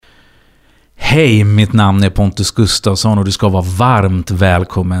Hej, mitt namn är Pontus Gustafsson och du ska vara varmt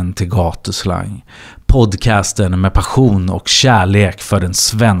välkommen till Gatuslang. Podcasten med passion och kärlek för den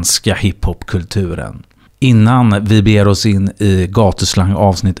svenska hiphopkulturen. Innan vi ber oss in i Gatuslang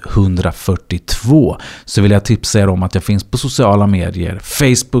avsnitt 142 så vill jag tipsa er om att jag finns på sociala medier,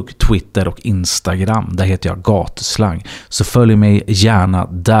 Facebook, Twitter och Instagram. Där heter jag Gatuslang. Så följ mig gärna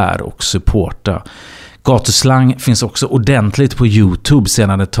där och supporta. Gatuslang finns också ordentligt på YouTube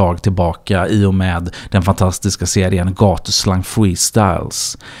sedan ett tag tillbaka i och med den fantastiska serien Gatuslang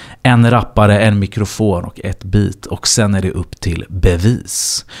Freestyles. En rappare, en mikrofon och ett beat och sen är det upp till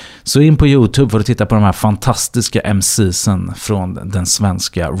bevis. Så in på YouTube för att titta på de här fantastiska MCsen från den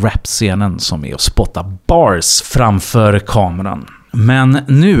svenska rapscenen som är att spotta bars framför kameran. Men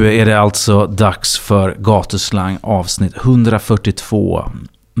nu är det alltså dags för Gatuslang avsnitt 142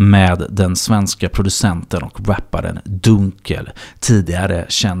 med den svenska producenten och rapparen Dunkel, tidigare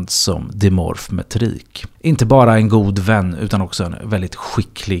känd som Dimorph Metrik. Inte bara en god vän utan också en väldigt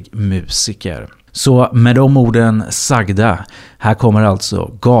skicklig musiker. Så med de orden sagda, här kommer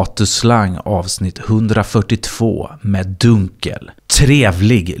alltså Gatuslang avsnitt 142 med Dunkel.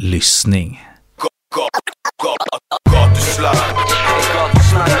 Trevlig lyssning! Gatuslang.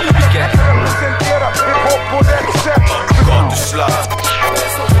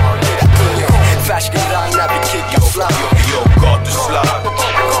 Färsken rang när vi kickar flam. Yo, Gatuslang.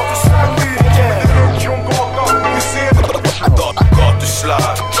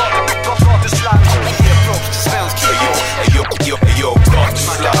 Gatuslang. Gatuslang. Svensk hiphop. Yo,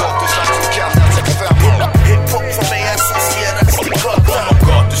 Gatuslang. Hiphop från mig associeras till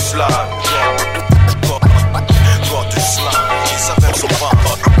Gatuslang. Gatuslang. Gissa vem som vann.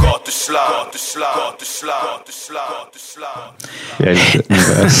 Gatuslang. Jag är lite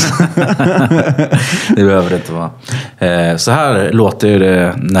nervös. Det behöver det inte vara. Så här låter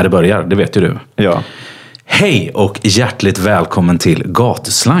det när det börjar, det vet ju du. Ja. Hej och hjärtligt välkommen till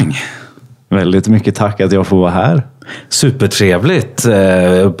Gatuslang. Väldigt mycket tack att jag får vara här. Supertrevligt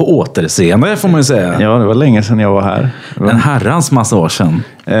på återseende får man ju säga. Ja, det var länge sedan jag var här. En herrans massa år sedan.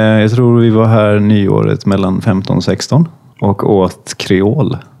 Jag tror vi var här nyåret mellan 15 och 16 och åt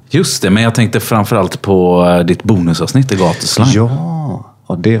kreol. Just det, men jag tänkte framförallt på ditt bonusavsnitt i Gatuslang.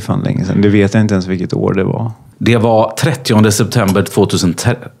 Ja, det är fan länge sedan. Det vet jag inte ens vilket år det var. Det var 30 september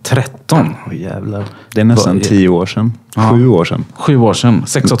 2013. Åh jävlar. Det är nästan 10 år sedan. 7 år sedan. 7 år sedan,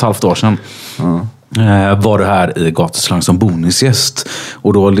 6,5 år sedan. Var du här i Gatuslang som bonusgäst.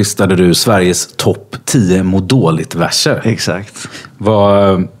 Och då listade du Sveriges topp 10 Modolit-verser. Exakt.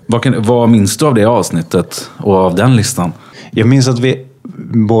 Vad minns du av det avsnittet och av den listan? Jag minns att vi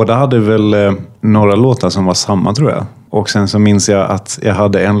båda hade väl några låtar som var samma, tror jag. Och sen så minns jag att jag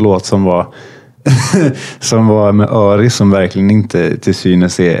hade en låt som var som var med Öri, som verkligen inte till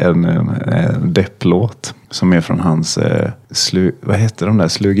synes är en depplåt, som är från hans vad heter de där,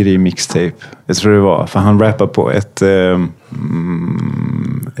 slugeri mixtape. Jag tror det var, för han rappar på ett är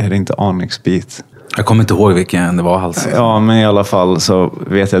det inte Onyx beat? Jag kommer inte ihåg vilken det var alltså. Ja, men i alla fall så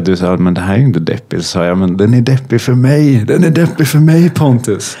vet jag att du sa, men det här är ju inte deppig. Så sa jag, men den är deppig för mig. Den är deppig för mig,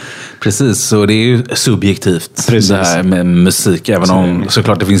 Pontus. Precis, så det är ju subjektivt. Precis. Det här med musik. Även om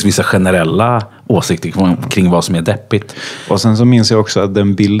såklart det finns vissa generella åsikter kring vad som är deppigt. Och sen så minns jag också att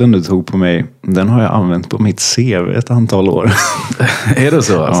den bilden du tog på mig, den har jag använt på mitt CV ett antal år. Är det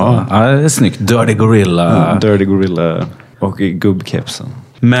så alltså? Ja, det är snyggt. Dirty Gorilla. Dirty Gorilla och gubbkepsen.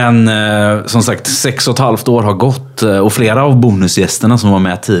 Men som sagt, 6,5 år har gått och flera av bonusgästerna som var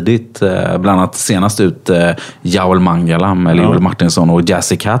med tidigt, bland annat senast ut Joel Mangalam eller Joel Martinsson och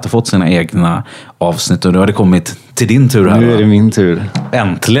Jazzy Cat har fått sina egna avsnitt och nu har det kommit till din tur här. Nu är det min tur.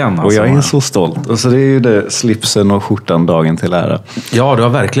 Äntligen alltså. Och jag är så stolt. Och så det är ju det, slipsen och skjortan dagen till ära. Ja, du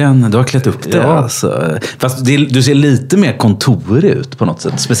har klätt upp det. Ja. Alltså. Fast du ser lite mer kontor ut på något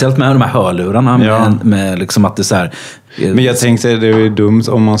sätt. Speciellt med de här hörlurarna. Med liksom att det är så här. Men jag tänkte det är dumt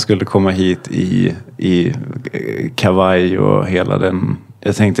om man skulle komma hit i kavaj och hela den.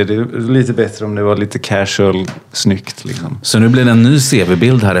 Jag tänkte det är lite bättre om det var lite casual, snyggt liksom. Så nu blir det en ny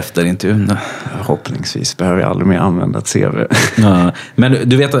CV-bild här efter intervjun. Hoppningsvis behöver jag aldrig mer använda ett CV. Ja. Men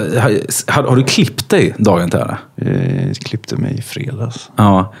du vet, har du klippt dig dagen till här? Jag klippte mig i fredags.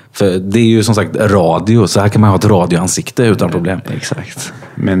 Ja, för det är ju som sagt radio. Så här kan man ha ett radioansikte utan problem. Exakt.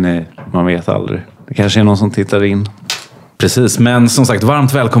 Men man vet aldrig. Det kanske är någon som tittar in. Precis, men som sagt,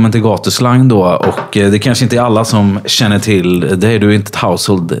 varmt välkommen till Gatuslang då. Och det kanske inte är alla som känner till det. Du är inte ett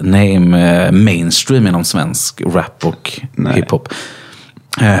household name mainstream inom svensk rap och hiphop.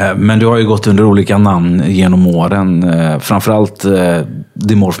 Men du har ju gått under olika namn genom åren. Framförallt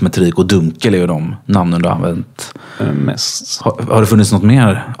Dimorph Metrik och Dunkel är ju de namnen du har använt. Mest. Har det funnits något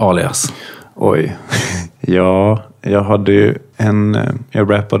mer alias? Oj. Ja, jag hade ju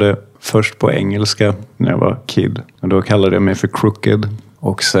jag rappade först på engelska när jag var kid. Och då kallade jag mig för Crooked.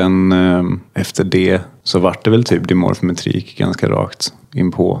 Och sen efter det så var det väl typ dimorfmetrik ganska rakt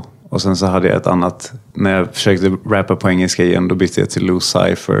in på. Och sen så hade jag ett annat, när jag försökte rappa på engelska igen, då bytte jag till Loose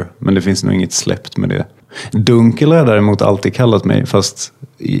Cypher. Men det finns nog inget släppt med det. Dunkel har jag däremot alltid kallat mig, fast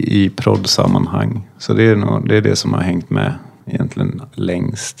i prodd-sammanhang. Så det är det som har hängt med egentligen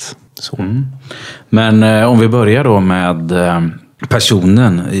längst. Så. Mm. Men om vi börjar då med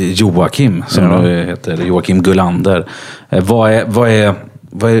personen Joakim, som heter Joakim Gullander. Vad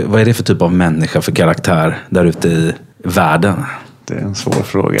är det för typ av människa, för karaktär där ute i världen? Det är en svår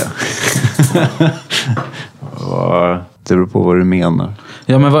fråga. Det beror på vad du menar.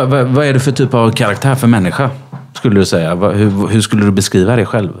 Ja, men vad är det för typ av karaktär för människa, skulle du säga? Hur skulle du beskriva dig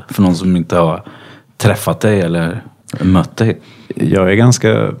själv för någon som inte har träffat dig eller mött dig? Jag är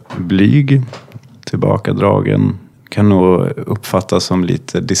ganska blyg, tillbakadragen. Kan nog uppfattas som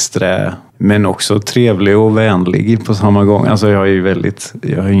lite disträ, men också trevlig och vänlig på samma gång. Alltså jag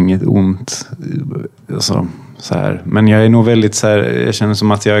har inget ont, alltså, så här. Men jag är nog väldigt så här, jag känner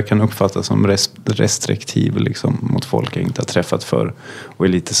som att jag kan uppfattas som restriktiv liksom, mot folk jag inte har träffat för, och är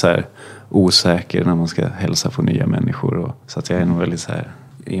lite så här osäker när man ska hälsa på nya människor, och så att jag är nog väldigt så här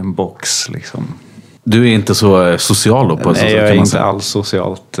i en box liksom. Du är inte så social då? Nej, jag är inte alls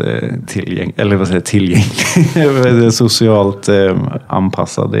socialt tillgänglig. Eller vad säger jag, tillgänglig? Socialt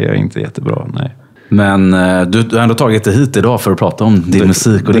anpassad är jag inte jättebra, nej. Men du har ändå tagit dig hit idag för att prata om din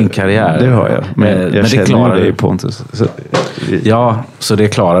musik och din karriär. Det har jag. Men jag känner dig, Pontus. Ja, så det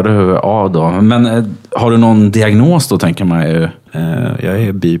klarar du av då. Men har du någon diagnos då, tänker man ju? Jag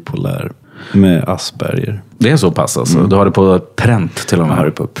är bipolär med Asperger. Det är så pass alltså? Du har det på pränt till och med? Jag har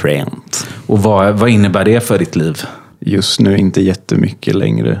det på pränt. Och vad innebär det för ditt liv? Just nu inte jättemycket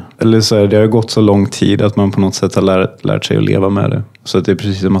längre. Eller så här, det har gått så lång tid att man på något sätt har lärt sig att leva med det. Så att det är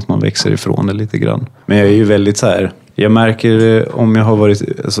precis som att man växer ifrån det lite grann. Men jag är ju väldigt så här, jag märker om jag har varit,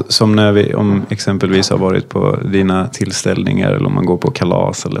 som om exempelvis har varit på dina tillställningar, eller om man går på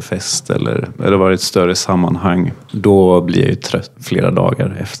kalas eller fest eller varit större sammanhang, då blir jag ju trött flera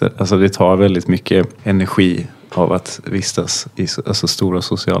dagar efter. Alltså det tar väldigt mycket energi av att vistas i alltså stora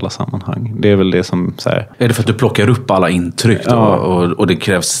sociala sammanhang. Det är väl det som så här. Är det för att du plockar upp alla intryck då, och det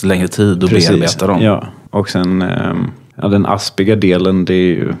krävs längre tid att bearbeta dem? Ja, och sen den aspiga delen, det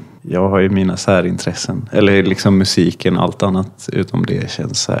är ju, jag har ju mina särintressen. Eller liksom musiken, allt annat utom det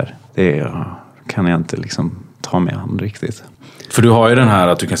känns så här. Det kan jag inte liksom ta mig an riktigt. För du har ju den här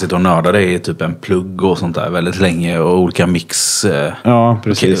att du kan sitta och nörda dig i typ en plugg och sånt där väldigt länge, och olika mix. Ja,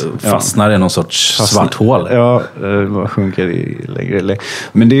 precis. Fastnar i någon sorts svart hål. Ja, man sjunker i längre.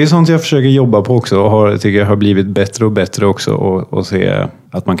 Men det är sånt jag försöker jobba på också, och tycker jag har blivit bättre och bättre också, och se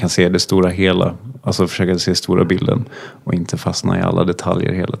att man kan se det stora hela. Alltså försöka se stora bilden och inte fastna i alla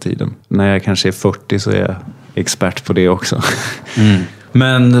detaljer hela tiden. När jag kanske är 40 så är jag expert på det också. Mm.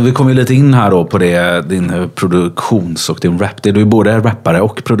 Men vi kommer ju lite in här då på det, din produktions- och din rap. Du är både rappare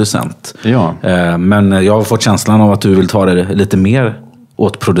och producent. Ja. Men jag har fått känslan av att du vill ta det lite mer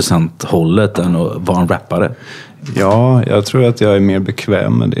åt producenthållet än att vara en rappare. Ja, jag tror att jag är mer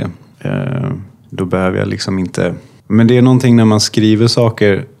bekväm med det. Då behöver jag liksom inte... Men det är någonting när man skriver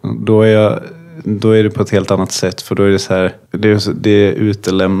saker, då är det på ett helt annat sätt. För då är det så här, det är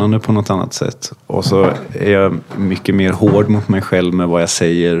utelämnande på något annat sätt. Och så är jag mycket mer hård mot mig själv med vad jag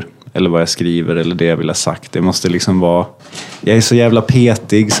säger, eller vad jag skriver, eller det jag vill ha sagt. Det måste liksom vara... Jag är så jävla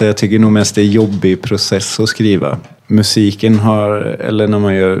petig, så jag tycker nog mest det är en jobbig process att skriva. Musiken eller när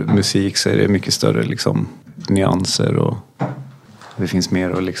man gör musik så är det mycket större liksom nyanser, och det finns mer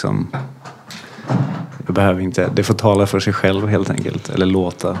att liksom... Jag behöver inte... Det får tala för sig själv helt enkelt, eller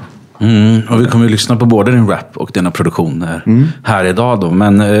låta. Och vi kommer ju lyssna på både din rap och dina produktioner här idag då.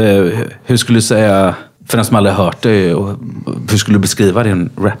 Men hur skulle du säga, för den som aldrig hört dig, hur skulle du beskriva din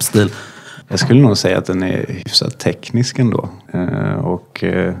rapstil? Jag skulle nog säga att den är hyfsat teknisk ändå. Och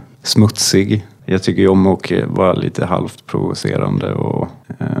smutsig. Jag tycker ju om att vara lite halvt provocerande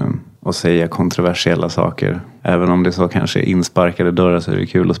och säga kontroversiella saker. Även om det så kanske är insparkade dörrar, så är det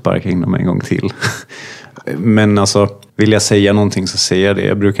kul att sparka in dem en gång till. Men alltså, vill jag säga någonting så säger jag det.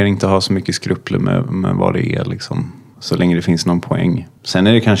 Jag brukar inte ha så mycket skrupler med vad det är liksom. Så länge det finns någon poäng. Sen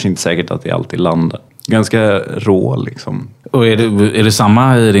är det kanske inte säkert att det alltid landar. Ganska rå liksom. Och är det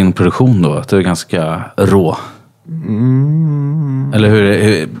samma i din produktion då? Att du är ganska rå? Eller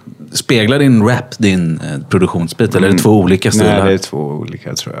hur speglar din rap din produktionsbit? Eller är det två olika stilar? Nej, det är två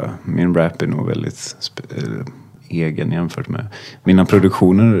olika tror jag. Min rap är nog väldigt egen jämfört med... Mina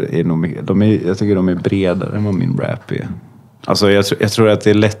produktioner är nog... jag tycker de är bredare än vad min rap är. Alltså jag tror att det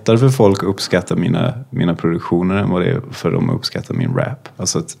är lättare för folk att uppskatta mina produktioner än vad det är för dem att uppskatta min rap.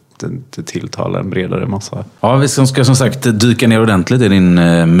 Alltså att det tilltalar en bredare massa. Ja, vi ska som sagt dyka ner ordentligt i din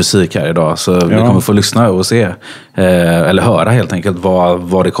musik här idag. Så vi kommer få lyssna och se. Eller höra helt enkelt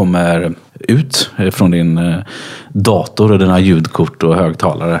vad det kommer ut från din dator och dina ljudkort och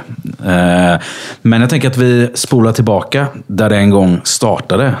högtalare. Men jag tänker att vi spolar tillbaka där det en gång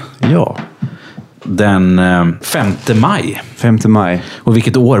startade. Ja. Den 5 maj. 5 maj. Och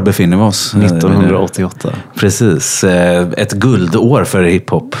vilket år befinner vi oss? 1988. Precis. Ett guldår för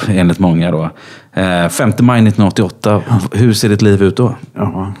hiphop enligt många då. 5 maj 1988. Hur ser ditt liv ut då?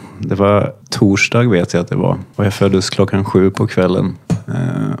 Ja, det var torsdag vet jag att det var. Och jag föddes 7:00 på kvällen.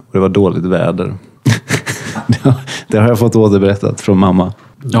 Och det var dåligt väder. Det har jag fått återberättat från mamma.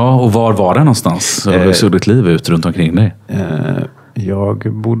 Ja, och var var det någonstans? Hur såg ditt liv ut runt omkring dig? Jag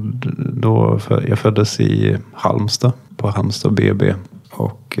föddes i Halmstad, på Halmstad BB.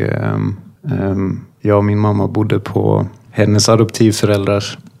 Och jag och min mamma bodde på hennes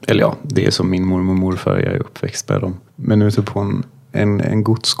adoptivföräldrars, eller ja, det är som min mormor och morfar, jag är uppväxt med dem. Men ute på en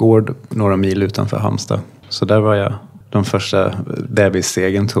godsgård några mil utanför Halmstad. Så där var jag, de första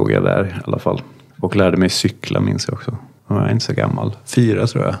bebisstegen tog jag där i alla fall. Och lärde mig cykla, minns jag också. Jag var inte så gammal, 4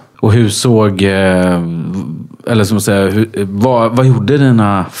 tror jag. Och hur såg, eller som att säga, vad gjorde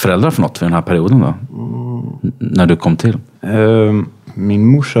dina föräldrar för något för den här perioden då? När du kom till? Min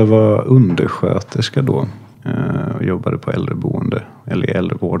morsa var undersköterska då. Och jobbade på äldreboende, eller i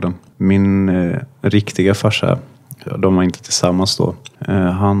äldrevården. Min riktiga farsa, de var inte tillsammans då.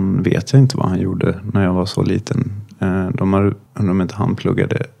 Han vet jag inte vad han gjorde när jag var så liten. Undrar om inte han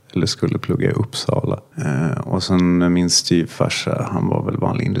pluggade eller skulle plugga i Uppsala. Och sen min styvfarsa, han var väl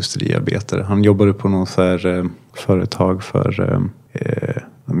vanlig industriarbetare. Han jobbade på något företag för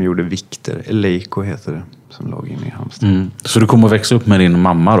de gjorde vikter. Eleiko heter det, som låg inne i Halmstad. Så du kommer att växa upp med din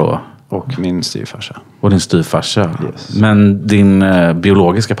mamma då? Och min styvfarsa. Och din styvfarsa? Yes. Men din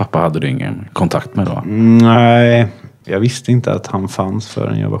biologiska pappa hade du ingen kontakt med då? Nej, jag visste inte att han fanns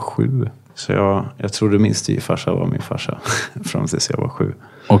förrän jag var 7. Så jag trodde min styvfarsa var min farsa fram tills jag var 7.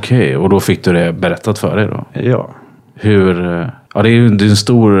 Okej, och då fick du det berättat för dig då? Ja. Ja, det är ju en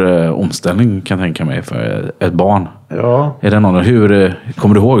stor omställning kan jag tänka mig för ett barn. Ja. Är det någon,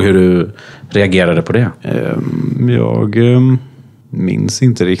 kommer du ihåg hur du reagerade på det? Jag minns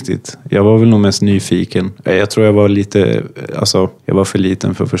inte riktigt. Jag var väl nog mest nyfiken. Jag tror jag var för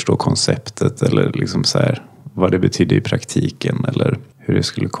liten för att förstå konceptet eller liksom så här, vad det betydde i praktiken eller hur det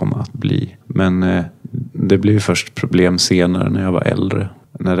skulle komma att bli. Men det blev först problem senare när jag var äldre.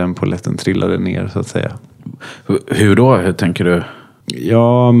 När den polletten trillade ner så att säga. Hur då? Hur tänker du?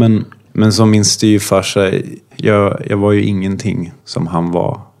 Ja, men som min styvfarsa, jag var ju ingenting som han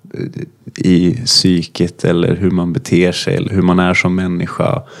var i psyket eller hur man beter sig eller hur man är som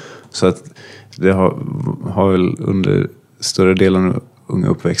människa. Så att det har väl under större delen av unga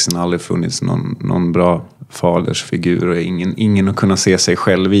uppväxten aldrig funnits någon bra fadersfigur och ingen att kunna se sig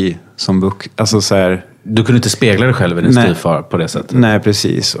själv i som alltså så här. Du kunde inte spegla dig själv i din styvfar på det sättet? Nej,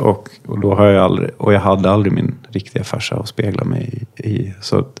 precis. Och då har jag hade aldrig min riktiga farsa att spegla mig i.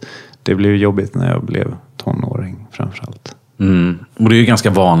 Så det blev jobbigt när jag blev tonåring framförallt. Och det är ju ganska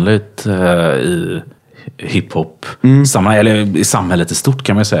vanligt i hiphop, eller i samhället i stort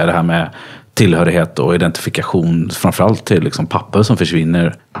kan man säga, det här med tillhörighet och identifikation, framförallt till liksom pappor som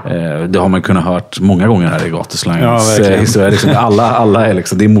försvinner. Det har man kunnat hört många gånger här i gatuslangens historia. Liksom, alla är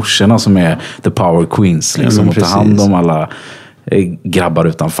liksom, det är morsorna som är the power queens liksom, och tar hand om alla grabbar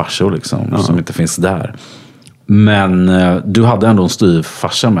utan farsor liksom, som inte finns där. Men du hade ändå en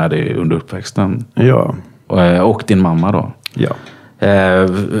styvfarsa med dig under uppväxten. Ja. Och din mamma då. Ja.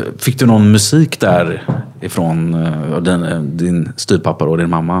 Fick du någon musik där ifrån din styvpappa och din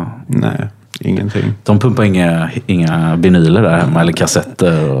mamma? Nej, ingenting. De pumpar inga vinyler där hemma eller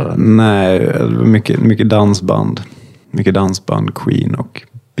kassetter? Nej, mycket dansband. Mycket dansband, Queen och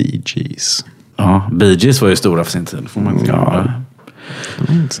Bee Gees. Ja, Bee Gees var ju stora för sin tid, får man inte glömma.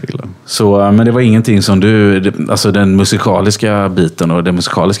 Så, men det var ingenting som alltså den musikaliska biten och det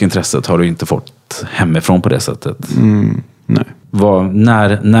musikaliska intresset har du inte fått hemifrån på det sättet? Nej.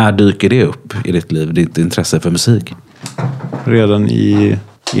 När dyker det upp i ditt liv, ditt intresse för musik? Redan i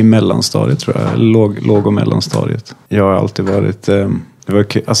mellanstadiet tror jag, låg- och mellanstadiet. Jag har alltid varit,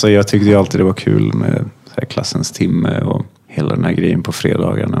 jag tyckte ju alltid det var kul med så här, klassens timme och hela den här grejen på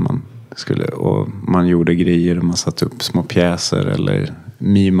fredagar när man gjorde grejer och man satte upp små pjäser eller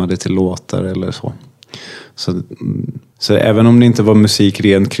mimade till låtar eller så. Så även om det inte var musik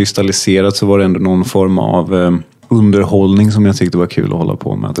rent kristalliserat så var det ändå någon form av underhållning som jag tyckte var kul att hålla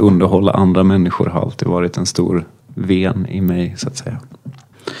på med. Att underhålla andra människor har alltid varit en stor ven i mig så att säga.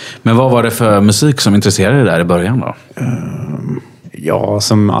 Men vad var det för musik som intresserade dig där i början då? Ja,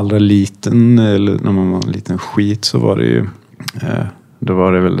 som allra liten, eller när man var en liten skit, så var det ju då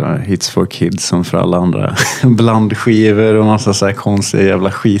var det väl där Hits for Kids som för alla andra blandskivor och massa så här konstig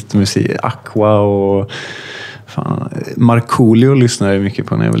jävla skitmusik, Aqua och fan, Markoolio lyssnade jag mycket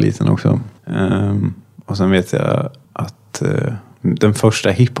på när jag var liten också. Och sen vet jag att den första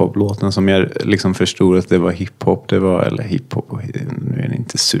hiphop-låten som jag liksom förstod att det var hiphop, det var, eller hiphop, nu är det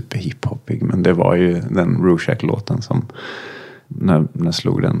inte super hiphopig, men det var ju den Rorschach-låten som när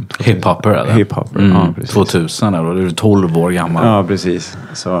slog den. Hiphopper eller? Hiphopper, ja precis. 2000 eller? Du är 12 år gammal. Ja, precis.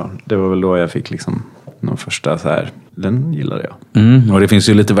 Så det var väl då jag fick liksom de första så här, den gillade jag. Och det finns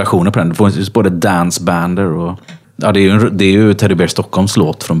ju lite versioner på den. Det finns både dancebander och ja, det är ju Teddy Bear Stockholms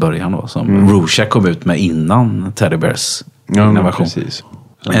låt från början då, som Rorschach kom ut med innan Teddy Bears egna version. Precis.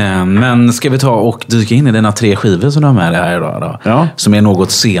 Men ska vi ta och dyka in i dina 3 skivor som du har med dig här idag då? Ja. Som är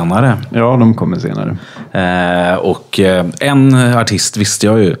något senare. Ja, de kommer senare. Och en artist visste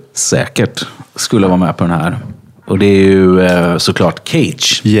jag ju säkert skulle vara med på den här. Och det är ju såklart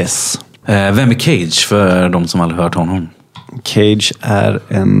Cage. Yes. Vem är Cage för de som aldrig hört honom? Cage är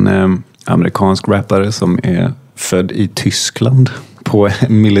en amerikansk rappare som är född i Tyskland på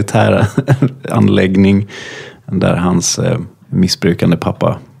en militär anläggning där hans missbrukande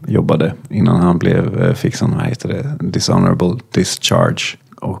pappa jobbade innan han fick sån, vad heter det, dishonorable discharge.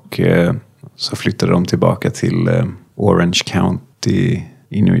 Och så flyttade de tillbaka till Orange County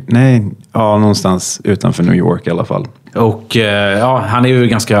någonstans utanför New York i alla fall. Och han är ju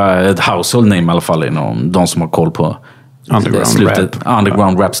ganska ett household name i alla fall inom de som har koll på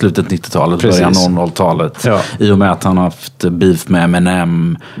underground rap, slutet 90-talet, början 00-talet. Ja. I och med att han har haft beef med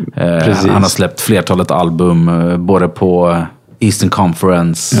Eminem. Han har släppt flertalet album både på Eastern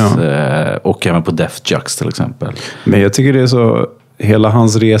Conference och även på Def Jux till exempel. Men jag tycker det är så, hela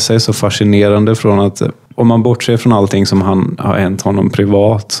hans resa är så fascinerande, från att om man bortser från allting som han har hänt honom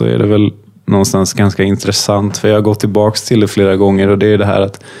privat, så är det väl någonstans ganska intressant, för jag har gått tillbaks till det flera gånger, och det är det här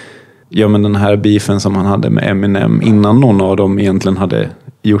att men den här beefen som han hade med Eminem innan någon av dem egentligen hade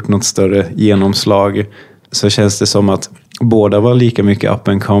gjort något större genomslag, så känns det som att båda var lika mycket up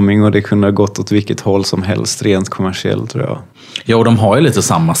and coming, och det kunde ha gått åt vilket håll som helst rent kommersiellt, tror jag. Ja, och de har ju lite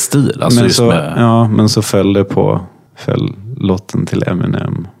samma stil. Alltså men så föll lotten till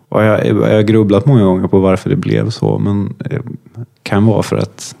Eminem. Och jag har grubblat många gånger på varför det blev så, men det kan vara för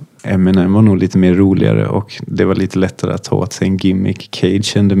att Eminem var nog lite mer roligare och det var lite lättare att ta åt sig en gimmick. Cage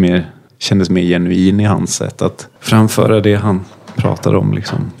kändes mer genuin i hans sätt att framföra det han pratade om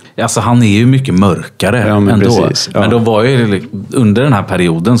liksom. Alltså han är ju mycket mörkare ändå. Precis, ja. Men då var ju under den här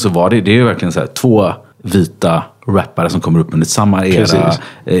perioden så var det är ju verkligen så här 2 vita rappare som kommer upp under samma era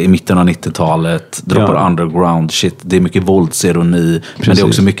i mitten av 90-talet, droppar underground shit. Det är mycket våldsironi, men det är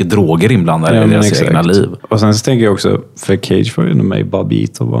också mycket droger inblandade i deras egna liv. Och sen så tänker jag också, för Cage var ju med i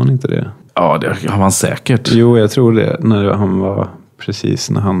Babito, var han inte det? Ja, det har man säkert. Jo, jag tror det. När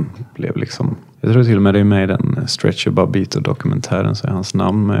han blev liksom, jag tror till och med det är med i den Stretcher Babito-dokumentären, så är hans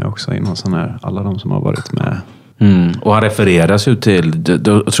namn med också i någon sån här, alla de som har varit med. Och han refereras ju till,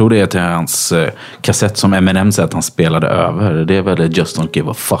 jag tror det är till hans kassett som Eminem säger att han spelade över. Det är väl Just Don't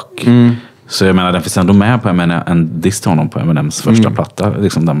Give a Fuck. Så jag menar, den finns ändå med på en diss till honom på Eminems första platta,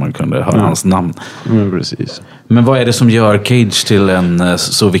 liksom, där man kunde höra hans namn. Precis. Men vad är det som gör Cage till en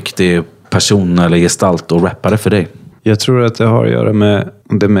så viktig person eller gestalt och rappare för dig? Jag tror att det har att göra med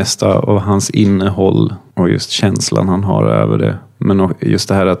det mesta av hans innehåll och just känslan han har över det. Men just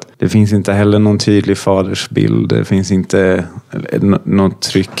det här att det finns inte heller någon tydlig fadersbild. Det finns inte något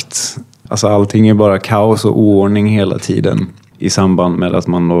tryggt. Alltså allting är bara kaos och oordning hela tiden. I samband med att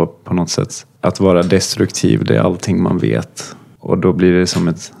man då på något sätt, att vara destruktiv, det är allting man vet. Och då blir det som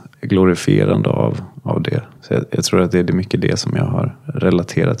ett glorifierande av det. Så jag tror att det är mycket det som jag har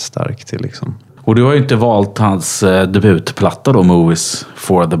relaterat starkt till liksom. Och du har ju inte valt hans debutplatta då, Movies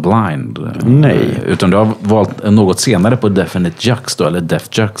for the Blind. Nej. Utan du har valt något senare på Definite Jux då, eller Def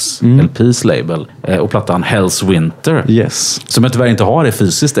Jux, LP's label. Och plattan Hell's Winter. Yes. Som jag tyvärr inte har i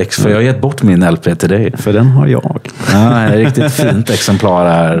fysiskt ex, för jag har gett bort min LP till dig. För den har jag. Ja, ett riktigt fint exemplar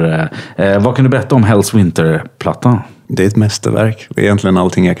här. Vad kan du berätta om Hell's Winter-plattan? Det är ett mästerverk. Det är egentligen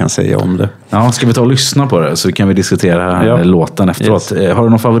allting jag kan säga om det. Ja, ska vi ta och lyssna på det så kan vi diskutera låten efteråt. Yes. Har du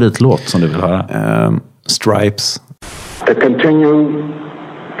någon favoritlåt som du vill höra? Stripes. To continue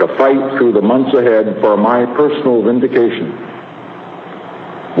to fight through the months ahead for my personal vindication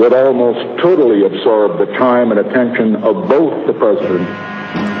would almost totally absorb the time and attention of both the President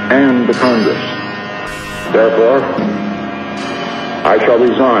and the Congress. Therefore, I shall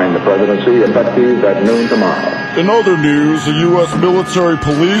resign the presidency effective at noon tomorrow. In other news, a U.S. military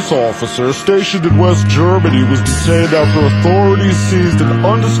police officer stationed in West Germany was detained after authorities seized an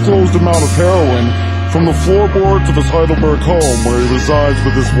undisclosed amount of heroin from the floorboards of his Heidelberg home where he resides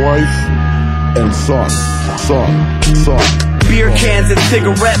with his wife and son. Beer cans and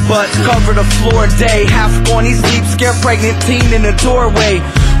cigarette butts cover the floor day. Half horny sleep, scare pregnant teen in the doorway.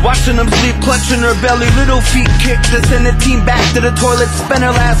 Watching them sleep, clutching her belly. Little feet kick to send the teen back to the toilet. Spent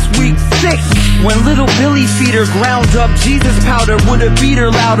her last week sick. When little Billy feeder ground up Jesus powder, would've beat her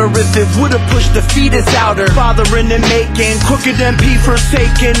louder if it would've pushed the fetus out her. Father in the making, crooked and P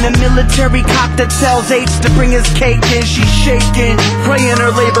forsaken. The military cop that sells H to bring his cake in. She's shaking, praying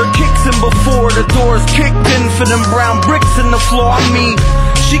her labor kicks in before the doors kicked in for them brown bricks in the floor. I mean,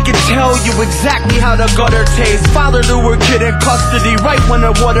 she can tell you exactly how the gutter tastes. Father knew her kid in custody right when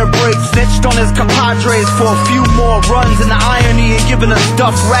her water breaks. Snitched on his compadres for a few more runs. And the irony in giving a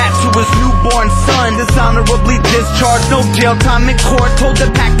stuffed rat to his newborn son. Dishonorably discharged, no jail time in court. Told to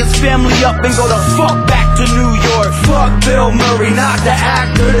pack his family up and go the fuck back to New York. Fuck Bill Murray, not the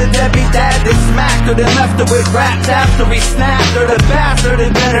actor. The deadbeat dad that smacked her, then left her with rats after he snapped her. The bastard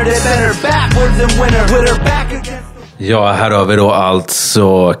invented it, bent her backwards and winner. With her back against. Ja, här har vi då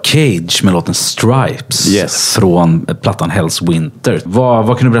alltså Cage med låten Stripes från plattan Hell's Winter.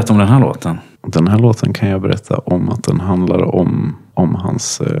 Vad kan du berätta om den här låten? Den här låten kan jag berätta om att den handlar om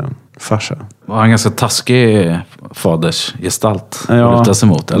hans farsa. Var han ganska taskig fadersgestalt att luta sig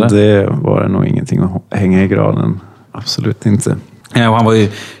mot, eller? Det var nog ingenting att hänga i granen. Absolut inte. Ja, och han var ju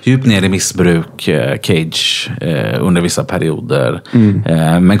djupt ner i missbruk, Cage, under vissa perioder.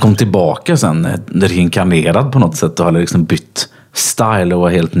 Men kom tillbaka sen, reinkarnerad på något sätt och hade liksom bytt style och var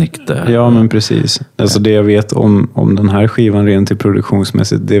helt nykter. Ja, men precis. Alltså det jag vet om den här skivan rent i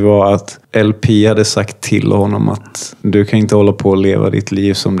produktionsmässigt, det var att LP hade sagt till honom att du kan inte hålla på och leva ditt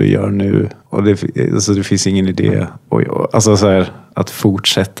liv som du gör nu. Och det finns ingen idé alltså så här, att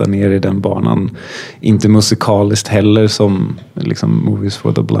fortsätta ner i den banan. Inte musikaliskt heller som liksom Movies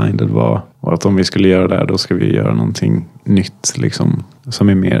for the Blinded var. Och att om vi skulle göra det här, då ska vi göra någonting nytt liksom, som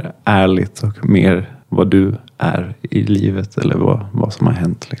är mer ärligt och mer vad du är i livet eller vad som har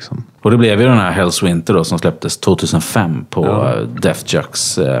hänt liksom. Och det blev ju den här Hell's Winter då, som släpptes 2005 på Def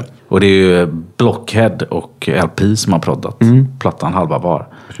Jux. Och det är ju Blockhead och LP som har proddat plattan halva var.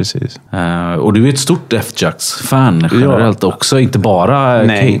 Precis. Och du är ett stort Def Jux-fan generellt också, inte bara Cage.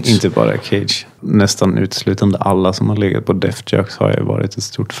 Nej, inte bara Cage. Nästan uteslutande alla som har legat på Def Jux har jag varit ett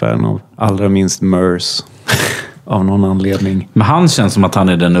stort fan av. Allra minst Murs. Av någon anledning. Men han känns som att han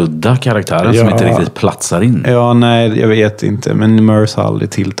är den udda karaktären som inte riktigt platsar in. Ja, nej, jag vet inte. Men Murs har aldrig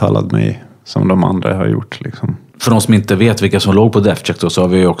tilltalat mig som de andra har gjort liksom. För de som inte vet vilka som låg på Def Jux då, så har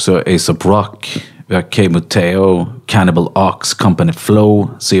vi också A$AP Rock, vi har K-Muteo, Cannibal Ox, Company Flow,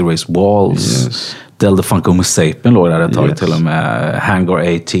 Serious Walls, Del Defunko Musapien låg där ett tag till och med, Hangar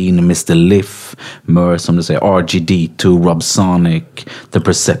 18, Mr. Liff, Murs som du säger, RGD2, Rob Sonic, The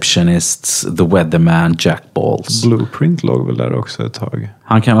Perceptionists, The Weatherman, Jack Balls. Blueprint låg väl där också ett tag.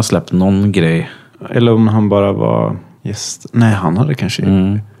 Han kan ha släppt någon grej. Eller om han bara var gäst. Nej, han hade kanske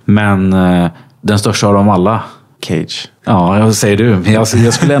Men den största av dem alla, Cage. Ja, jag säger du.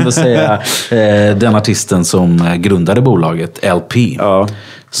 Jag skulle ändå säga den artisten som grundade bolaget, LP. Ja.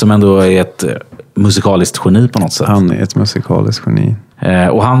 Som ändå är ett musikaliskt geni på något sätt. Han är ett musikaliskt geni.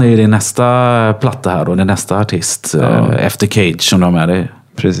 Och han är ju din nästa platta här då, din nästa artist efter Cage som du har med dig.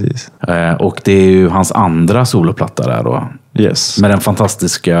 Precis. Och det är ju hans andra soloplatta där då. Yes. Med den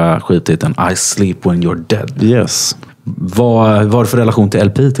fantastiska skittiteln I Sleep When You're Dead. Yes. Vad var det för relation till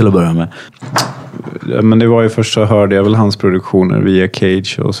LP till att börja med? Men det var ju först så hörde jag väl hans produktioner via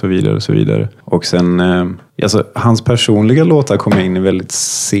Cage och så vidare och så vidare. Och sen, alltså hans personliga låtar kom in i väldigt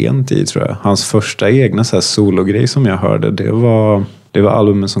sent i, tror jag. Hans första egna så här sologrej som jag hörde, det var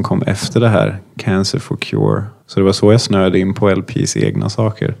albumen som kom efter det här, Cancer for Cure. Så det var så jag snöade in på LPs egna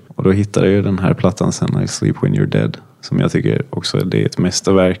saker. Och då hittade jag ju den här plattan sen, I Sleep When You're Dead, som jag tycker också det är ett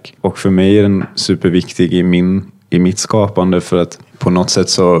mästerverk. Och för mig är den superviktig i mitt skapande, för att på något sätt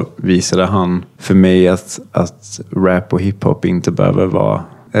så visade han för mig att rap och hiphop inte behöver vara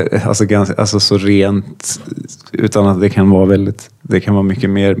alltså så rent, utan att det kan vara mycket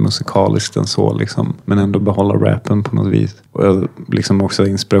mer musikaliskt än så liksom, men ändå behålla rappen på något vis. Och liksom också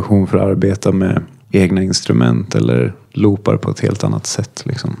inspiration för att arbeta med egna instrument eller loopar på ett helt annat sätt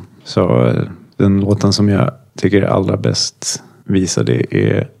liksom. Så den låten som jag tycker är allra bäst visar det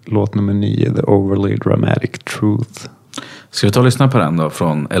är låt nummer 9, The Overly Dramatic Truth. Ska vi ta och lyssna på den då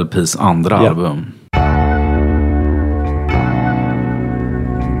från LPs andra album?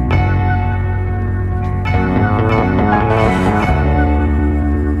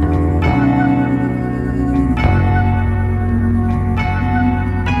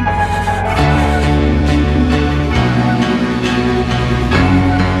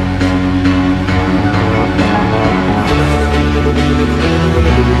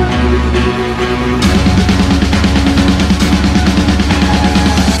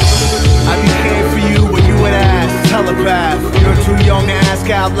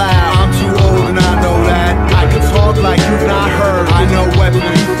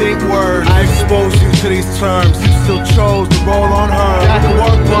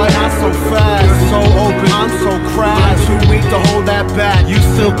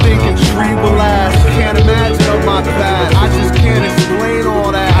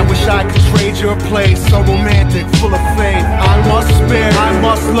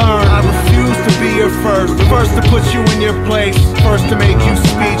 First to put you in your place, first to make you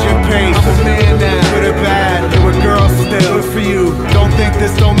speed your pace. I'm a man now, good or bad, there were girls still. Good for you, don't think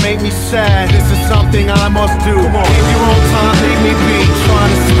this don't make me sad. This is something I must do. In your own time, leave me be.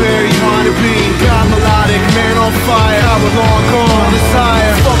 Trying to spare you, trying to be. God melodic, man on fire. I was long gone,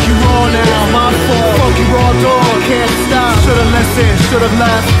 desire. Fuck you all now, my fault. Fuck you all, dog, can't stop. Should've listened, should've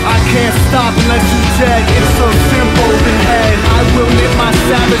left. I can't stop unless you check. It's so simple in head. I will knit my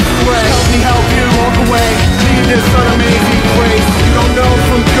savage thread. Help me help you walk away. Leave this unamazing place. You don't know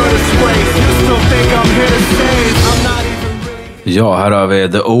from good disgrace. You still think I'm here to save. I'm not even really. Ja, här har vi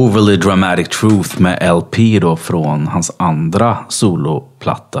The Overly Dramatic Truth med LP då från hans andra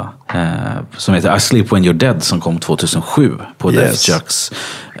soloplatta som heter I Sleep When You're Dead som kom 2007 på Def Jux.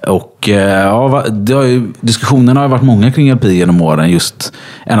 Och ja, diskussionerna har varit många kring LP genom åren, just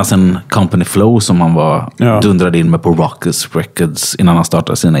ända sedan Company Flow som han var dundrad in med på Rockers Records innan han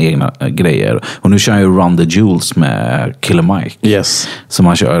startade sina egna grejer. Och nu kör han ju Run the Jewels med Killer Mike som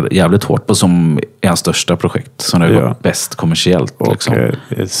han kör jävligt hårt på, som är hans största projekt som har gått bäst kommersiellt. Och liksom.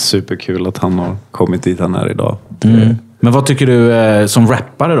 det är superkul att han har kommit dit han är idag. Men vad tycker du som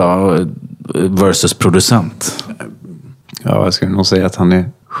rappare då versus producent? Ja, jag skulle nog säga att han är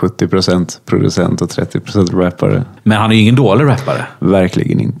 70% producent och 30% rappare. Men han är ju ingen dålig rappare.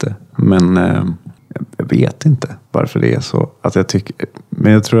 Verkligen inte. Men jag vet inte varför det är så. Att jag tycker,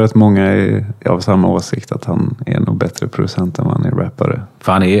 men jag tror att många är av samma åsikt, att han är nog bättre producent än han är rappare.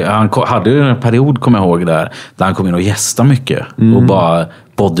 För han hade ju en period, kommer jag ihåg, där han kom in och gästade mycket. Och bara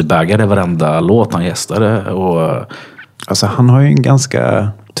bodybaggade varenda låt han gästade. Och alltså han har ju en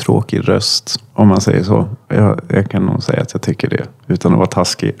ganska tråkig röst, om man säger så. Jag kan nog säga att jag tycker det, utan att vara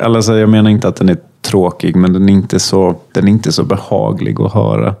taskig. Alltså, jag menar inte att den är tråkig, men den är inte så behaglig att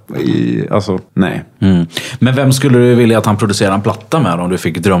höra. Nej. Men vem skulle du vilja att han producerade en platta med om du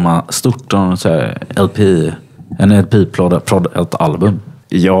fick drömma stort om en LP-prodd, ett album?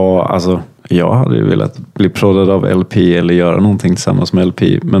 Ja, alltså jag hade ju velat bli proddad av LP eller göra någonting tillsammans med LP,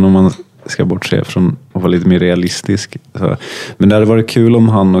 men om man ska bortse från att vara lite mer realistisk. Men det hade varit kul om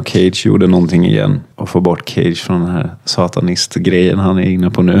han och Cage gjorde någonting igen och få bort Cage från den här satanist-grejen han är inne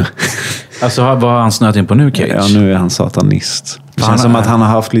på nu. Alltså vad har han snöat in på nu, Cage? Ja, nu är han satanist. Det känns som att han har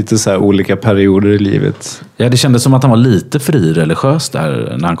haft lite så här olika perioder i livet. Ja, det kändes som att han var lite frireligiös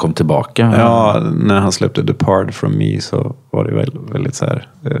där när han kom tillbaka. Ja, när han släppte Depart From Me så var det väldigt så här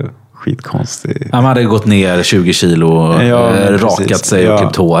skitkonstigt. Han hade gått ner 20 kilo, rakat sig och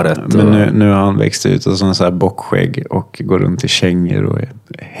klippt håret. Men nu har han växt ut och så här bockskägg och går runt i kängor och är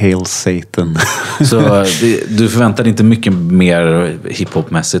Hail Satan. Så du förväntar dig inte mycket mer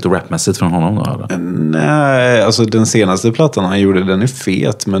hiphopmässigt och rapmässigt från honom då? Eller? Nej, alltså den senaste plattan han gjorde, den är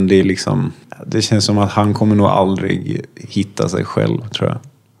fet, men det är liksom, det känns som att han kommer nog aldrig hitta sig själv, tror jag.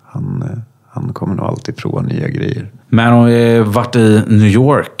 Han kommer nog alltid prova nya grejer. Men om vi varit i New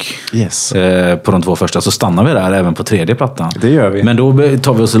York på de 2 första, så stannar vi där även på 3:e plattan. Det gör vi. Men då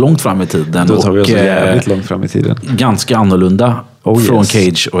tar vi oss långt fram i tiden. Då tar vi oss jävligt långt fram i tiden. Ganska annorlunda från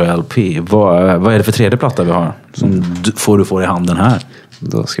Cage och LP. Vad är det för 3:e platta vi har som du får i handen här?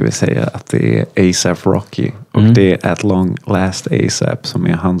 Då ska vi säga att det är A$AP Rocky. Och det är At Long Last A$AP som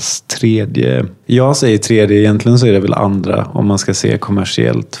är hans 3:e. Jag säger 3:e, egentligen så är det väl 2:a om man ska se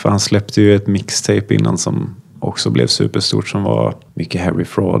kommersiellt. För han släppte ju ett mixtape innan som också blev superstort, som var mycket Harry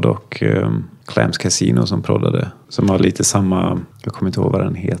Fraud och Clams Casino som proddade. Som var lite samma, jag kommer inte ihåg vad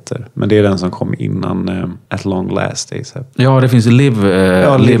den heter. Men det är den som kom innan At Long Last A$AP. Ja, det finns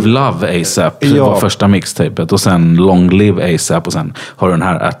Live Love A$AP var första mixtapet. Och sen Long Live A$AP och sen har du den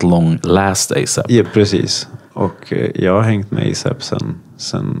här At Long Last A$AP. Ja, precis. Och jag har hängt med A$AP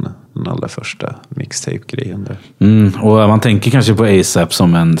sen den allra första mixtape-grejen där. Och man tänker kanske på A$AP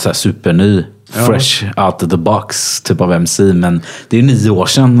som en så här superny, fresh out of the box typ av MC, men det är 9 år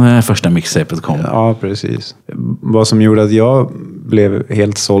sedan första mixtapet kom. Ja, precis. Vad som gjorde att jag blev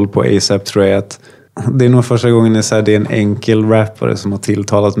helt såld på A$AP tror jag att det är nog första gången det är en enkel rappare som har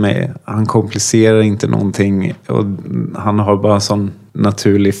tilltalat mig. Han komplicerar inte någonting och han har bara en sån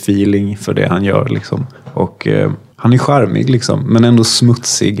naturlig feeling för det han gör liksom. Och han är charmig liksom, men ändå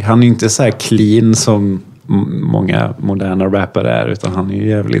smutsig. Han är inte så här clean som många moderna rappare är, utan han är ju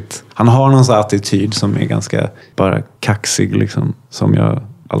jävligt, han har någon sån attityd som är ganska bara kaxig liksom, som jag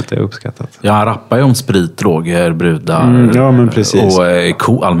alltid har uppskattat. Ja, han rappar ju om sprit, droger, brudar ja, men precis. Och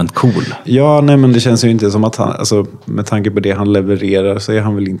är allmänt cool. Ja, nej, men det känns ju inte som att han, alltså, med tanke på det han levererar så är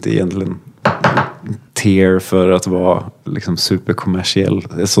han väl inte egentligen tier för att vara liksom superkommersiell.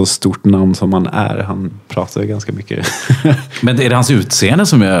 Ett så stort namn som han är. Han pratar ju ganska mycket. Men är det hans utseende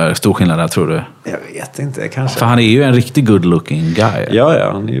som gör stor skillnad där, tror du? Jag vet inte, kanske. För han är ju en riktigt good looking guy.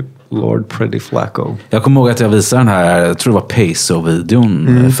 Ja, han är ju Lord Pretty Flacco. Jag kommer ihåg att jag visade den här, jag tror det var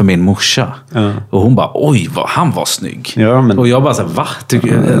Peso-videon för min morsa. Ja. Och hon bara, oj, han var snygg. Ja, men... Och jag bara så här, va?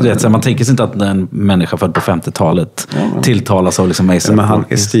 Man tänker sig inte att en människa född på 50-talet tilltalas av liksom A$AP. Men han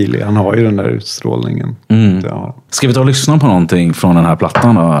är stilig, han har ju den där utstrålningen. Ja. Ska vi ta och lyssna på någonting från den här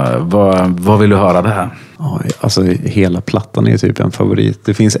plattan då? Vad vill du höra där? Alltså hela plattan är typ en favorit.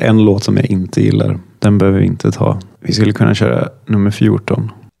 Det finns en låt som jag inte gillar. Den behöver vi inte ta. Vi skulle kunna köra nummer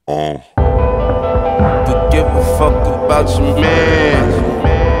 14. Give a fuck about your man.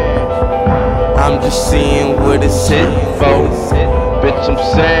 I'm just seeing what it's hit for. Bitch, I'm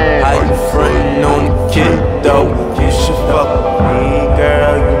saying, how you frontin' on the kid though? You should fuck with me,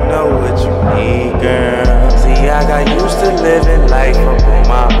 girl. You know what you need, girl. See, I got used to living life up on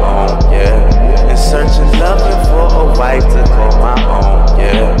my own, yeah. And searching, looking for a wife to call my own,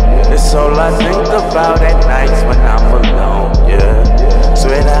 yeah. It's all I think about at nights when I'm alone, yeah.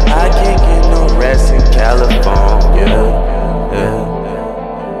 Swear that I can't get no rest in California, yeah, yeah.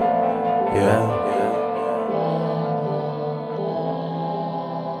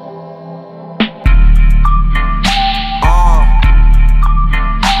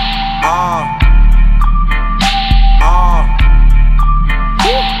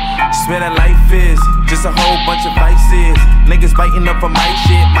 Swear that life is just a whole bunch of vices. Niggas biting up on my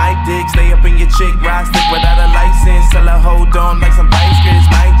shit, my dick. Stay up in your chick, ride stick without a license. Tell her hold on like some bicycles.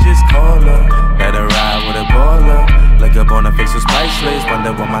 Might just call her, let her ride with a baller. Look up on her face was priceless.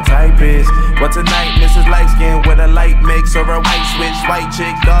 Wonder what my type is. What tonight, Mrs. Light Skin with a light mix or a white switch. White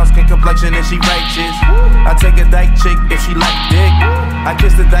chick, dark skin complexion and she righteous. I take a dyke chick if she like dick. I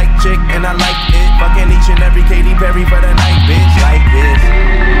kiss the dyke chick and I like it. Fucking each and every Katy Perry for the night, bitch. Like this.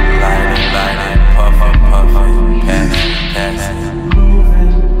 Lighting, puffin', pass.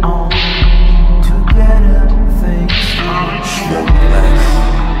 Moving on to better things.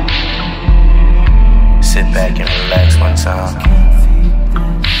 Sit back and relax one time.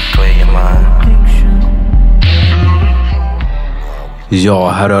 Clear your mind. Ja,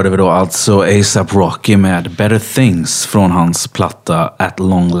 här hörde vi då alltså A$AP Rocky med Better Things från hans platta At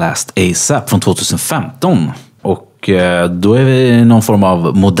Long Last A$AP från 2015. Och då är vi i någon form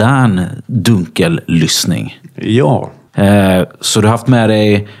av modern dunkellyssning. Ja. Så du har haft med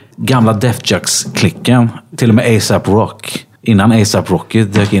dig gamla Def Jux-klicken, till och med A$AP Rock. Innan A$AP Rocky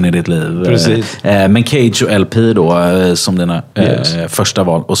dök in i ditt liv. Precis. Men Cage och LP då som dina första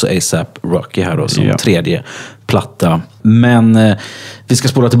val. Och så A$AP Rocky här då som tredje platta. Men vi ska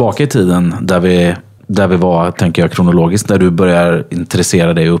spola tillbaka i tiden där vi var, tänker jag, kronologiskt. Där du börjar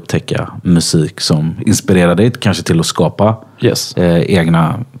intressera dig och upptäcka musik som inspirerar dig kanske till att skapa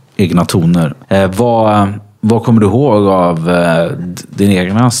egna toner. Vad kommer du ihåg av din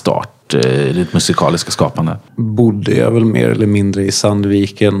egna start? Ditt musikaliska skapande? Bodde jag väl mer eller mindre i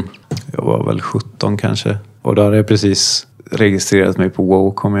Sandviken. Jag var väl 17 kanske. Och då hade jag precis registrerat mig på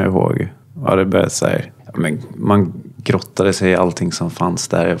WoW, kommer jag ihåg. Och hade börjat så här, man grottade sig i allting som fanns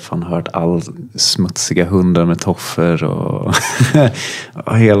där. Jag fan hört all smutsiga hundar med toffer och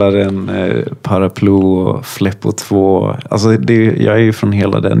hela den Paraplu och Fleppo 2. Alltså jag är ju från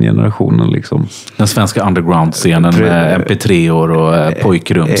hela den generationen liksom. Den svenska underground-scenen med MP3-or och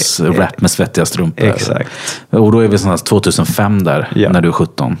pojkrums rap med svettiga strumpor. Exakt. Och då är vi sådär 2005 där, när du är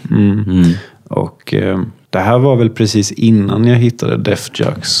 17. Och det här var väl precis innan jag hittade Def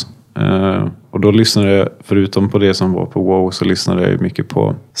Jux. Och då lyssnade jag, förutom på det som var på WoW, så lyssnade jag mycket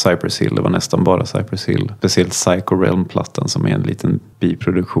på Cypress Hill. Det var nästan bara Cypress Hill. Speciellt Psycho Realm-plattan som är en liten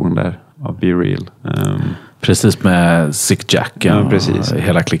biproduktion där av Be Real. Precis, med Sick Jack och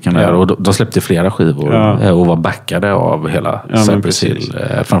hela klicken där. Och de släppte flera skivor och var backade av hela Cypress Hill.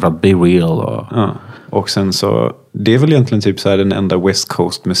 Framförallt Be Real. Och sen så, det är väl egentligen typ så här den enda West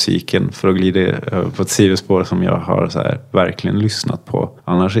Coast-musiken, för att glida på ett sidospår, som jag har så här verkligen lyssnat på.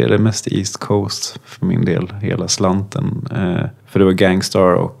 Annars är det mest East Coast för min del, hela slanten. För det var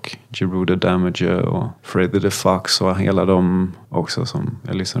Gangstar och Jeruda Damager och Freddy the Fox och hela dem också som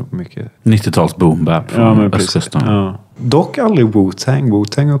jag lyssnade på mycket. 90-tals boom bap från östkusten. Ja. Dock aldrig Wu-Tang.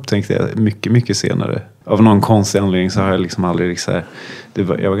 Wu-Tang upptäckte jag mycket, mycket senare. Av någon konstig anledning så har jag liksom aldrig så här,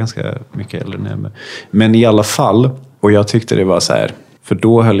 jag var ganska mycket äldre nu. Men i alla fall, och jag tyckte det var så här, för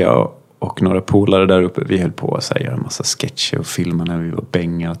då höll jag och några polare där uppe, vi höll på att säga en massa sketcher och filmer när vi var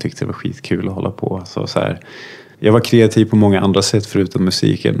bänga och tyckte det var skitkul att hålla på. Så här, jag var kreativ på många andra sätt förutom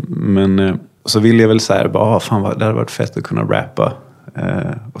musiken, men så ville jag väl så här, fan, det hade varit fett att kunna rappa.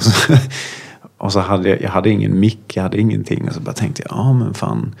 Och så hade jag hade ingen mick, jag hade ingenting, och så bara tänkte jag, men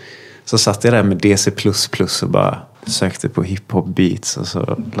fan. Så satt jag där med DC++ och bara sökte på hiphop beats, och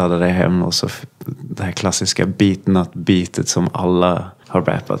så laddade jag hem, och så det här klassiska beatnut-beatet som har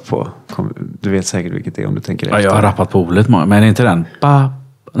rappat på. Du vet säkert vilket det är om du tänker efter. Ja, jag har rappat på oligt många. Men är inte den?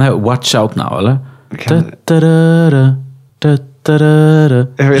 Nej, Watch Out Now, eller?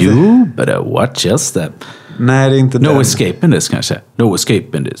 You better watch your step. Nej, det är inte No escape in this kanske. No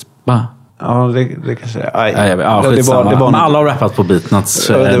escape in this. Ja, det kanske är. Det var alla har rappat på Beatnuts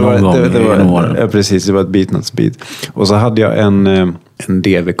någon gång genom åren. Ja, precis. Det var ett Beatnuts beat. Och så hade jag en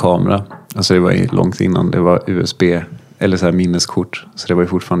DV-kamera. Alltså det var långt innan. Det var USB eller så här minneskort. Så det var ju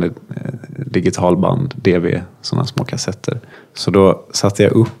fortfarande digitalband, DV, sådana små kassetter. Så då satte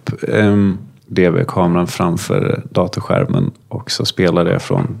jag upp DV-kameran framför datorskärmen och så spelade jag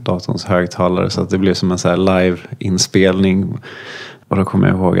från datorns högtalare så att det blev som en så här live-inspelning. Och då kommer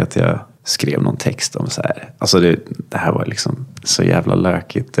jag ihåg att jag skrev någon text om så här. Alltså det här var liksom så jävla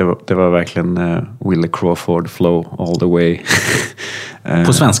lökigt. Det var verkligen Wille Crawford flow all the way.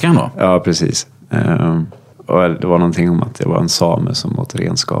 På svenskan då? Ja, precis. Och det var någonting om att jag var en same som åt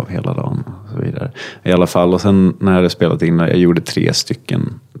renskav hela dagen och så vidare. I alla fall, och sen när jag hade spelat in, jag gjorde 3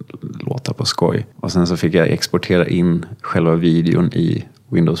 stycken låtar på skoj. Och sen så fick jag exportera in själva videon i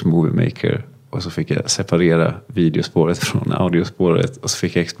Windows Movie Maker. Och så fick jag separera videospåret från audiospåret. Och så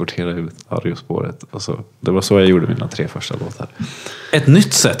fick jag exportera ut audiospåret. Och så, det var så jag gjorde mina 3 första låtar. Ett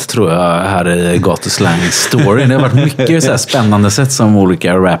nytt sätt tror jag här i gatuslang-storyn. Det har varit mycket så här spännande sätt som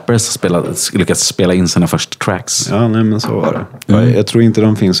olika rappers lyckats spela in sina första tracks. Ja, nej, men så var det. Jag tror inte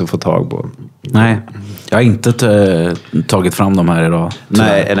de finns att få tag på. Nej, jag har inte tagit fram dem här idag.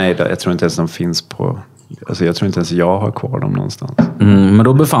 Nej, jag tror inte ens de finns på... Alltså jag tror inte ens jag har kvar dem någonstans. Men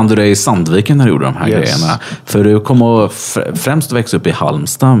då befann du dig i Sandviken när du gjorde de här grejerna. För du kom att främst växa upp i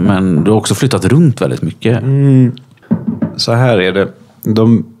Halmstad, men du har också flyttat runt väldigt mycket. Så här är det.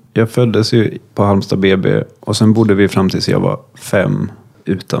 Jag föddes ju på Halmstad BB och sen bodde vi fram tills jag var 5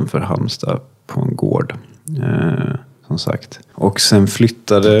 utanför Halmstad på en gård. Som sagt. Och sen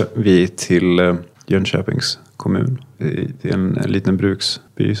flyttade vi till Jönköpings kommun. I en liten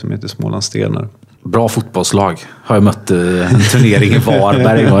bruksby som heter Smålandstenar. Bra fotbollslag. Har jag mött en turnering i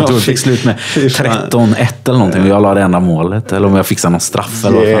Varberg. Jag tror det fick slut med 13-1 eller någonting. Och jag la det enda målet. Eller om jag fixade någon straff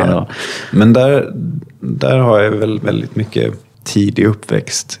eller vad fan det var. Men där har jag väl väldigt mycket tidig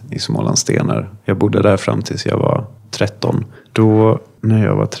uppväxt i Smålandstenar. Jag bodde där fram tills jag var 13. Då när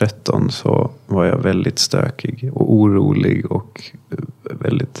jag var 13 så var jag väldigt stökig och orolig och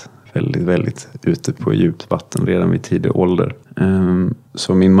väldigt ute på djupt vatten redan vid tidig ålder.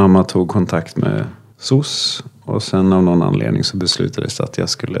 Så min mamma tog kontakt med SOS och sen av någon anledning så beslutades att jag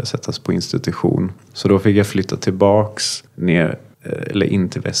skulle sättas på institution. Så då fick jag flytta tillbaks ner eller in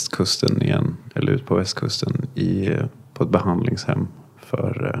till västkusten igen, eller ut på västkusten på ett behandlingshem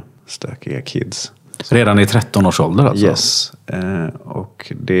för stökiga kids. Redan i 13 års ålder alltså? Yes.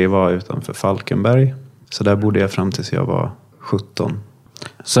 Och det var utanför Falkenberg. Så där bodde jag fram tills jag var 17.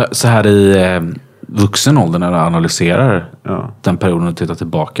 Så här i vuxen ålder när du analyserar den perioden och tittar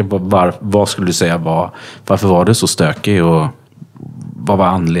tillbaka, vad skulle du säga varför var det så stökig och vad var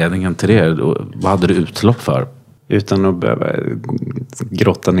anledningen till det? Och vad hade du utlopp för? Utan att behöva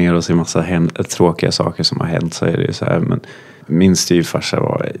grotta ner oss i massa tråkiga saker som har hänt så är det ju så här, men min styvfarsa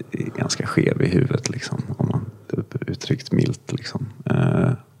var ganska skev i huvudet liksom, om man uttryckt milt liksom.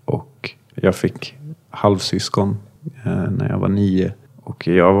 Och jag fick halvsyskon när jag var 9. Och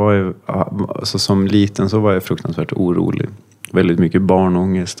jag var ju, alltså som liten så var jag fruktansvärt orolig. Väldigt mycket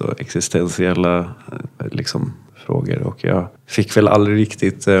barnångest och existentiella liksom, frågor. Och jag fick väl aldrig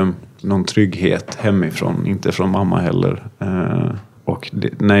riktigt någon trygghet hemifrån. Inte från mamma heller. Och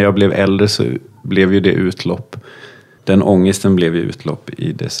när jag blev äldre så blev ju det utlopp. Den ångesten blev ju utlopp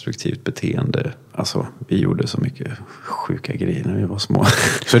i destruktivt beteende. Alltså, vi gjorde så mycket sjuka grejer när vi var små.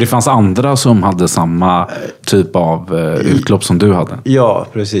 Så det fanns andra som hade samma typ av utlopp som du hade? Ja,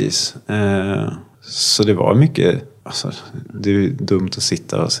 precis. Så det var mycket... Alltså, det är dumt att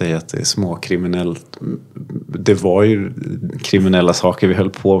sitta och säga att det är småkriminellt. Det var ju kriminella saker vi höll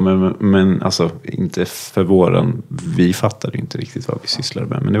på med, men alltså inte för våran. Vi fattade inte riktigt vad vi sysslade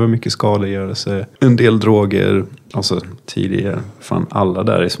med. Men det var mycket skadegörelse, en del droger. Alltså tidigare, fan alla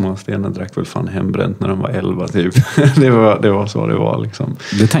där i Smålandstenar drack väl fan hembränt när de var 11 typ. det var så det var liksom.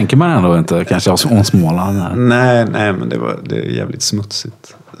 Det tänker man ändå inte kanske om Småland här. Nej, men det är jävligt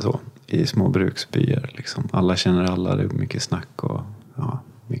smutsigt så. I små bruksbyar liksom. Alla känner alla, det är mycket snack och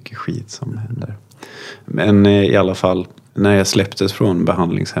mycket skit som händer. Men i alla fall, när jag släpptes från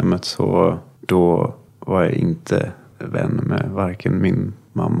behandlingshemmet så då var jag inte vän med varken min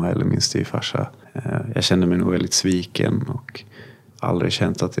mamma eller min styvfarsa. Jag kände mig nog väldigt sviken och aldrig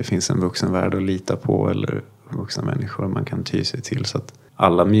känt att det finns en vuxen värld att lita på eller vuxna människor man kan ty sig till. Så att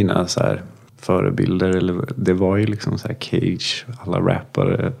alla mina så här förebilder. Eller, det var ju liksom så här Cage, alla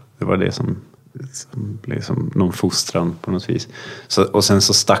rappare. Det var det som blev som någon fostran på något vis. Och sen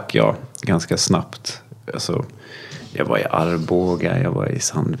så stack jag ganska snabbt. Alltså, jag var i Arboga, jag var i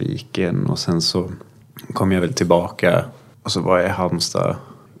Sandviken och sen så kom jag väl tillbaka och så var jag i Halmstad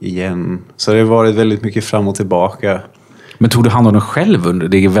igen. Så det har varit väldigt mycket fram och tillbaka. Men tog du hand om dig själv under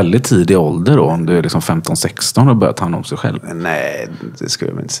det är väldigt tidig ålder då? Om du är liksom 15-16 och börjat ta hand om sig själv? Nej, det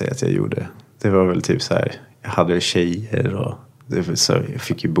skulle jag inte säga att jag gjorde. Det var väl typ så här, jag hade tjejer och så jag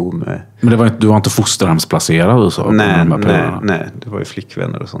fick ju bo med. Men du var inte fosterhemsplacerad och så? Nej, det var ju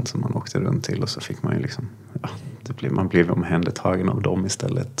flickvänner och sånt som man åkte runt till och så fick man ju liksom, man blev omhändertagen av dem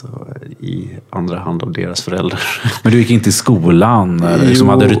istället och i andra hand av deras föräldrar. Men du gick inte i skolan eller liksom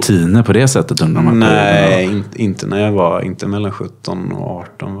hade rutiner på det sättet under de här Nej, inte när jag var, inte mellan 17 och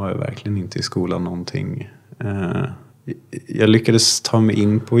 18 var jag verkligen inte i skolan någonting. Jag lyckades ta mig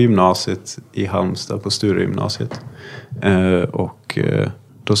in på gymnasiet i Halmstad, på Sturegymnasiet. Och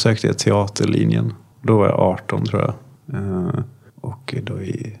då sökte jag teaterlinjen. Då var jag 18 tror jag. Och då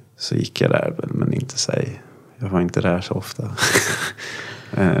så gick jag där, men inte sig. Jag var inte där så ofta.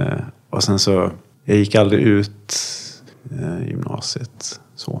 Och sen så, jag gick aldrig ut gymnasiet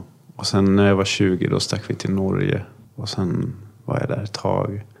så. Och sen när jag var 20 då stack vi till Norge. Och sen var jag där ett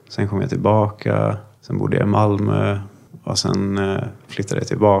tag. Sen kom jag tillbaka. Sen bodde jag i Malmö. Och sen flyttade jag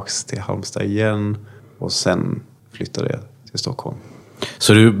tillbaks till Halmstad igen. Och sen flyttade jag till Stockholm.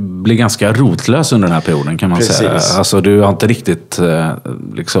 Så du blir ganska rotlös under den här perioden kan man säga. Alltså du har inte riktigt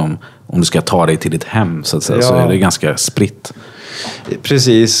liksom, om du ska ta dig till ditt hem så att säga, så är det ganska spritt.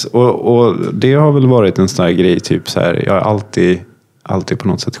 Precis, och det har väl varit en sån här grej typ så här, jag har alltid på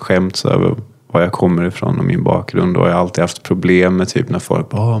något sätt skämts över var jag kommer ifrån och min bakgrund, och jag har alltid haft problem med typ när folk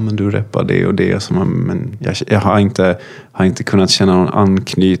men du rappar det och det, men jag har inte kunnat känna någon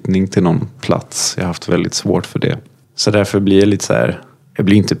anknytning till någon plats. Jag har haft väldigt svårt för det. Så därför blir jag lite så här, jag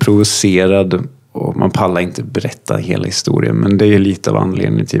blir inte provocerad och man pallar inte berätta hela historien, men det är lite av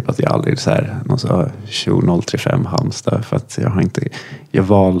anledningen typ att jag aldrig så här, någon så 035 Halmstad, för att jag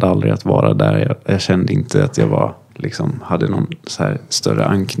valde aldrig att vara där. Jag kände inte att jag var liksom, hade någon så här större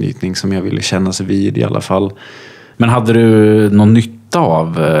anknytning som jag ville känna sig vid i alla fall. Men hade du någon nytta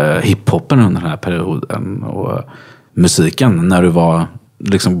av hiphopen under den här perioden och musiken när du var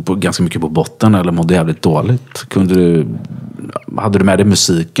liksom ganska mycket på botten eller mådde jävligt dåligt? Hade du med dig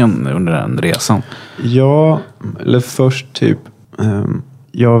musiken under den resan? Ja, eller först typ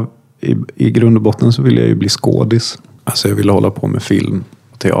i grund och botten så ville jag ju bli skådis. Alltså jag ville hålla på med film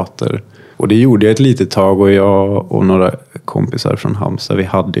och teater. Och det gjorde jag ett litet tag, och jag och några kompisar från Halmstad, vi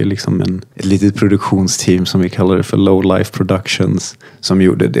hade liksom ett litet produktionsteam som vi kallade för Low Life Productions, som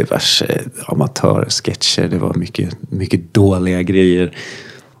gjorde diverse amatörsketcher. Det var mycket dåliga grejer.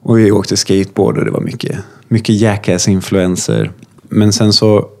 Och vi åkte skateboard och det var mycket jackass-influenser. Men sen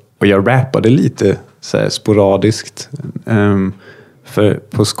så, och jag rappade lite så här sporadiskt. För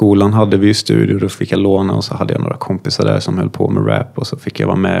på skolan hade vi ju studier, då fick jag låna, och så hade jag några kompisar där som höll på med rap, och så fick jag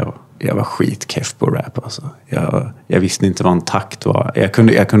vara med, och jag var skitkeff på rap alltså. Jag visste inte vad en takt var.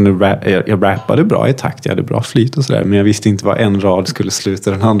 Jag rappade bra i takt, jag hade bra flyt och sådär, men jag visste inte vad en rad skulle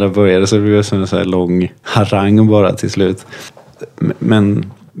sluta, den andra började, så det blev som en så här lång harang bara till slut. Men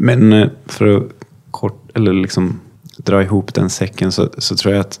för att liksom dra ihop den säcken, så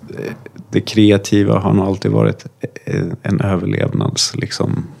tror jag att det kreativa har nog alltid varit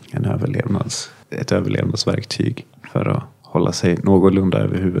ett överlevnadsverktyg för att hålla sig någorlunda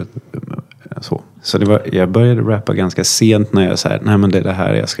över huvudet. Så jag började rappa ganska sent när jag sa, nej men det är det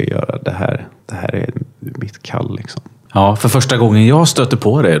här jag ska göra, det här är mitt kall liksom. Ja, för första gången jag stötte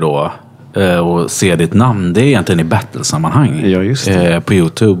på det då och ser ditt namn, det är egentligen i battle-sammanhang. Ja, just det. På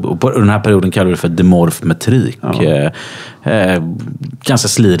YouTube. Och på den här perioden kallar du det för demorfmetrik. Ja. Ganska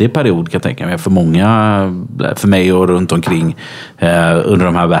slidig period kan jag tänka mig. För många, för mig och runt omkring under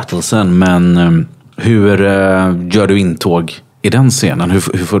de här battlesen. Men hur gör du intåg i den scenen? Hur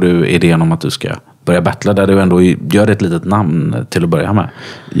får du idén om att du ska börja battla där du ändå gör ett litet namn till att börja med?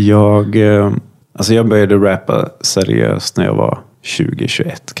 Jag började rappa seriöst när jag var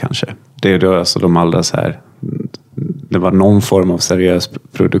 20-21 kanske. Det är då alltså de allra så här, det var någon form av seriös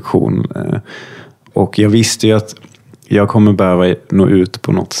produktion, och jag visste ju att jag kommer behöva nå ut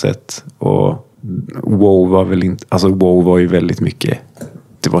på något sätt, och wow var väl inte, alltså wow var ju väldigt mycket,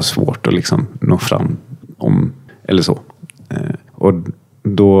 det var svårt att liksom nå fram eller så, och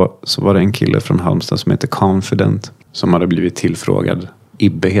då så var det en kille från Halmstad som heter Confident som hade blivit tillfrågad,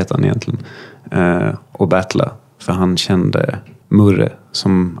 Ibbe heter han egentligen, och battla, för han kände Murre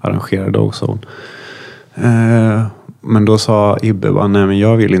som arrangerade Ozone. Men då sa Ibbe bara, nej men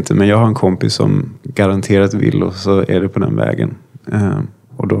jag vill inte, men jag har en kompis som garanterat vill, och så är det på den vägen.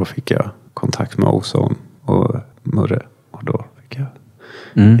 Och då fick jag kontakt med Ozone och Murre, och då fick jag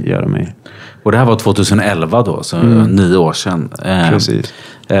göra mig. Och det här var 2011 då, så 9 år sedan. Precis.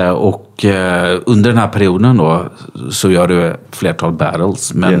 Och under den här perioden då så gör du flertal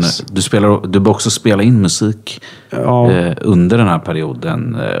battles, men Yes. du bör också spela in musik under den här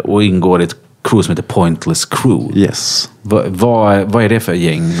perioden och ingår i ett crew som heter Pointless Crew. Yes. Vad är det för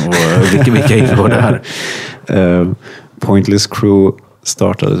gäng och vilka ingår där? Pointless Crew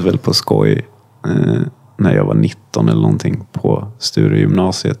startades väl på skoj när jag var 19 eller någonting på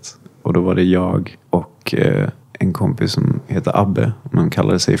Sturegymnasiet. Och då var det jag och en kompis som heter Abbe. Man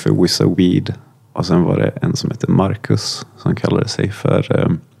kallade sig för Wizard Weed. Och sen var det en som heter Marcus som kallade sig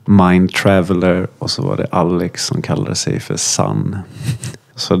för Mind Traveler. Och så var det Alex som kallade sig för Sun.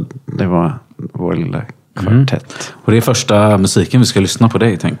 Så det var vår lilla kvartett. Och det är första musiken vi ska lyssna på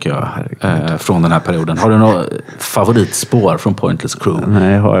dig, tänker jag, från den här perioden. Har du något favoritspår från Pointless Crew?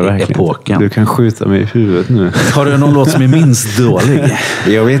 Nej, har jag verkligen epoken? inte. Du kan skjuta mig i huvudet nu. Har du någon låt som är minst dålig?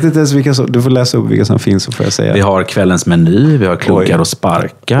 Jag vet inte ens vilka som... Du får läsa upp vilka som finns, så får jag säga. Vi har Kvällens meny, vi har Klunkar och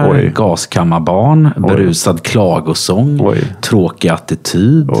sparkar, Gaskammarbarn, Berusad klagosång, Tråkig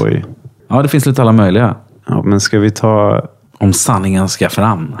attityd. Ja, det finns lite alla möjliga. Ja, men ska vi ta... Om sanningen ska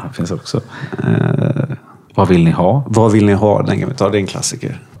fram, finns också. Vad vill ni ha? Vad vill ni ha? Den kan vi ta, det är en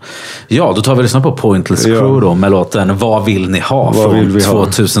klassiker. Ja, då tar vi lyssna på Pointless Crew då, med låten Vad vill ni ha? Från vill vi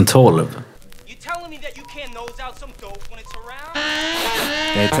 2012.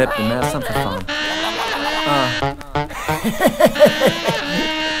 Jag är täppt i näsan för fan.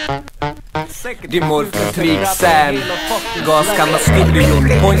 Dimorfotrik Sam, Gaskammarstudion,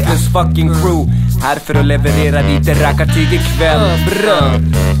 Pointless fucking Crew. Här för att leverera lite rackartyg ikväll, bror.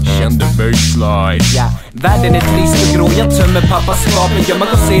 Kände baseline. Ja, världen är trist och grå, jag tömmer pappas skapet. Jag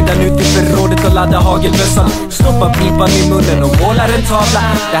går sedan ut i förrådet och laddar hagelbössan. Stoppar pipan i munnen och målar en tavla.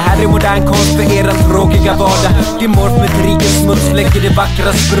 Det här är modern konst för era tråkiga vardag. Dimorfmetrikens smuts läcker det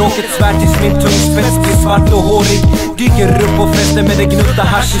vackra språket. Svär tills min tungspets blir svart och hårig. Dyker upp och fäster med det gnutta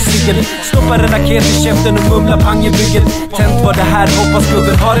hasch i ciggen. Stoppar en raket i käften och mumlar pang i bygget. Tänt var det här, hoppas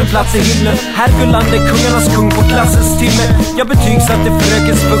gubben har en plats i himlen. Här Gullander, kungarnas kung på klassens timme. Jag betygsatte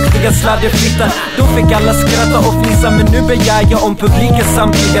frökens fuktiga sladdeflitta. Då fick alla skratta och fnissa, men nu begär jag om publikens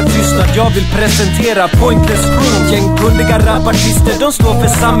samtliga tystnad. Jag vill presentera Pointless Crew. Gäng kundiga rapartister, de står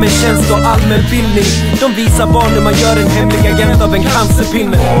för samhällstjänst och allmänbildning. De visar barn hur man gör en hemlig agent av en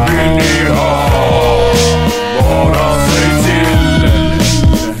cancerpinne. Vad vill ni ha? Bara säg till.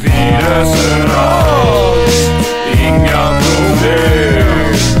 Vi löser allt. Inga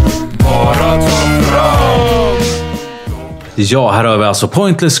problem. Bara ta fram. Ja, här har vi alltså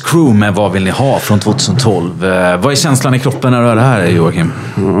Pointless Crew med Vad vill ni ha? Från 2012. Vad är känslan i kroppen när du hör det här, Joakim?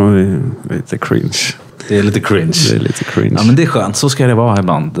 Lite cringe. Det är lite cringe. Det är lite cringe. Ja, men det är skönt. Så ska det vara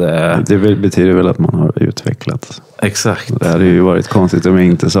ibland. Det betyder väl att man har utvecklats. Exakt. Det hade ju varit konstigt om jag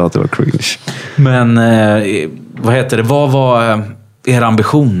inte sa att det var cringe. Men vad heter det? Vad var er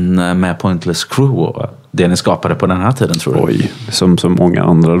ambition med Pointless Crew och det ni skapade på den här tiden, tror du? Oj, som många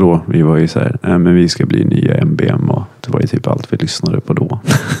andra då. Vi var ju så här, men vi ska bli nya MBM, och det var ju typ allt vi lyssnade på då.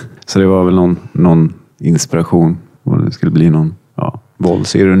 Så det var väl någon inspiration. Och det skulle bli någon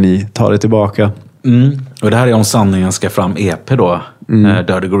våldsironi. Ta det tillbaka. Och det här är Om sanningen ska fram EP då.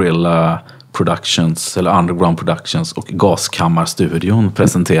 Dirty Gorilla Productions, eller Underground Productions, och Gaskammarstudion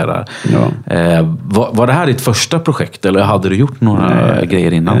presenterar. Ja. Var det här ditt första projekt, eller hade du gjort några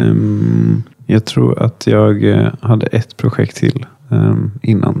grejer innan? Jag tror att jag hade ett projekt till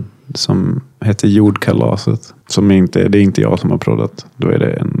innan som hette Jordkalaset. Det är inte jag som har proddat. Då är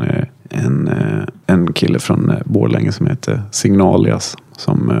det en kille från Borlänge som heter Signalias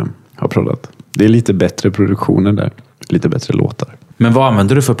som har proddat. Det är lite bättre produktioner där. Lite bättre låtar. Men vad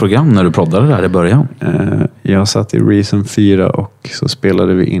använde du för program när du proddade där i början? Jag satt i Reason 4 och så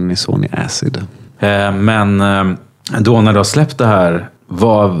spelade vi in i Sony Acid. Men då när du har släppt det här,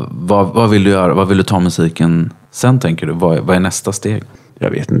 vad vill du göra? Vad vill du ta musiken sen, tänker du? Vad är nästa steg?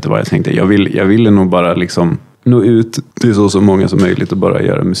 Jag vet inte vad jag tänkte. Jag ville nog bara liksom nå ut till så många som möjligt och bara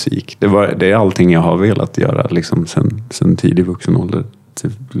göra musik. Det är allting jag har velat göra liksom sen tidig vuxen ålder.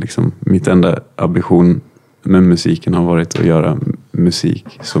 Liksom, mitt enda ambition med musiken har varit att göra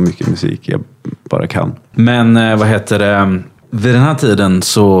musik, så mycket musik jag bara kan. Men vad heter det? Vid den här tiden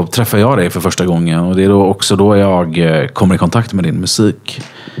så träffar jag dig för första gången, och det är då också då jag kommer i kontakt med din musik.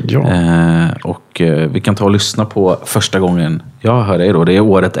 Ja. Och vi kan ta och lyssna på första gången jag hör dig då. Det är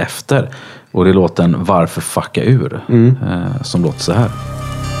året efter, och det är låten Varför fucka ur som låter så här.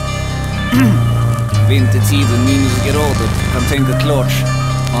 Vintertid och minusgrader. Kan tänka klart.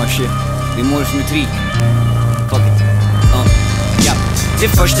 Shit. Det är morfmetrik. Fuck it. Ja.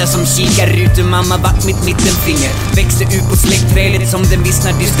 Det första som kikar ut ur mamma vart mitt mittenfinger. Växte ut på släktträdet som den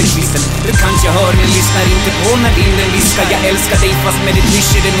vissnar dysterkvisten. Du kanske hör men lyssnar inte på när vinden viskar. Jag älskar dig fast med ditt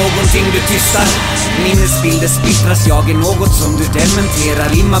hysch är det någonting du tystar. Minnesbilder splittras, jag är något som du dementerar.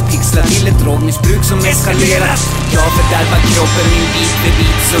 Limma pixlar till ett drogmissbruk som eskalerar. Jag fördärvar kroppen min bit för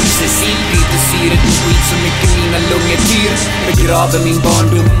bit. Successivt byter syret med skit så mycket mina lungor tyr. Begraver min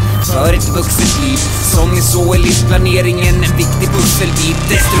barndom för ett vuxet liv. Som är så är livsplaneringen en viktig pusselbit.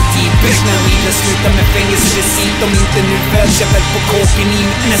 Destruktiv, när livet slutar med fängelserecit. Om inte nu föds jag väl på kåken i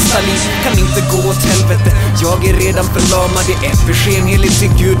mitt nästa liv. Kan inte gå åt helvete, jag är redan förlamad. Det är för sen, heligt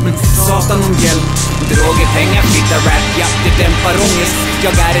till Gud, men satan om hjälp. Droger, pengar, flytta rap, ja, det dämpar ångest.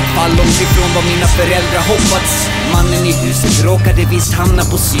 Jag är ett fall långt ifrån vad mina föräldrar hoppats. Mannen i huset råkade visst hamna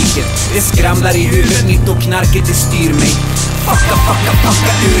på psyket. Det skramlar i huvudet mitt och knarket det styr mig.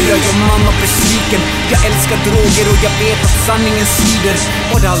 Fucka ur, jag gör mamma besviken. Jag älskar droger och jag vet att sanningen svider.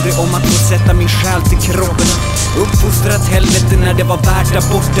 Var det aldrig om att få sätta min själ till kroppen. Uppfostrat helvete när det var värt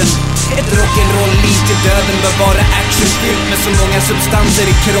aborten. Ett rock'n'roll-liv till döden bör vara actionfyllt med så många substanser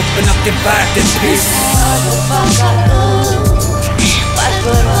i kroppen att det är värt ett piss.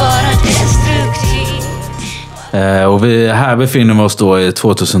 Varför vara destruktiv? Och här befinner vi oss då i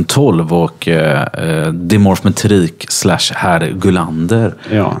 2012 och Dimorphmetrik / Herr Gullander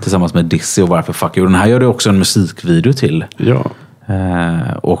tillsammans med Dizzy och Varför Fuck You. Den här gör du också en musikvideo till. Ja.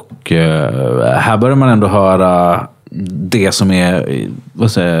 Och här börjar man ändå höra det som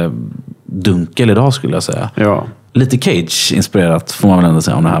är dunkel idag skulle jag säga. Ja. Lite Cage-inspirerat får man väl ändå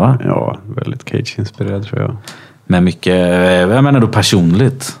säga om det här, va? Ja, väldigt Cage-inspirerad tror jag. Men mycket, jag menar då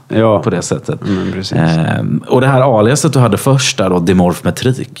personligt på det sättet. Precis. Och det här aliaset du hade först där då,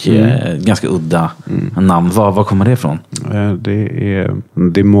 Dimorphmetrik, ganska udda namn. Var kommer det ifrån? Det är,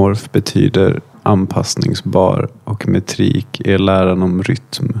 dimorf betyder anpassningsbar och metrik är läran om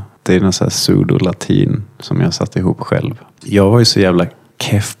rytm. Det är någon sån här pseudo-latin som jag satt ihop själv. Jag var ju så jävla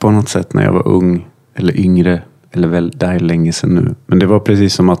keff på något sätt när jag var ung eller yngre. Eller väl, det här är länge sedan nu. Men det var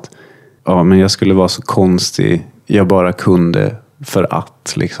precis som att men jag skulle vara så konstig. Jag bara kunde för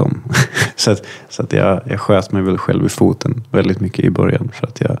att liksom. så att jag sköt mig väl själv i foten väldigt mycket i början. För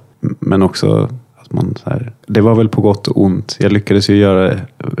att men också att man så här, det var väl på gott och ont. Jag lyckades ju göra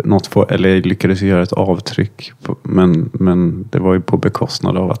jag lyckades ju göra ett avtryck. Men det var ju på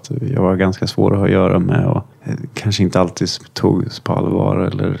bekostnad av att jag var ganska svår att ha att göra med. Och kanske inte alltid togs på allvar.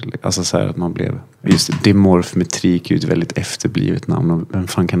 Eller, alltså så här att man blev... Just Dimorphmetrik är ju ett väldigt efterblivet namn. Och vem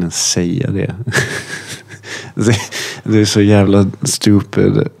fan kan ens säga det? Det är så jävla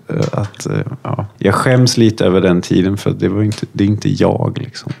stupid att... Jag skäms lite över den tiden. För det är inte jag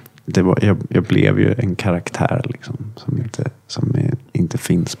liksom. Jag blev ju en karaktär liksom, som inte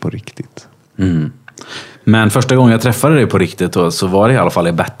finns på riktigt. Men första gången jag träffade dig på riktigt då, så var det i alla fall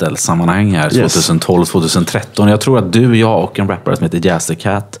i battle-sammanhang här 2012-2013. Jag tror att du, jag och en rappare som heter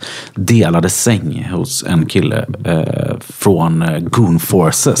Jazzycat delade säng hos en kille från Goon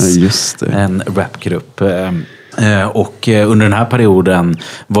Forces. Just det. En rapgrupp. Och under den här perioden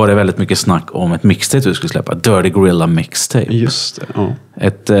var det väldigt mycket snack om ett mixtape du skulle släppa, Dirty Gorilla Mixtape. Just det, ja.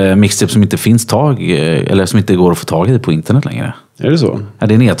 Ett mixtape som inte finns eller som inte går att få tag i på internet längre. Är det så? Ja,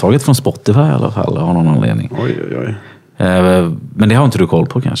 det är nedtaget från Spotify i alla fall av någon anledning. Oj. Men det har inte du koll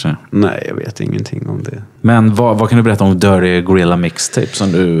på kanske? Nej, jag vet ingenting om det. Men vad kan du berätta om Dirty Gorilla Mixtape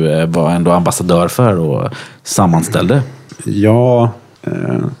som du var ändå ambassadör för och sammanställde? Ja,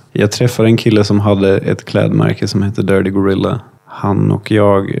 jag träffade en kille som hade ett klädmärke som heter Dirty Gorilla. Han och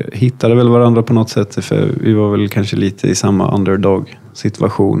jag hittade väl varandra på något sätt, för vi var väl kanske lite i samma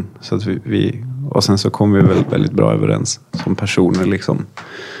underdog-situation. Så att och sen så kom vi väl väldigt bra överens som personer liksom.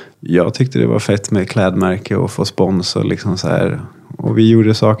 Jag tyckte det var fett med klädmärke och få sponsor liksom så här. Och vi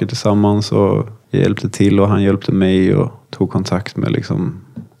gjorde saker tillsammans och jag hjälpte till och han hjälpte mig och tog kontakt med liksom.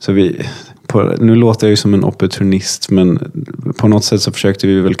 Så nu låter jag ju som en opportunist, men på något sätt så försökte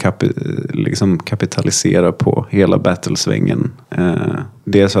vi väl kapitalisera på hela battlesvängen.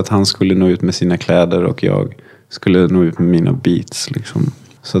 Dels att han skulle nå ut med sina kläder och jag skulle nå ut med mina beats liksom.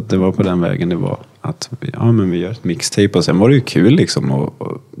 Så att det var på den vägen det var. Att vi gör ett mixtape och sen var det ju kul liksom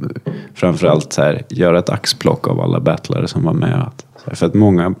och framförallt så här, göra ett axplock av alla battlare som var med. Att För att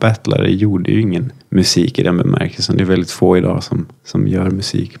många battlare gjorde ju ingen musik i den bemärkelsen. Det är väldigt få idag som gör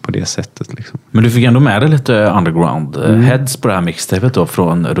musik på det sättet. Liksom. Men du fick ändå med dig lite underground heads på det här mixtapet då,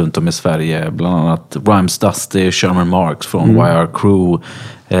 från runt om i Sverige. Bland annat Rhymes Dusty, Sherman Marks från YR Crew.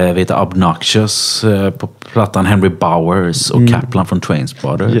 Vi heter Obnoxious på plattan, Henry Bowers och Kaplan från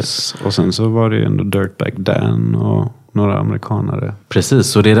Trainspotters. Yes. Och sen så var det ändå Dirtbag Dan och några amerikanare. Precis,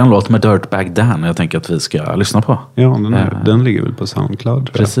 så det är den låt med Dirtbag Dan jag tänker att vi ska lyssna på. Ja, den ligger väl på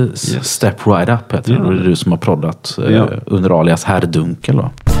SoundCloud. Precis, yes. Step Right Up heter den. Och det är du som har proddat under alias Herr Dunkel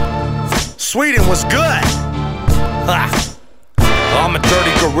då. Sweden was good. I'm a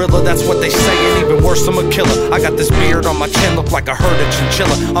dirty gorilla, that's what they say, and even worse, I'm a killer. I got this beard on my chin, look like a herd of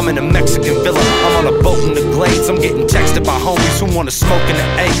chinchilla. I'm in a Mexican villa, I'm on a boat in the Glades. I'm getting texted by homies who wanna smoke in the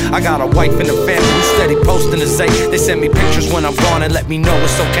A. I got a wife and a family who steady posting the Z. They send me pictures when I'm gone and let me know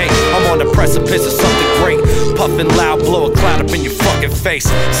it's okay. I'm on the precipice of something great. Puffing loud, blow a cloud up in your fucking face.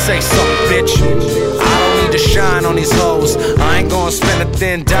 Say something, bitch. I don't need to shine on these hoes. I ain't gonna spend a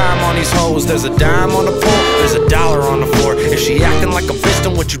thin dime on these hoes. There's a dime on the pole, there's a dollar on the floor. If she acting like a bitch,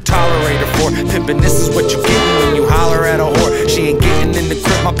 then what you tolerate her for? Pimpin', this is what you gettin' when you holler at a whore. She ain't getting in the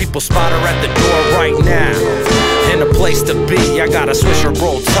crib, my people spot her at the door right now. In a place to be, I gotta swish her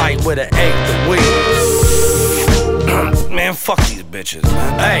roll tight with an egg to weed. Man, fuck these bitches,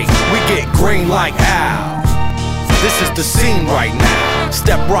 man. Hey, we get green like Al. This is the scene right now.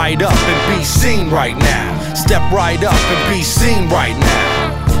 Step right up and be seen right now. Step right up and be seen right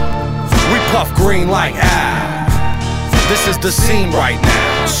now. We puff green like Al. This is the scene right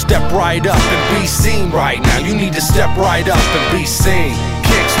now. Step right up and be seen right now. You need to step right up and be seen.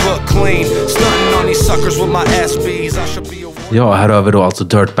 Kicks look clean. Stunting on these suckers with my SBs. I should be a... Ja, här har vi då alltså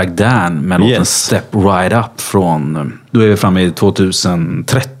Dirtbag Dan med låten Step Right Up från... Då är vi framme i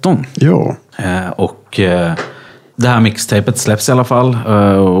 2013. Ja. Och det här mixtapet släpps i alla fall.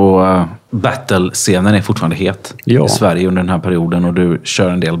 Och battle-scenen är fortfarande het i Sverige under den här perioden. Och du kör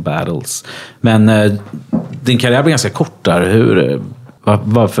en del battles. Men din karriär blir ganska kort där.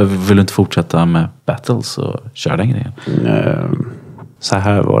 Varför vill du inte fortsätta med battles och köra den grejen? Så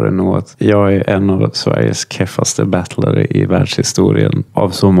här var det nog att jag är en av Sveriges keffaste battlare i världshistorien av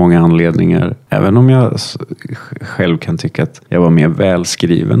så många anledningar. Även om jag själv kan tycka att jag var mer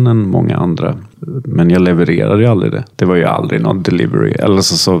välskriven än många andra. Men jag levererade ju aldrig det. Det var ju aldrig någon delivery. Eller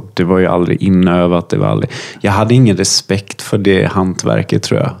så det var ju aldrig inövat. Det var aldrig... Jag hade ingen respekt för det hantverket,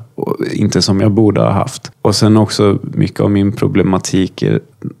 tror jag. Och inte som jag borde ha haft. Och sen också mycket av min problematik är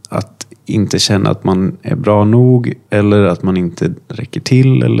att inte känna att man är bra nog eller att man inte räcker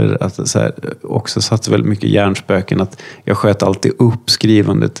till, eller att så här, också satt väldigt mycket hjärnspöken att jag sköt alltid upp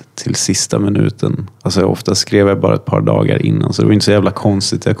skrivandet till sista minuten. Alltså ofta skrev jag bara ett par dagar innan, så det var inte så jävla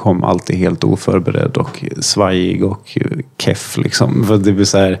konstigt. Jag kom alltid helt oförberedd och svajig och keff liksom. För det blir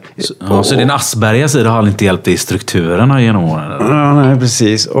så här, så din Asperger sida har inte hjälpt dig i strukturerna genom åren? Ja, nej,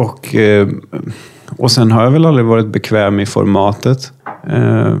 precis. Och sen har jag väl aldrig varit bekväm i formatet.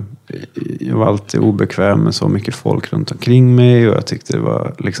 Jag var alltid obekväm med så mycket folk runt omkring mig, och jag tyckte det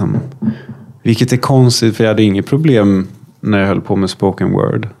var liksom, vilket är konstigt, för jag hade inget problem när jag höll på med spoken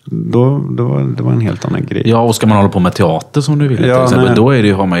word. Det var en helt annan grej. Ja, och ska man hålla på med teater som du vill, till exempel, då är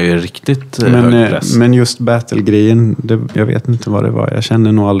det, har man ju riktigt hög press. Men just battle-grejen, jag vet inte vad det var. Jag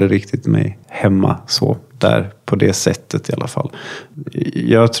kände nog aldrig riktigt mig hemma så där på det sättet i alla fall.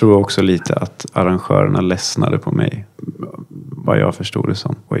 Jag tror också lite att arrangörerna ledsnade på mig, vad jag förstod det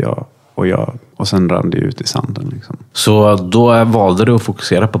som. Och sen rann det ut i sanden liksom. Så då valde du att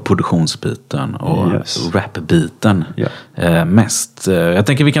fokusera på produktionsbiten och rapbiten mest. Jag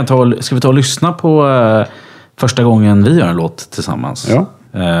tänker ska vi ta och lyssna på första gången vi gör en låt tillsammans. Ja.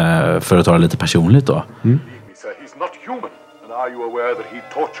 För att ta det lite personligt då. Mm. He's not human. And are you aware that he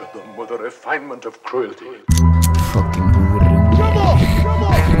tortured them with a refinement of cruelty? Fucking horunge.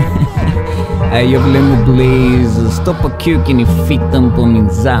 Jag vill ändå blaze. Stoppa kuken i fittan på min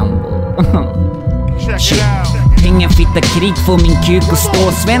sambo. Pengar, fitta, krig får min kuk att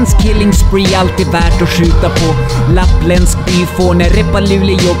stå. Svensk killing spree, alltid värt att skjuta på. Lappländsk byfåne, reppa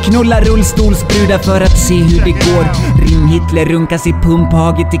Luleå. Knulla rullstolsbrudar för att se hur det går. Rim Hitler, runkas i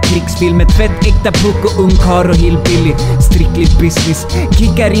pumphaget i krigsfilmer. Tvätt, äkta puck och ungkar och hillbilly. Strickligt business,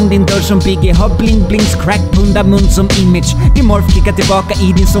 kickar in din dörr som Biggie. Har bling-blings, crack, punda, mun som image. Dimorph kickar tillbaka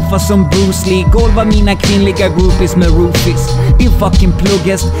i din soffa som Bruce Lee. Golva mina kvinnliga groupies med roofies. Din fucking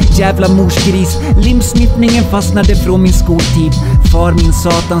plugghäst, jävla morsgris. Limsniffningen fastnar saknade från min skoltid. Far min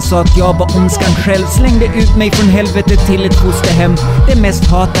satan sa att jag var ondskan själv. Slängde ut mig från helvetet till ett fosterhem. Det mest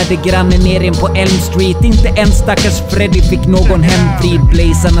hatade grannen nere på Elm Street. Inte ens stackars Freddy fick någon hemfrid.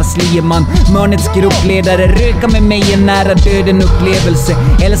 Blazarnas lieman, Mörnets gruppledare. Röka med mig en nära döden upplevelse.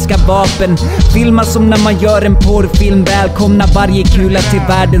 Älskar vapen, filma som när man gör en porrfilm. Välkomna varje kula till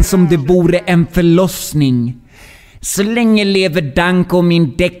världen som det vore en förlossning. Så länge lever Dank och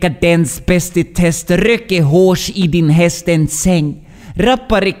min dekadens bäst i test. Röker hårs i din hästens säng.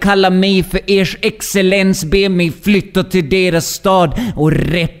 Rappare kallar mig för ers excellens. Be mig flytta till deras stad och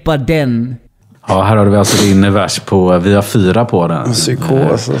reppa den. Ja, här har vi alltså din vers på, vi har 4 på den.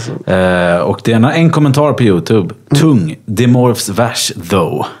 Psykos alltså. Och det är en kommentar på YouTube. Tung, Demorphs vers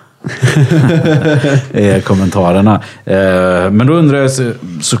though. Är kommentarerna. Men då undrar jag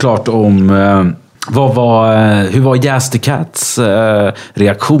såklart om hur var Jazz the Cats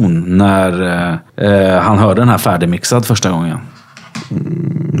reaktion när han hörde den här färdigmixad första gången?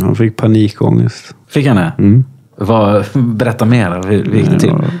 Han fick panikångest. Fick han det? Berätta mer, hur gick det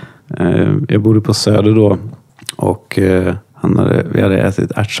till? Jag bodde på Söder då. Och vi hade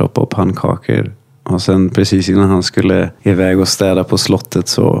ätit ärtsoppa och pannkakor. Och sen precis innan han skulle iväg och städa på slottet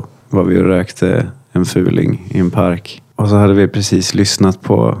så var vi och rökte en fuling i en park. Och så hade vi precis lyssnat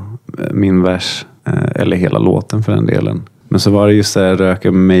på min vers, eller hela låten för den delen. Men så var det just det här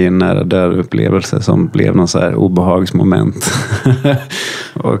röka med mig en nära död upplevelse som blev någon så här obehagsmoment.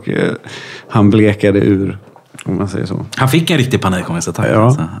 Och han blekade ur, om man säger så. Han fick en riktig panikångestattack. Ja.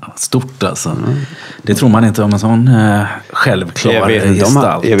 Alltså. Stort alltså. Det tror man inte om en sån självklar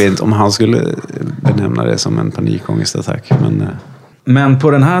gestalt. Jag vet inte om han skulle benämna det som en panikångestattack. Men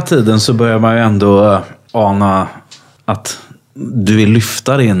på den här tiden så börjar man ju ändå ana att du vill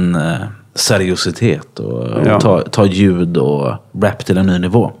lyfta din seriositet och ta ljud och rap till en ny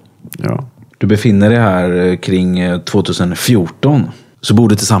nivå. Ja. Du befinner dig här kring 2014. Så bor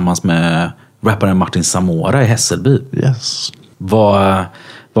du tillsammans med rapparen Martin Zamora i Hässelby. Yes. Vad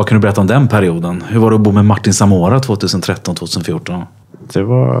kan du berätta om den perioden? Hur var det att bo med Martin Zamora 2013-2014? Det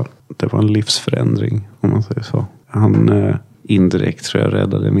var en livsförändring, om man säger så. Han indirekt tror jag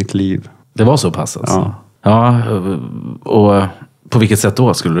räddade mitt liv. Det var så pass alltså? Ja, och på vilket sätt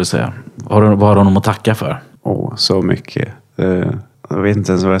då skulle du säga? Vad har du honom att tacka för? Så mycket. Jag vet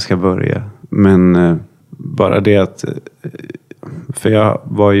inte ens var jag ska börja. Men bara det att... För jag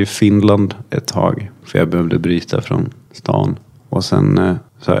var i Finland ett tag. För jag behövde bryta från stan. Och sen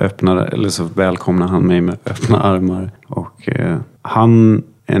så välkomnade han mig med öppna armar. Och han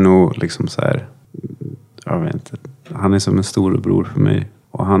är nog liksom så här... Jag vet inte. Han är som en storebror för mig.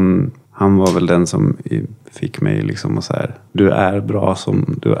 Och han var väl den som fick mig liksom att så här, du är bra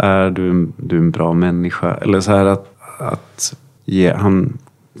som du är en bra människa. Eller så här han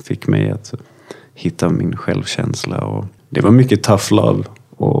fick mig att hitta min självkänsla. Och det var mycket tough love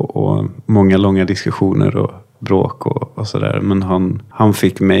och många långa diskussioner och bråk och sådär. Men han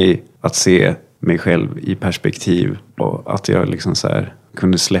fick mig att se mig själv i perspektiv. Och att jag liksom så här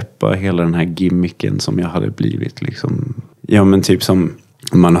kunde släppa hela den här gimmicken som jag hade blivit liksom. Ja, men typ som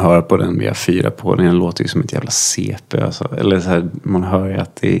man hör på den via 4 på den låter ju som ett jävla CP alltså. Eller så här, man hör ju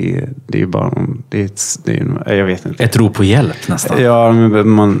att det är bara jag vet inte. Ett rop på hjälp nästan. Ja,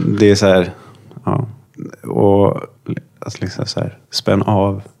 men det är så här, ja. Och alltså liksom så här, spänn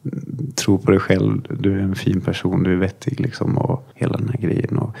av, tro på dig själv, du är en fin person, du är vettig liksom, och hela den här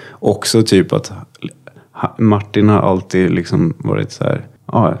grejen. Och också typ att Martin har alltid liksom varit så här,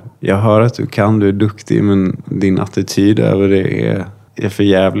 ja, jag hör att du är duktig, men din attityd över det är för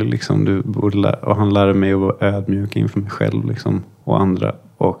jävlig liksom. Och han lärde mig att vara ödmjuk inför mig själv liksom, och andra.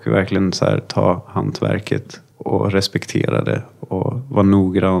 Och verkligen så här, ta hantverket och respektera det. Och vara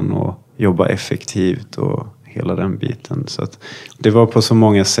noggrann och jobba effektivt och hela den biten. Så att det var på så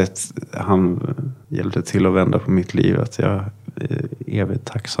många sätt han hjälpte till att vända på mitt liv, att jag är evigt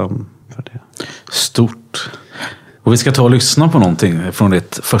tacksam för det. Stort. Och vi ska ta och lyssna på någonting från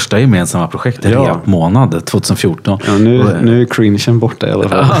ditt första gemensamma projekt, Repmånad 2014. Ja, nu är cringen borta i alla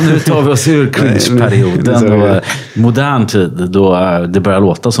fall. Ja, nu tar vi oss ur cringe-perioden och modern tid då det börjar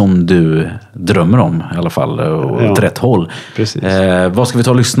låta som du drömmer om i alla fall, och åt rätt håll. Precis. Vad ska vi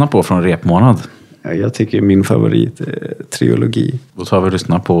ta och lyssna på från Repmånad? Ja, jag tycker min favorit är Trilogi. Då tar vi och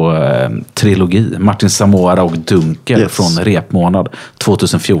lyssnar på Trilogi. Martin Zamora och Dunkel från Repmånad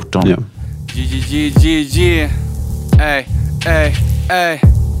 2014. Ja. Yeah. Ey.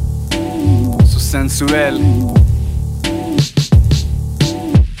 Så sensuell.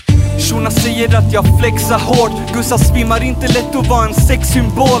 Brorsorna säger att jag flexar hårt. Gussa svimmar inte lätt att vara en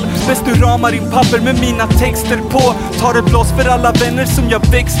sexsymbol. Bäst du ramar in papper med mina texter på. Tar ett blås för alla vänner som jag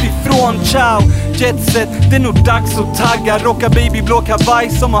växt ifrån. Ciao, jetset, det är nog dags att tagga. Rocka babyblå kavaj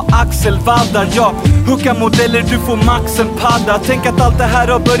som har axelvaddar. Jag hookar modeller, du får max en padda. Tänk att allt det här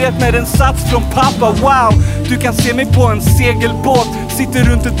har börjat med en sats från pappa. Wow, du kan se mig på en segelbåt. Sitter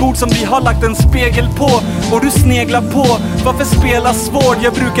runt ett bord som vi har lagt en spegel på. Och du sneglar på, varför spela svårt?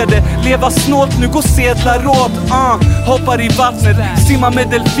 Jag brukade leva snålt, nu går sedlar åt. Hoppar i vattnet, simmar med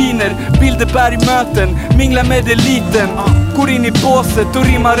delfiner. Bilderberg-möten, minglar med eliten. Går in i båset och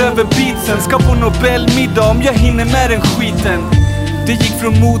rimmar över beatsen. Ska på Nobelmiddag om jag hinner med den skiten. Det gick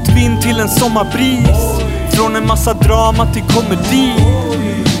från motvind till en sommarbris. Från en massa drama till komedi.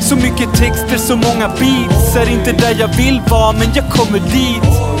 Så mycket texter, så många beats. Är inte där jag vill vara, men jag kommer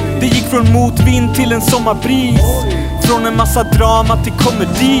dit. Det gick från motvind till en sommarbris. Från en massa drama till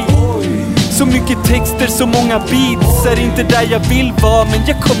komedi. Så mycket texter, så många beats. Är inte där jag vill vara, men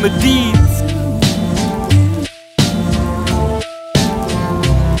jag kommer dit.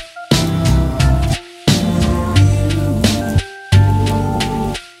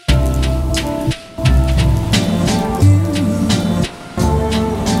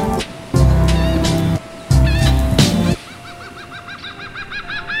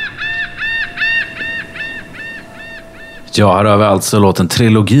 Ja, här har vi alltså låten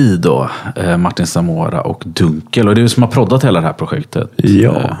Trilogi då, Martin Zamora och Dunkel. Och det är ju som har proddat hela det här projektet.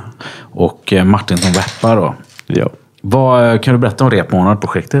 Ja. Och Martin som rappar då. Ja. Vad kan du berätta om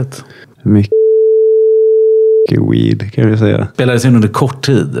repmånadprojektet? Mycket weed kan vi säga. Spelades in under kort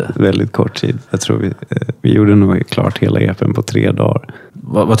tid? Väldigt kort tid. Jag tror vi gjorde nog klart hela EPen på 3 dagar.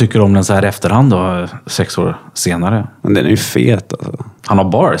 Vad tycker du om den så här efterhand då, 6 år senare? Men den är ju fet alltså. Han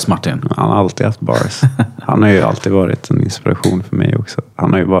har bars, Martin. Han har alltid haft bars. Han har ju alltid varit en inspiration för mig också.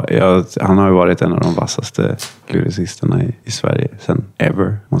 Han har ju varit en av de vassaste lyricisterna i Sverige sen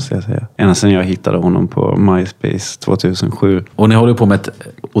ever, måste jag säga. Ända sen jag hittade honom på MySpace 2007. Och ni håller på med ett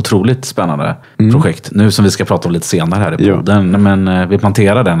otroligt spännande projekt. Nu som vi ska prata om lite senare här i podden. Ja. Men vi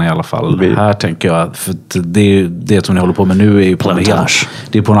planterar den i alla fall. Här tänker jag, för det som ni håller på med nu är ju på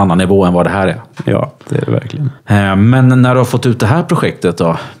det är på en annan nivå än vad det här är. Ja, det är det verkligen. Men när du har fått ut det här projektet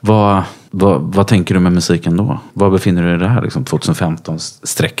då, vad tänker du med musiken då? Var befinner du dig i det här liksom,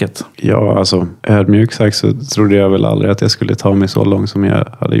 2015-strecket? Ja, alltså ödmjukt sagt så trodde jag väl aldrig att jag skulle ta mig så långt som jag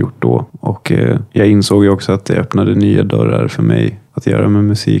hade gjort då. Och jag insåg ju också att det öppnade nya dörrar för mig att göra med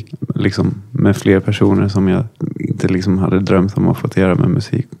musik, liksom med fler personer som jag inte liksom hade drömt om att få göra med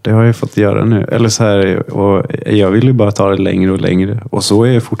musik. Det har jag fått göra nu. Eller så här, och jag vill ju bara ta det längre och längre. Och så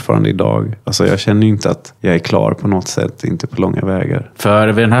är jag fortfarande idag. Alltså jag känner ju inte att jag är klar på något sätt, inte på långa vägar. För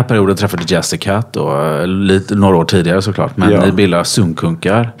vid den här perioden träffade Jazzcat och några år tidigare såklart. Men ni bildar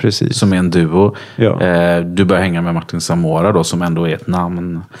Sunkunkar. Precis. Som är en duo. Ja. Du börjar hänga med Martin Zamora då, som ändå är ett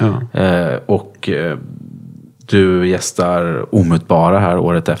namn. Ja. Och du gästar Omutbara här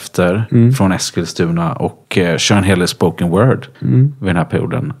året efter från Eskilstuna och kör en hel del spoken word vid den här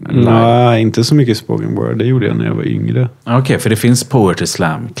perioden. Nej, inte så mycket spoken word. Det gjorde jag när jag var yngre. Okej, för det finns Poetry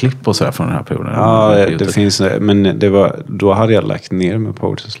Slam-klipp och sådär från den här perioden. Ja, det finns. Men då hade jag lagt ner med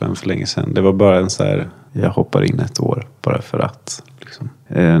Poetry Slam för länge sedan. Det var bara en så här, jag hoppar in ett år bara för att. Liksom.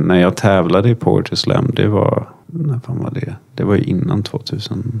 När jag tävlade i Poetry Slam, det var... När fan var det? Det var ju innan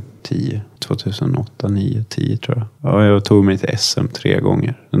 2010. 2008, 9, 10 tror jag. Ja, jag tog mig till SM 3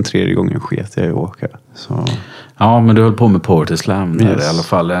 gånger. Den 3:e gången sket jag i åka. Så. Ja, men du höll på med Poetry Slam i alla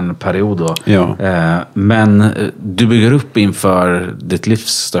fall en period då. Ja. Men du bygger upp inför ditt livs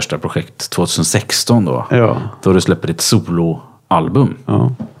största projekt 2016 då. Ja. Då du släpper ditt soloalbum.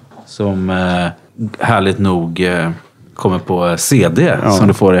 Ja. Som härligt nog kommer på CD som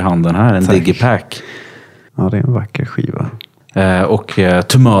du får i handen här. En Digipack. Ja, det är en vacker skiva. Och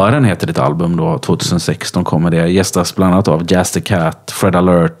Tumören heter ditt album då. 2016 kommer det. Gästas bland annat av Jazzcat, Fred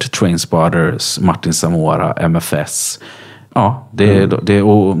Alert, Trainspotters, Martin Zamora, MFS. Ja, det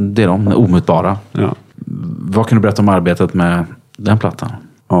är de omutbara. Ja. Vad kan du berätta om arbetet med den plattan?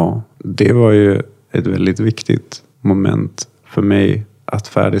 Ja, det var ju ett väldigt viktigt moment för mig att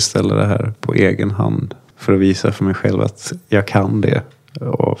färdigställa det här på egen hand. För att visa för mig själv att jag kan det.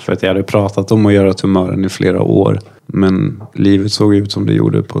 Och för att jag hade pratat om att göra Tumören i flera år. Men livet såg ut som det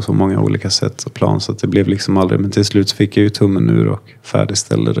gjorde på så många olika sätt och plan. Så att det blev liksom aldrig. Men till slut fick jag ju tummen ur och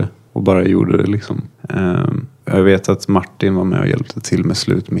färdigställde det. Och bara gjorde det liksom. Jag vet att Martin var med och hjälpte till med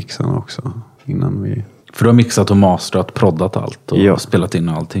slutmixen också. Innan vi... För du har mixat och mastrat, proddat allt och spelat in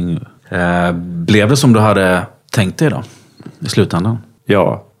allting. Blev det som du hade tänkt dig då? I slutändan?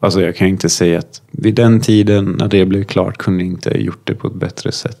 Ja, Alltså jag kan inte säga att vid den tiden när det blev klart kunde jag inte ha gjort det på ett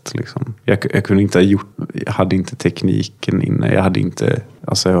bättre sätt. Liksom. Jag kunde inte ha gjort, jag hade inte tekniken inne, jag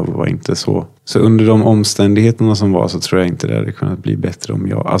var inte så. Så under de omständigheterna som var så tror jag inte det hade kunnat bli bättre om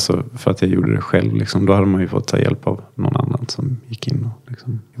jag, alltså för att jag gjorde det själv. Liksom. Då hade man ju fått ta hjälp av någon annan som gick in och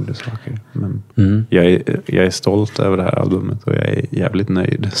liksom gjorde saker. Men jag är stolt över det här albumet och jag är jävligt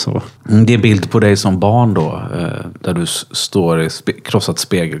nöjd. Så. Det är bild på dig som barn då, där du står i krossat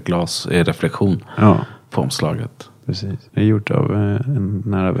spegelglas i reflektion på omslaget. Precis. Det är gjort av en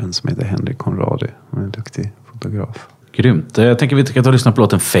nära vän som heter Henrik Conradi. Han är en duktig fotograf. Grymt. Jag tänker vi kan ta och lyssna på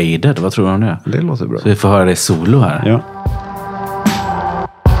låten Faded. Vad tror du om det? Det låter bra. Så vi får höra dig solo här. Ja.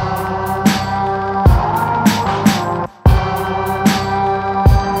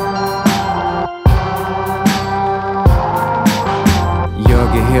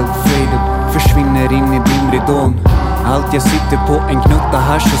 Jag är helt faded, försvinner in i dimridån. Allt jag sitter på en knutta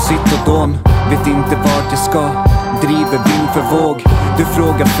hasch och Citodon. Vet inte vart jag ska, driver vind för våg. Du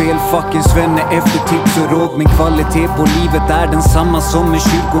frågar fel fucking svenne efter tips och råd. Min kvalitet på livet är densamma som en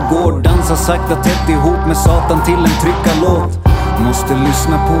kyrkogård. Dansar sakta tätt ihop med satan till en tryckarlåt. Måste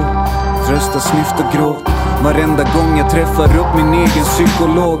lyssna på, trösta, snyft och gråt. Varenda gång jag träffar upp min egen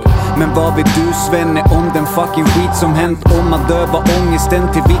psykolog. Men vad vet du svenne om den fucking skit som hänt? Om att döva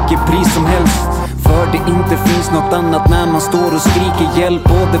ångesten till vilket pris som helst. För det inte finns något annat när man står och skriker hjälp.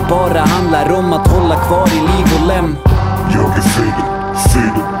 Och det bara handlar om att hålla kvar i liv och lem. Jag är faded,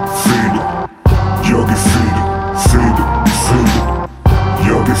 faded, faded. Jag är faded, faded, faded.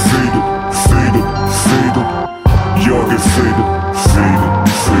 Jag är faded, faded, faded. Jag är faded, faded,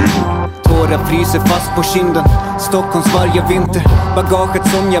 faded. Tårar fryser fast på kinden, Stockholms varje vinter. Bagaget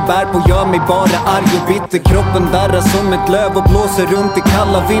som jag bär på gör mig bara arg och bitter. Kroppen darrar som ett löv och blåser runt i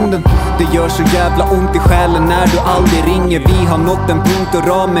kalla vinden. Det gör så jävla ont i själen när du aldrig ringer. Vi har nått en punkt och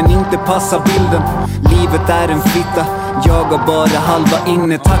ramen inte passar bilden. Livet är en fitta, jag har bara halva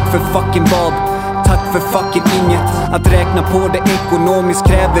inne. Tack för fucking vad, tack för fucking inget. Att räkna på det ekonomiskt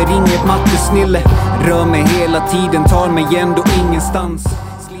kräver inget mattesnille. Rör mig hela tiden, tar mig ändå ingenstans.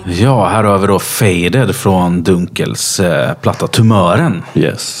 Ja, här har vi då Faded från Dunkels platta Tumören.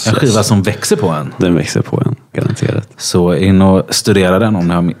 Yes. En skiva som växer på en. Den växer på en, garanterat. Så in och studera den om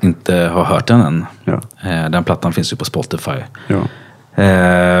ni inte har hört den än. Ja. Den plattan finns ju på Spotify. Ja.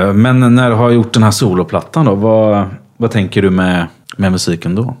 Men när du har gjort den här soloplattan då, vad tänker du med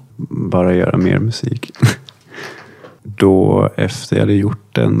musiken då? Bara göra mer musik. Då efter jag hade gjort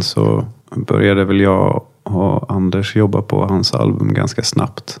den så började väl jag och Anders jobba på hans album ganska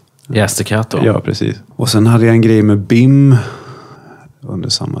snabbt. Jästekat då? Ja, precis. Och sen hade jag en grej med BIM under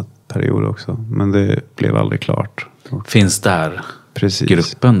samma period också. Men det blev aldrig klart. Finns där precis.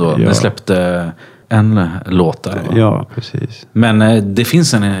 Gruppen då? Ja. Ni släppte en låt där, va? Ja, precis. Men det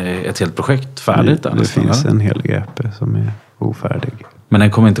finns ett helt projekt färdigt där? Det finns en hel EP som är ofärdig. Men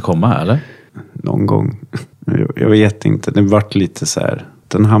den kommer inte komma, eller? Någon gång. Jag vet inte. Det vart lite så här.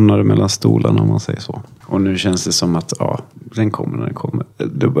 Den hamnade mellan stolarna om man säger så. Och nu känns det som att den kommer när den kommer.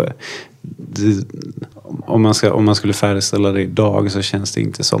 Om man skulle färdigställa det idag så känns det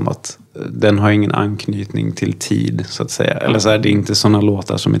inte som att den har ingen anknytning till tid så att säga. Eller så här, det är inte sådana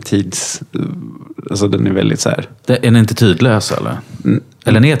låtar som är tids... Alltså den är väldigt så här... Är den inte tidlös eller?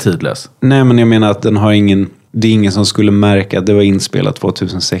 Eller den är tidlös? Nej, men jag menar att den har ingen... Det är ingen som skulle märka att det var inspelat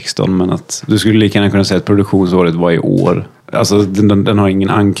 2016, men att du skulle lika gärna kunna säga att produktionsåret var i år. Alltså den har ingen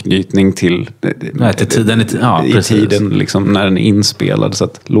anknytning till, till tiden i tiden liksom, när den är inspelad, så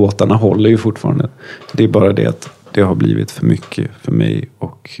att låtarna håller ju fortfarande. Det är bara det att det har blivit för mycket för mig,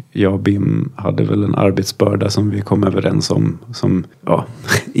 och jag och Bim hade väl en arbetsbörda som vi kom överens om som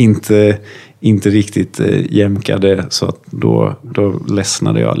inte riktigt jämkade, så att då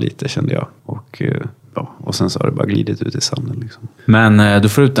ledsnade jag lite, kände jag, och sen så har det bara glidit ut i sanden liksom. Men du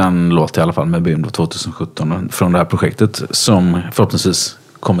får ut en låt i alla fall med Bim 2017 från det här projektet som förhoppningsvis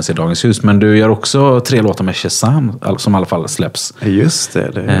kommer se dagens ljus. Men du gör också 3 låtar med Shazam som i alla fall släpps. Just det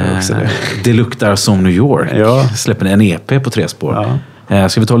är också det. Det luktar som New York. Ja. Släpper en EP på 3 spår. Ja.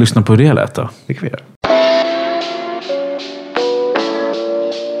 Ska vi ta och lyssna på hur det lät då? Det kan vi göra.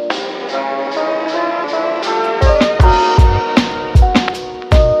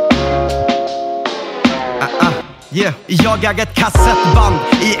 Yeah. Jag är ett kassettband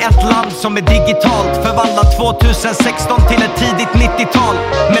i ett land som är digitalt. Förvandlat 2016 till ett tidigt 90-tal.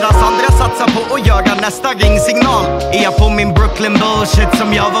 Medan andra satsar på att göra nästa ringsignal är jag på min Brooklyn bullshit som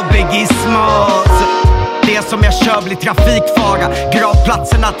jag var Biggie Smalls. Det som jag kör blir trafikfara.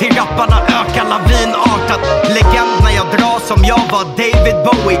 Gravplatserna till rapparna ökar lavinartat. Legend när jag drar som jag var David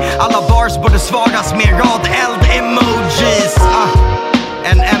Bowie. Alla bars borde svaras med rad eld-emojis.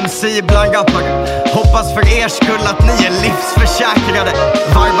 en MC bland rappare. Hoppas för er skull att ni är livsförsäkrade.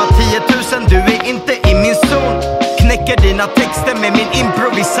 Varva 10 000, du är inte i min zon. Knäcker dina texter med min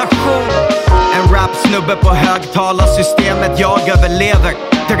improvisation. En rap-snubbe på högtalarsystemet, jag överlever.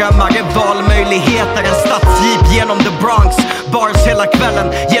 Drömmar är valmöjligheter, en stadsjeep genom the Bronx. Bars hela kvällen,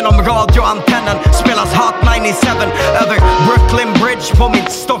 genom radioantennen spelas Hot 97 över Brooklyn Bridge på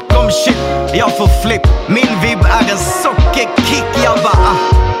mitt Stockholm shit. Jag får flip, min vibb är en sockerkick. Jag bara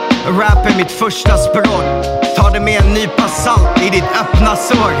rap är mitt första språk. Ta det med en nypa salt i ditt öppna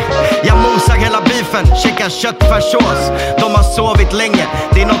sår. Jag mosar hela beefen, checkar köttfärssås. De har sovit länge,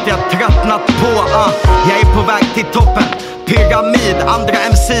 det är något jag tröttnat på. Jag är på väg till toppen. Pyramid, andra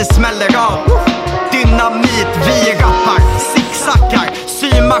MC smäller av. Dynamit, vi rappar, zigzaggar,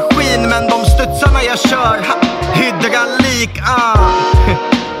 symaskin, men de studsarna jag kör, hydraulik.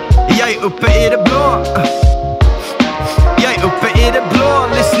 Jag är uppe i det blå. Jag är uppe i det blå,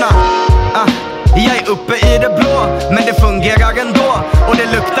 lyssna. Jag är uppe i det blå, men det fungerar ändå. Och det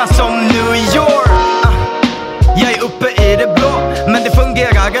luktar som New York. Jag är uppe i det blå, men det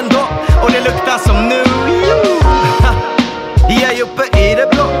fungerar ändå. Och det luktar som New York. Jag är uppe i det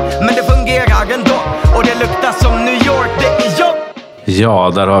blå, men det fungerar ändå. Och det luktar som New York, det är jag.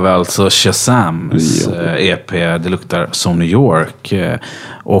 Ja, där har vi alltså Shazams EP, det luktar som New York.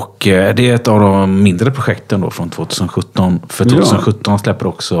 Och det är ett av de mindre projekten då från 2017. För 2017 släpper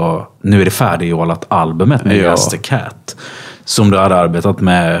också Nu är det färdigjålat albumet med Just the Cat. Som du hade arbetat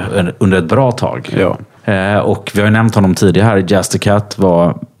med under ett bra tag. Ja. Och vi har ju nämnt honom tidigare här. Just the Cat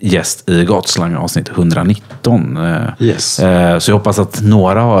var gäst i Gatslang avsnitt 119. Yes. Så jag hoppas att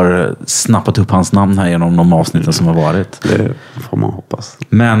några har snappat upp hans namn här genom de avsnitten som har varit. Det får man hoppas.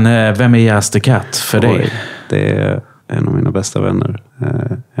 Men vem är Just the Cat för dig? Det är en av mina bästa vänner.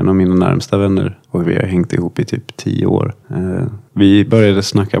 En av mina närmsta vänner. Och vi har hängt ihop i typ 10 år. Vi började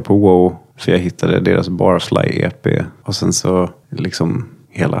snacka på Wow. För jag hittade deras Barfly EP. Och sen så liksom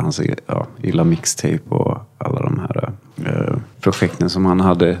hela hans Illa Mixtape och alla de här projekten som han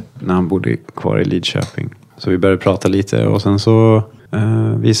hade när han bodde kvar i Lidköping. Så vi började prata lite och sen så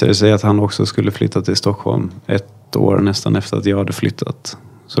visade det sig att han också skulle flytta till Stockholm 1 år nästan efter att jag hade flyttat.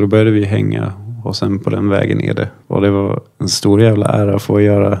 Så då började vi hänga och sen på den vägen är det. Och det var en stor jävla ära för att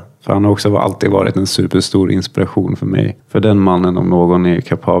göra. För han har också alltid varit en superstor inspiration för mig. För den mannen om någon är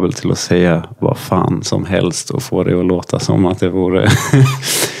kapabel till att säga vad fan som helst och få det att låta som att det vore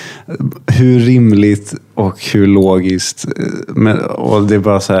hur rimligt och hur logiskt. Och det är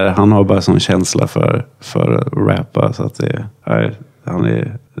bara så här, han har bara sån känsla för rappa så att han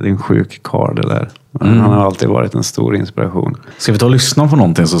är en sjuk karl det där. Han har alltid varit en stor inspiration. Ska vi ta och lyssna på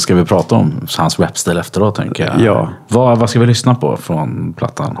någonting så ska vi prata om hans rapstil efteråt, tänker jag. Ja. Vad ska vi lyssna på från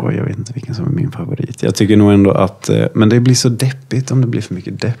plattan? Jag vet inte vilken som är min favorit. Jag tycker nog ändå att men det blir så deppigt om det blir för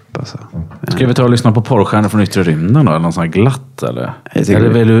mycket depp alltså. Ska vi ta och lyssna på Porrstjärnor från yttre rymden då? Eller någon sån här glatt eller? Eller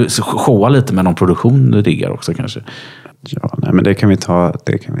vill du showa lite med någon produktion du diggar också kanske? Ja, nej, men det kan vi ta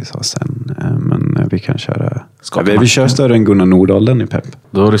sen. Men vi kan köra... vi kör Större än Gunnar Nordahl, den i pepp.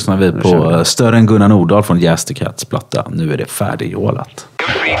 Då lyssnar vi på Större än Gunnar Nordahl från Just the Cats platta. Nu är det färdigjålat.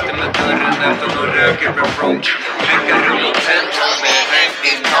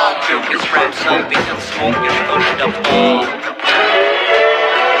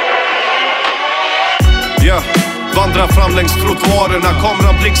 Yeah. Vandrar fram längs trottoarerna.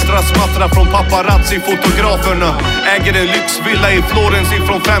 Kameran blixtrar, smattrar från paparazzi-fotograferna. Äger en lyxvilla i Florens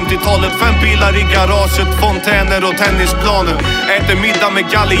ifrån 50-talet. 5 bilar i garaget, fontäner och tennisplaner. Äter middag med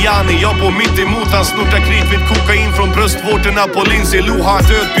Galliani. Jag bor mitt emot, han snortar kritvitt kokain från bröstvårtorna på Lindsay Lohan.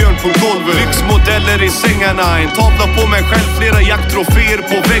 Dödbjörn på golvet, lyxmodeller i sängarna. En tavla på mig själv, flera jakttroféer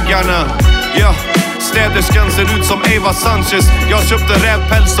på väggarna. Ja, städerskan ser ut som Eva Sanchez. Jag köpte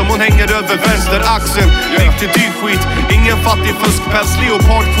rävpäls som hon hänger över vänster axeln. Riktigt dyr skit, ingen fattig fuskpäls.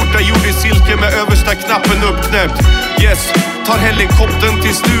 Leopardskjorta gjord i silke med översta knappen uppknäppt. Yes, tar helikoptern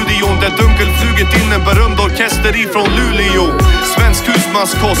till studion där dunkelflugit in en berömd orkester ifrån Luleå. Svensk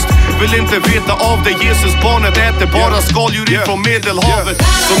husmanskost, vill inte veta av det. Jesusbarnet äter bara skaldjur ifrån Medelhavet.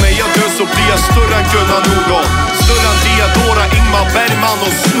 Så när jag dör så blir jag större än Gunnar Nordahl. Större än Diadora, Ingmar Bergman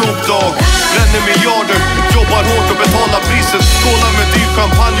och Snoop Dogg. Bränner miljarder, jobbar hårt och betalar priset. Skålar med dyr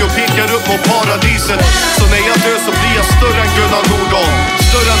champagne och pekar upp mot paradiset. Så när jag dör så blir jag större än Gunnar Nordahl.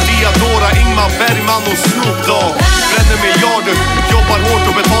 Större än Diadora, Ingmar Bergman och Snoop Dogg. Bränner miljarder, jobbar hårt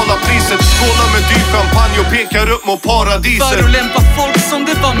och betalar priset. Skålar med dyr champagne och pekar upp mot paradiset. Förolämpa folk som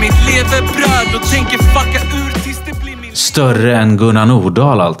det var mitt levebröd och tänker fucka ur tills det blir min... Större än Gunnar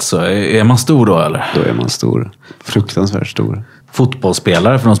Nordahl alltså. Är man stor då eller? Då är man stor. Fruktansvärt stor.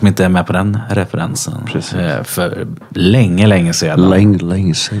 fotbollsspelare, för de som inte är med på den referensen. För länge sedan.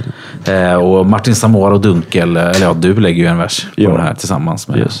 Länge sedan. Och Martin Zamora och Dunkel, eller ja, du lägger ju en vers på det här tillsammans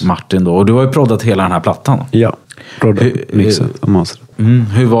med Martin då. Och du har ju proddat hela den här plattan. Ja, proddat, mixat och mastrat.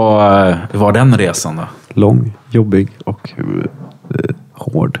 Hur var den resan då? Lång, jobbig och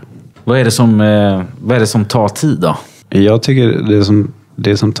hård. Vad är det som tar tid då? Jag tycker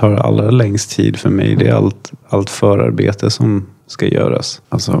det som tar allra längst tid för mig, det är allt förarbete som ska göras.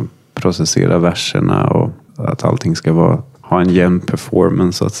 Alltså processera verserna och att allting ska ha en jämn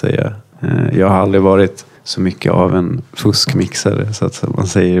performance så att säga. Jag har aldrig varit så mycket av en fuskmixare så att man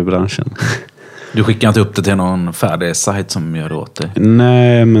säger i branschen. Du skickar inte upp det till någon färdig sajt som gör det åt dig?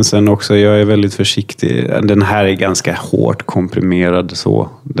 Nej, men sen också, jag är väldigt försiktig. Den här är ganska hårt komprimerad så.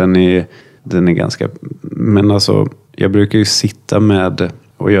 Den är ganska... Men alltså, jag brukar ju sitta med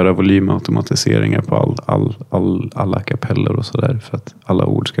och göra volymautomatiseringar på alla kapeller och sådär. För att alla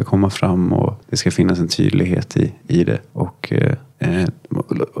ord ska komma fram och det ska finnas en tydlighet i det. Och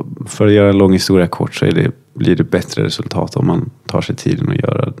för att göra en lång historia kort så blir det bättre resultat om man tar sig tiden att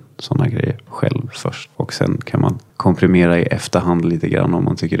göra sådana grejer själv först. Och sen kan man komprimera i efterhand lite grann om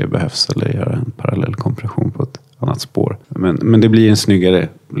man tycker det behövs, eller göra en parallell kompression på ett annat spår. Men det blir en snyggare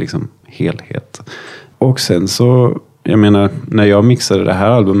liksom, helhet. Och sen så, jag menar, när jag mixade det här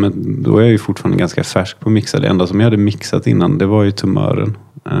albumet, då är jag ju fortfarande ganska färsk på att mixa. Det enda som jag hade mixat innan, det var ju Tumören.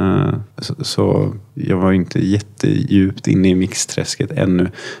 Så jag var inte jättedjupt inne i mixträsket ännu.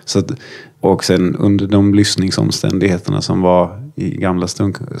 Och sen under de lyssningsomständigheterna som var i gamla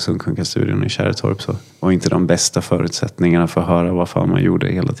Sunkunka-studion i Kärrtorp, så var inte de bästa förutsättningarna för att höra vad fan man gjorde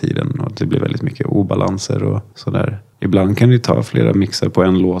hela tiden. Och det blev väldigt mycket obalanser och sådär. Ibland kan det ta flera mixar på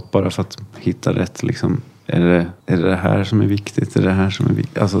en låt bara för att hitta rätt liksom. Är det här som är viktigt? Är det här som är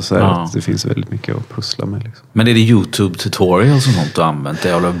viktigt? Alltså så att det finns väldigt mycket att pussla med liksom. Men är det YouTube-tutorials och sånt du har använt?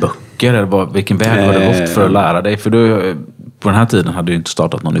 Eller böcker? Eller vilken väg har du gått för att lära dig? För du, på den här tiden hade du inte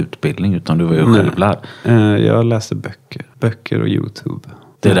startat någon utbildning, utan du var ju självlärd. Jag läste böcker och YouTube.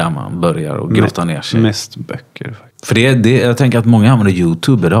 Det är där man börjar och grotta ner sig. Mest böcker faktiskt. För jag tänker att många använder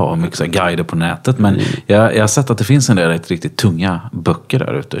YouTube idag och mycket så här guider på nätet. Men jag har sett att det finns en del riktigt tunga böcker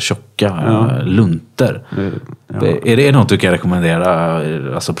där ute. Tjocka lunter. Är det något du kan rekommendera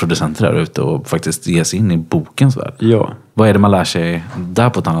alltså producenter där ute och faktiskt ge sig in i bokens värld? Ja. Vad är det man lär sig där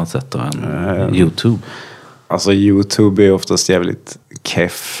på ett annat sätt då än YouTube? Alltså YouTube är oftast jävligt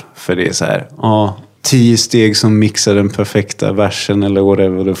keff. För det är så här, 10 steg som mixar den perfekta versen eller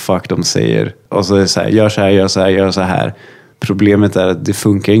whatever the fuck de säger. Och så är det så här, gör så här, gör så här, gör så här. Problemet är att det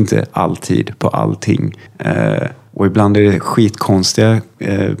funkar inte alltid på allting. Och ibland är det skitkonstiga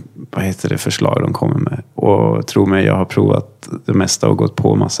förslag de kommer med. Och tro mig, jag har provat det mesta och gått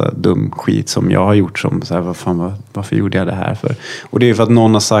på massa dum skit som jag har gjort som så här, varför gjorde jag det här för? Och det är för att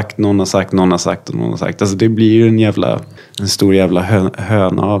någon har sagt. Alltså det blir en stor jävla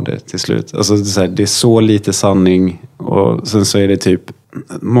höna av det till slut. Alltså det är så lite sanning, och sen så är det typ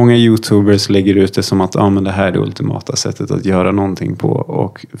många YouTubers lägger ut det som att men det här är det ultimata sättet att göra någonting på,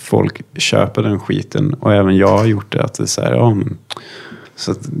 och folk köper den skiten, och även jag har gjort det, att det är så här,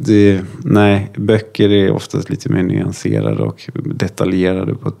 så att böcker är oftast lite mer nyanserade och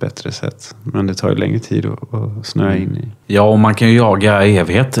detaljerade på ett bättre sätt, men det tar ju längre tid att snöa in i. Ja, och man kan ju jaga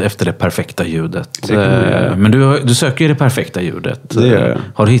evighet efter det perfekta ljudet. Men du söker ju det perfekta ljudet. Det gör jag.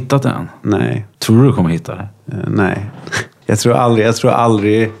 Har du hittat den? Nej. Tror du kommer hitta det? Nej. Jag tror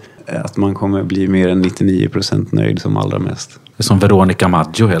aldrig att man kommer bli mer än 99% nöjd som allra mest. Det är som Veronica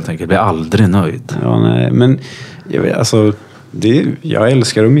Maggio helt enkelt. Blir aldrig nöjd. Ja, nej. Men jag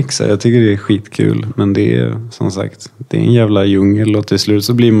älskar att mixa. Jag tycker det är skitkul. Men det är som sagt, det är en jävla djungel. Och till slut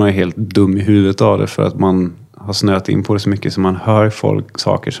så blir man ju helt dum i huvudet av det. För att man har snöat in på det så mycket. Så man hör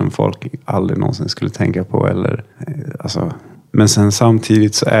saker som folk aldrig någonsin skulle tänka på. Eller, men sen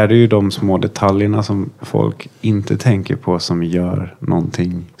samtidigt så är det ju de små detaljerna som folk inte tänker på som gör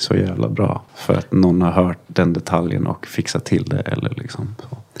någonting så jävla bra. För att någon har hört den detaljen och fixat till det. Eller liksom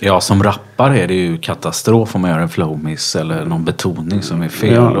så. Ja, som rappare är det ju katastrof om man gör en flowmiss eller någon betoning som är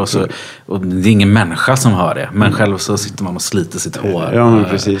fel. Ja, och det är ingen människa som hör det. Men själv så sitter man och sliter sitt hår. Ja, men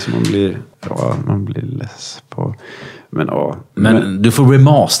precis. Man blir less på... Men du får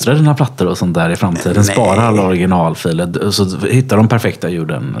remastera dina plattor och sånt där i framtiden. Spara alla originalfiler. Så hittar de perfekta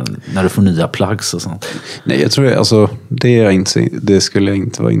ljuden när du får nya plugs och sånt. Nej, jag tror det skulle jag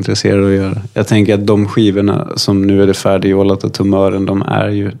inte vara intresserad av att göra. Jag tänker att de skivorna som nu är det färdigjålat och Tumören, de är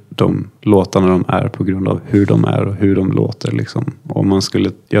ju de låtarna de är på grund av hur de är och hur de låter liksom. Om man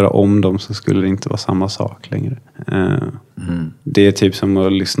skulle göra om dem så skulle det inte vara samma sak längre. Det är typ som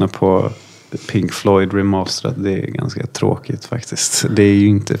att lyssna på Pink Floyd remasterat, det är ganska tråkigt faktiskt. Det är ju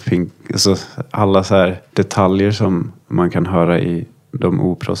inte Pink, alltså alla så här detaljer som man kan höra i de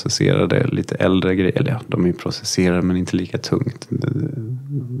oprocesserade, lite äldre grejer, eller ja, de är processerade men inte lika tungt.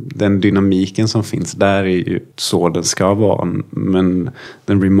 Den dynamiken som finns där är ju så den ska vara, men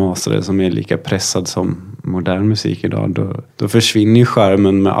den remasterade som är lika pressad som modern musik idag, då försvinner ju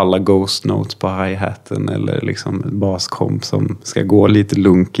skärmen med alla ghost notes på hi-haten eller liksom baskomp som ska gå lite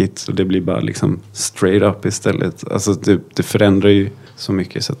lunkigt, så det blir bara liksom straight up istället. Alltså det förändrar ju så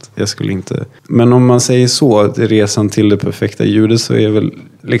mycket, så att jag skulle inte... Men om man säger så, att resan till det perfekta ljudet, så är väl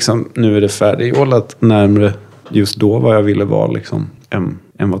liksom, nu är det färdigjålat närmare just då vad jag ville vara liksom,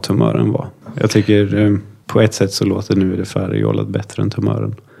 än vad tumören var. Jag tycker på ett sätt så låter Nu är det färdigjålat bättre än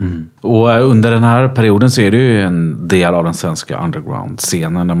tumören. Mm. Och under den här perioden så är det ju en del av den svenska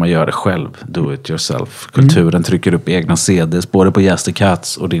underground-scenen där man gör det själv, do it yourself. Kulturen trycker upp egna CDs både på Yes the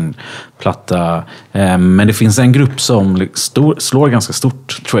Cats och din platta. Men det finns en grupp som slår ganska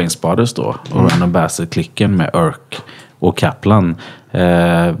stort, Trainspotters då, och Random Bastard-klicken med Örk och Kaplan.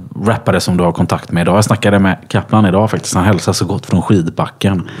 Rappare som du har kontakt med idag. Jag snackade med Kaplan idag faktiskt. Han hälsar så gott från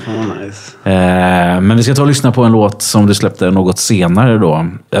skidbacken. Nice. Men vi ska ta och lyssna på en låt som du släppte något senare då.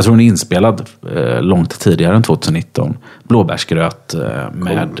 Jag tror den är inspelad långt tidigare än 2019. Blåbärsgröt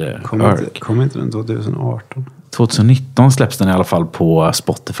med Örk. Kom inte den 2018? 2019 släpps den i alla fall på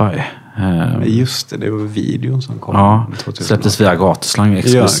Spotify. Just det var videon som kom. Ja, släpptes via Gatuslang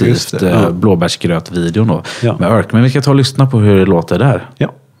exklusivt. Blåbärsgröt-videon då. Ja. Med Örk. Men vi ska ta och lyssna på hur det låter där. Ja.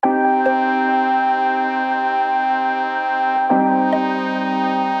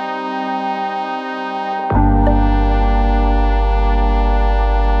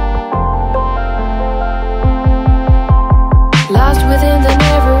 Lost within the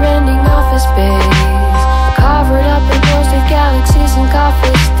never-ending office space, covered up in posted galaxies and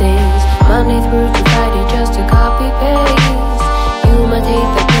coffee stains. Monday through to Friday just to copy paste. You might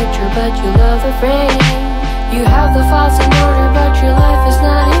hate the picture but you love the frame. You have the files in order but your life is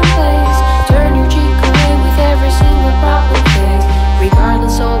not in place. Turn your cheek away with every single problem fix.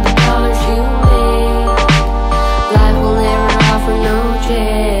 Regardless of the dollars you make, life will never offer no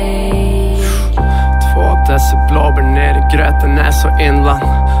change. 2 deci blåbär ner i gröten är så inland.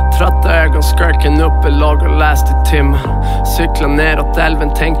 Trötta ögon skörken upp i lag och läst i timmar. Cykla neråt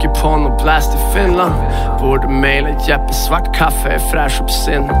älven, tänker på något blast i Finland. Borde mejla Jeppe, svart kaffe är fräsch upp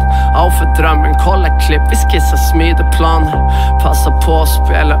sinnet. Av för drömmen, kolla klipp, vi skissar smideplaner. Passa på att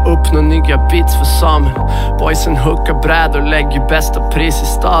spela upp några nya beats för samen. Boysen hookar brädor, lägger bästa pris i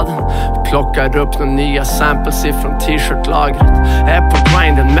staden. Plockar upp några nya samples ifrån t-shirtlagret. Är på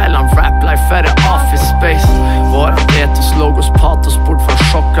grinden mellan rap life, är det office space. Våra etos, logos, patos borde vara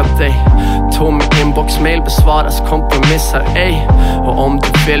chockad dig. Tom inbox, mail besvaras, kompromissar ej. Och om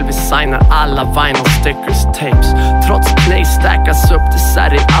du vill, vi signar alla vinyl stickers, tapes. Trots knä stackas upp, det så är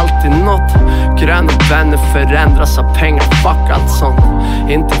det alltid något. Gröna vänner förändras av pengar, fuck allt sånt.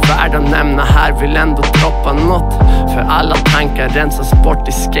 Inte värd att nämna här, vill ändå droppa något. För alla tankar rensas bort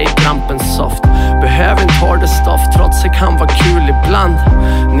i skaterampen soft. Behöver inte hårda stoff, trots det kan vara kul ibland.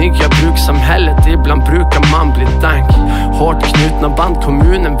 Nya bruksamhället, ibland brukar man bli dank. Hårt knutna band,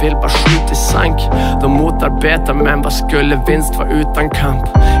 kommunen vill bara skjuta i sank. De motarbetar, men vad skulle vinst vara utan kamp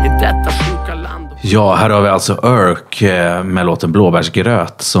i detta sjuka land? Ja, här har vi alltså Örk med låten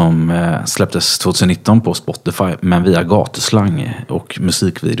Blåbärsgröt som släpptes 2019 på Spotify men via Gatuslang och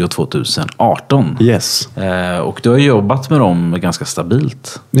musikvideo 2018. Yes. Och du har jobbat med dem ganska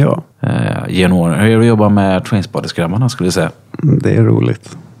stabilt. Ja. Genom åren. Hur är det att jobba med Trainspotters-grabbarna skulle jag säga? Det är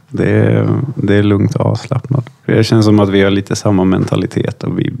roligt. Det är lugnt och avslappnat. Det känns som att vi har lite samma mentalitet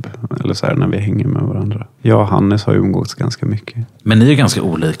och vibb eller så här när vi hänger med varandra. Jag och Hannes har ju umgåtts ganska mycket. Men ni är ganska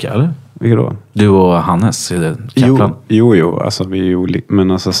olika, eller? Vilka då? Du och Hannes, är det Kaplan? Jo, alltså vi är olika.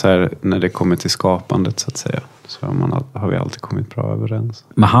 Men alltså så här, när det kommer till skapandet så att säga, så har vi alltid kommit bra överens.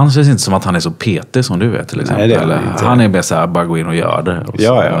 Men han känns inte som att han är så petig som du är till exempel. Nej, det är inte. Han är bara så här, bara gå in och göra det. Och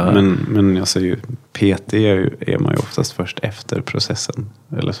ja, men jag säger ju, PT är man ju oftast först efter processen.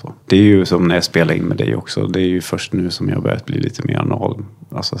 Eller så. Det är ju som när jag spelar in med dig också. Det är ju först nu som jag börjat bli lite mer anal.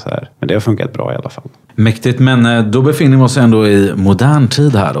 Alltså så här. Men det har funkat bra i alla fall. Mäktigt, men då befinner vi oss ändå i modern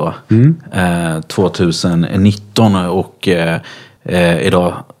tid här då. 2019 och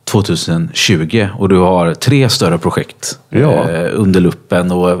idag 2020. Och du har 3 större projekt under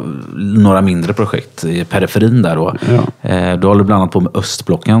luppen och några mindre projekt i periferin där då. Ja. Du håller bland annat på med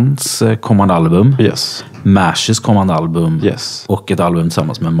Östblockens kommande album. Yes. Mashes kommande album. Yes. Och ett album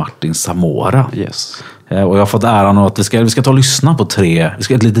tillsammans med Martin Zamora. Yes. Och jag har fått äran av att vi ska ta och lyssna på 3. Vi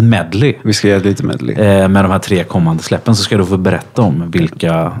ska göra ett litet medley. Vi ska göra ett litet medley. Med de här 3 kommande släppen, så ska du få berätta om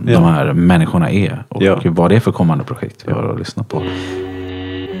vilka de här människorna är. Och vad det är för kommande projekt vi har att lyssna på.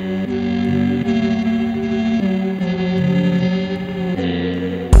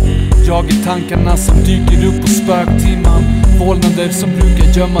 Jag är tankarna som dyker upp på spöktimman. Vålnader som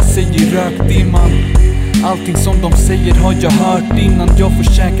brukar gömma sig i rökdimman. Allting som de säger har jag hört innan. Jag får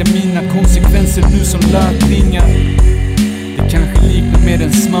käka mina konsekvenser nu som lökringar. Det kanske liknar mer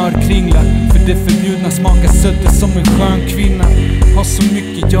en smörkringla, för det förbjudna smakar sötter som en skön kvinna. Har så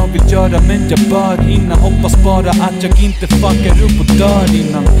mycket jag vill göra men jag bör hinna. Hoppas bara att jag inte fuckar upp och dör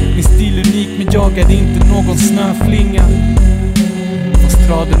innan. Min stil är unik men jag är inte någon snöflinga.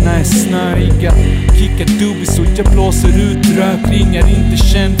 Raderna är snöiga, kickar dubis och jag blåser ut rökringar. Inte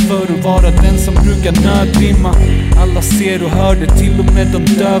känd för att vara den som brukar nödrimma. Alla ser och hör det, till och med de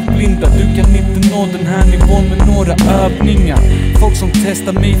dövblinda. Du kan inte nå den här nivån med några övningar. Folk som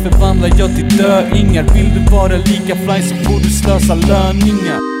testar mig förvandlar jag till döingar. Vill du vara lika fly så får du slösa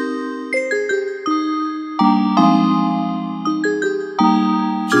löningar.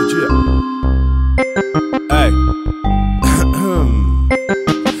 Hey.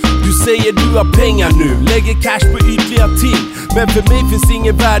 Du säger du har pengar nu, lägger cash på ytliga ting. Men för mig finns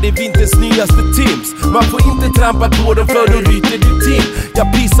ingen värde i vinterns nyaste Tims. Man får inte trampa på dem för då ryter du till. Jag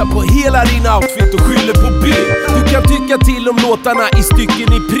pissar på hela din outfit och skyller på bild. Du kan tycka till om låtarna i stycken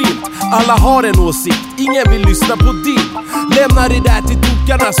i print. Alla har en åsikt, ingen vill lyssna på din. Lämna det där till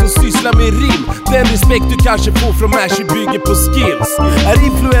tokarna som sysslar med rim. Den respekt du kanske får från Mashi bygger på skills. Är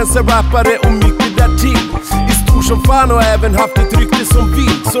influencer, rappare och mycket därtill. Som fan och även haft ett rykte som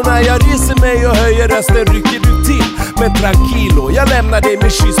vilt. Så när jag reser mig och höjer rösten rycker du till. Men tranquilo, jag lämnar dig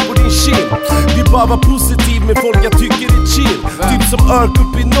med kyss på din kind. Vi bara var positiv med folk jag tycker är chill. Typ som Örk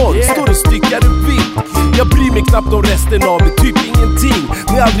upp i norr, står och styckar upp vilt. Jag bryr mig knappt om resten av det, typ ingenting.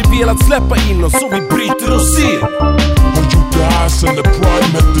 Ni har aldrig velat släppa in oss så vi bryter oss in. Har gjort det här sen det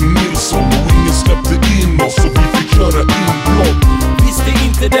Prime hette Nilsson. Och ingen släppte in oss så vi fick köra in blott. Visste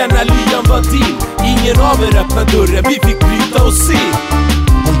inte denna lyan var din. Ingen av er öppnade dörren, vi fick bryta och se.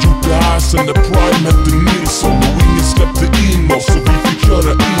 Har gjort det här sen det Prime hette Nilsson. Och ingen släppte in oss så vi fick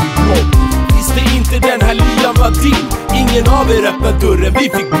köra in blott. Visste inte den här lyan var din. Ingen av er öppnade dörren, vi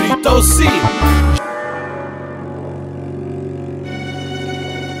fick bryta och se.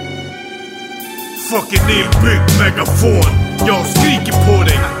 Fucking inbyggd megafon. Jag skriker på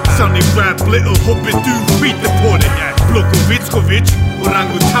dig. Sunny rap, little hoppet, du skiter på dig. Blokovic,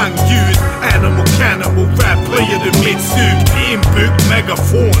 orangutang ljud. Animal cannibal rap, player du mitt stug. Inbyggd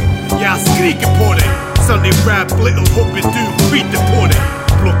megafon. Jag skriker på dig. Sunny rap, little hoppet, du skiter på dig.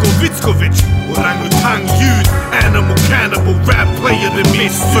 Blokovic, orangutang ljud. Animal cannibal rap, player du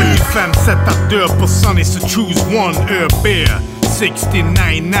mitt stug. 45 sätt att dö på Sunny, så choose one, ÖB.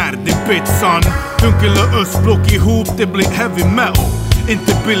 69 när det bit son. Dunkel och östblock ihop, det blir heavy metal.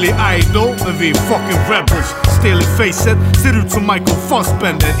 Inte Billy Idol, men vi är fucking rebels. Still i facet, ser ut som Michael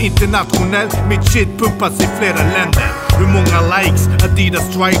Fassbender. Internationell, mitt shit pumpas i flera länder. Hur många likes, Adidas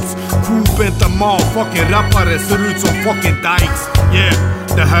strikes. Coopenta fucking rappare, ser ut som fucking dykes. Yeah,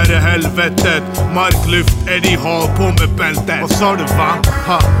 det här är helvetet. Marklyft, Eddie Hall på med bältet. Vad sa du va?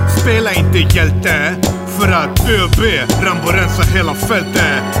 Ha, spela inte hjälte. För att ÖB, Rambo rensar hela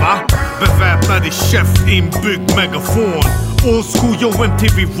fältet. Va? Beväpnad i käft, inbyggd megafon. Old school, yo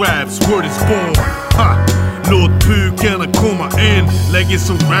MTV raps, word is born. Ha! Låt pukarna komma in. Lägger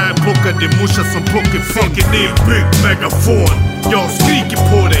som rap, plockar din morsa som plockar fucking inbyggd megafon. Jag skriker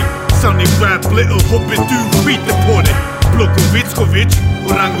på dig. Sunny rap, little hoppet, du skiter på dig. Blokovic,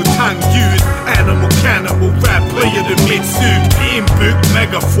 orangutang ljud. Animal cannibal rap, player du mitt stug. Inbyggd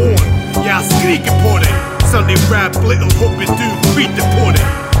megafon. Jag skriker på dig. Sunny rap, little hoppet, du skiter på dig.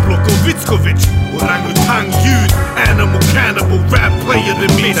 Blokovic, orangutang ljud. Animal cannibal rap, player du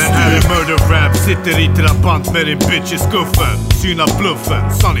mitt stug. Den här är murder rap, sitter i trabant med din bitch i skuffen. Syna bluffen,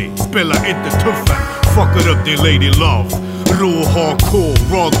 Sunny, spelar inte tuffen. Fuckar upp din lady love. Rå hardcore,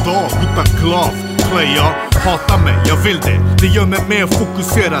 raw dog utan glove. Player, hata mig, jag vill det. Det gör mig mer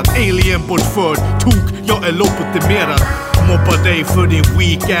fokuserad. Alien bortförd, tok, jag är lobotimerad. Mobbar dig för din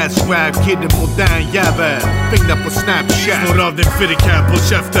weak ass rap. Kid en modern jävel. Fängda på Snapchat. Snor av din fittycap på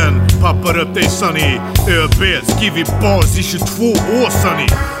käften. Pappar upp dig Sunny. ÖB skrivit bars i 22 år Sunny.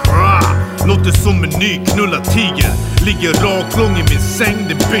 Låter som en ny knulla tiger. Ligger rak lång i min säng,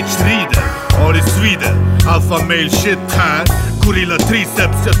 din bitch rider. Ja det svider, alpha male shit här. Gorilla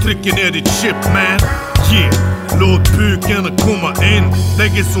triceps, jag trycker ner ditt chip man. Yeah, låt pukarna komma in.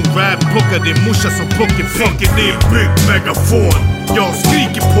 Lägger som rap, plockar din morsa som plockar fucking inbyggd megafon. Jag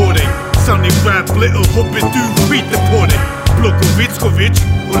skriker på dig. Sunny rap, little hoppet du skiter på det. Blokovic,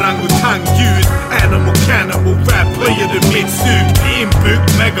 orangutang-ljud. Animal cannibal rap, player det mitt stuk. Inbyggd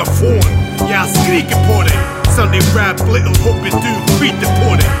megafon, jag skriker på det. Sunny rap, little hoppet du skiter på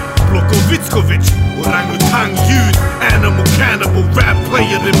det. Blokovic, orangutang-ljud. Animal cannibal rap,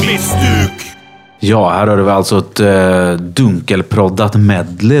 player det mitt stuk. Ja, här har vi alltså ett dunkelproddat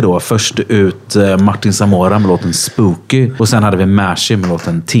medley då. Först ut Martin Zamora med låten Spooky. Och sen hade vi Mashi med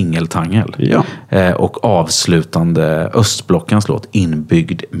låten Tingeltangel. Ja. Och avslutande Östblockens låt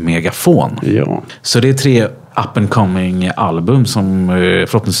Inbyggd megafon. Ja. Så det är 3 up and coming album som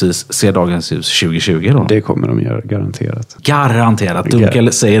förhoppningsvis ser dagens ljus 2020 då. Det kommer de göra, garanterat. Garanterat.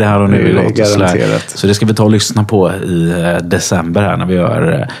 Dunkel säger det här och nu i garanterat. Så det ska vi ta och lyssna på i december här när vi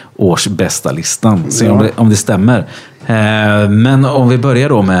gör årsbästa-listan. Se om det stämmer. Men om vi börjar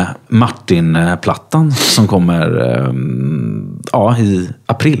då med Martin-plattan som kommer i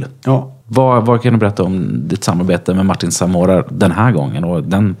april. Ja. Vad kan du berätta om ditt samarbete med Martin Zamora den här gången och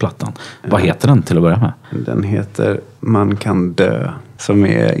den plattan? Vad heter den till att börja med? Den heter Man kan dö, som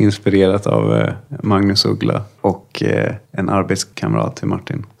är inspirerat av Magnus Uggla och en arbetskamrat till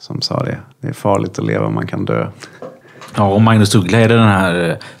Martin som sa det. Det är farligt att leva, man kan dö. Ja, och Magnus Uggla, är det den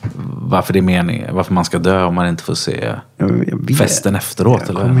här varför man ska dö om man inte får se festen efteråt?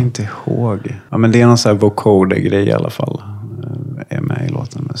 Jag kommer inte ihåg. Ja, men det är någon sån här vocoder-grej i alla fall. Är med i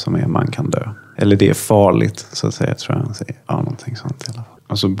låten som är Man kan dö. Eller det är farligt, så att säga, tror jag han säger. Ja, någonting sånt i alla fall.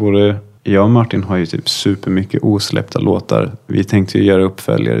 Alltså både jag och Martin har ju typ supermycket osläppta låtar. Vi tänkte ju göra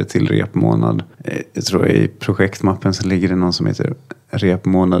uppföljare till Repmånad. Jag tror i projektmappen så ligger det någon som heter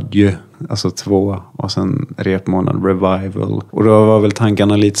Repmånad, alltså 2. Och sen Repmånad Revival. Och då var väl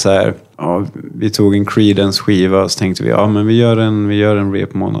tankarna lite så här. Ja, vi tog en Creedence-skiva och så tänkte vi, men vi gör en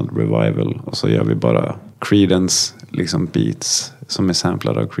Repmånad Revival. Och så gör vi bara Creedence liksom beats som är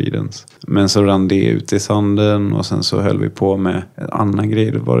samplade av Creedence. Men så rann det ut i sanden och sen så höll vi på med en annan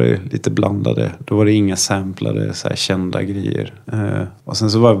grej. Då var det lite blandade. Då var det inga samplade så här kända grejer. Och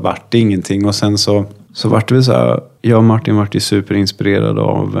sen så vart det ingenting. Och sen så vart det väl så här. Jag och Martin vart ju superinspirerad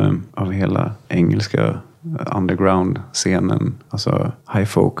av hela engelska underground-scenen. Alltså High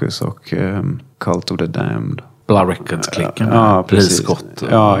Focus och Cult of the Damned. Blood Records-klicken. Ja, precis. Scott.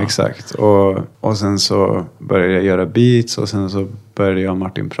 Ja, exakt. Och sen så började jag göra beats och sen så började jag och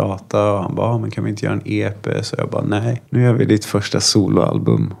Martin prata och han bara, men kan vi inte göra en EP? Så jag bara, nej. Nu gör vi ditt första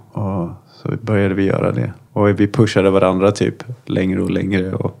soloalbum. Och så började vi göra det. Och vi pushade varandra typ längre och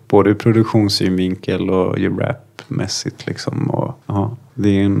längre. Och både i produktionssynvinkel och i rapmässigt liksom. Och,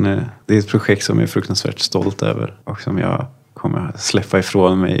 det är ett projekt som jag är fruktansvärt stolt över. Och som jag kommer släppa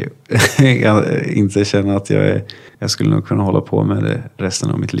ifrån mig. Jag inte känna att jag skulle nog kunna hålla på med det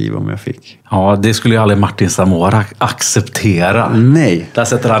resten av mitt liv om jag fick. Ja, det skulle ju aldrig Martin Zamora acceptera. Nej. Där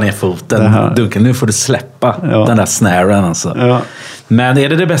sätter han ner foten. Dunkel, nu får du släppa den där snaren alltså. Ja. Men är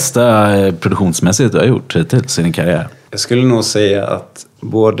det bästa produktionsmässigt du har gjort hittills i din karriär? Jag skulle nog säga att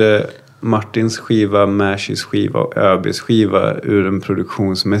både Martins skiva, Mashis skiva och Öbys skiva ur en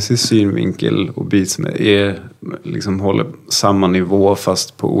produktionsmässig synvinkel och beats är liksom håller samma nivå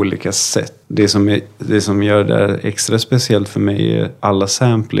fast på olika sätt. Det som gör det extra speciellt för mig är alla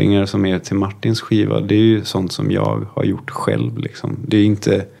samplingar som är till Martins skiva. Det är ju sånt som jag har gjort själv liksom. Det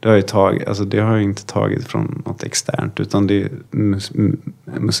har jag inte tagit från något externt utan det är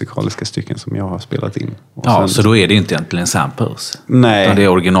musikaliska stycken som jag har spelat in. Så då är det inte egentligen samples. Nej. Utan det är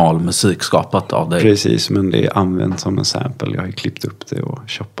originalmusik skapat av dig. Precis, men det är använt som en sample. Jag har klippt upp det och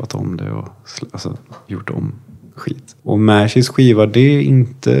choppat om det och gjort om skit. Och Mashis skiva, det är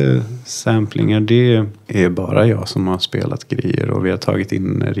inte samplingar, det är bara jag som har spelat grejer och vi har tagit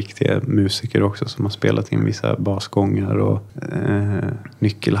in riktiga musiker också som har spelat in vissa basgångar och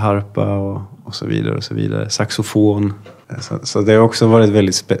nyckelharpa och så vidare och så vidare. Saxofon. Så det har också varit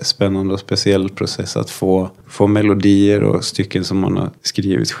väldigt spännande och speciell process att få melodier och stycken som man har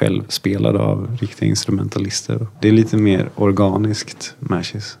skrivit själv spelade av riktiga instrumentalister. Det är lite mer organiskt,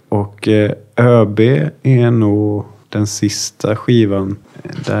 Mashis. Och ÖB är nog den sista skivan.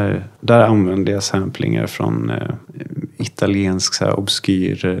 Där använder jag samplingar från italiensk så här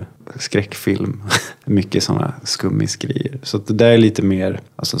obskyr skräckfilm. Mycket sådana skummisgrejer. Så det där är lite mer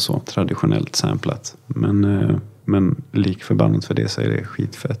traditionellt samplat. Men lik förbannat för det så är det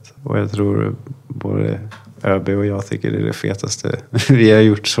skitfett. Och jag tror både ÖB och jag tycker det är det fetaste vi har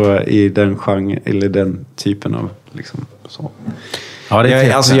gjort så i den genren eller den typen av liksom så. Ja,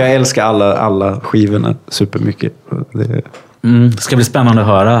 jag älskar alla skivorna supermycket. Det ska bli spännande att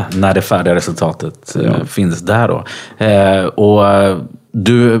höra när det färdiga resultatet finns där då. Och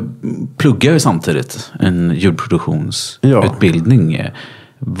du pluggar ju samtidigt en ljudproduktionsutbildning.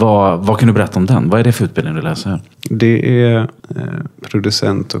 Vad kan du berätta om den? Vad är det för utbildning du läser? Det är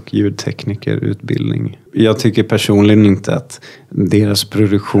producent- och ljudteknikerutbildning. Jag tycker personligen inte att deras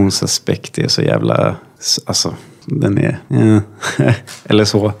produktionsaspekt är så jävla... Alltså, den är... eller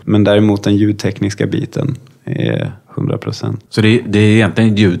så. Men däremot den ljudtekniska biten är 100%. Så det är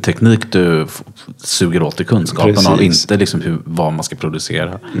egentligen ljudteknik du suger åt i kunskapen av, inte liksom vad man ska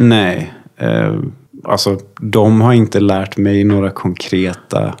producera? Nej. Alltså, de har inte lärt mig några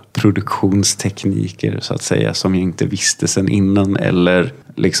konkreta produktionstekniker så att säga som jag inte visste sedan innan eller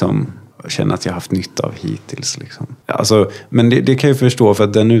liksom känner att jag haft nytta av hittills. Liksom. Alltså, men det kan jag förstå för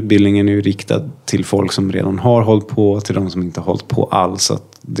att den utbildningen är ju riktad till folk som redan har hållit på, till de som inte har hållit på alls. Så att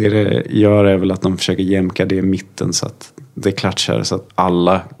det gör är väl att de försöker jämka det i mitten så att det klatschar så att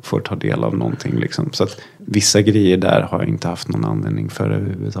alla får ta del av någonting. Liksom. Så att vissa grejer där har jag inte haft någon användning för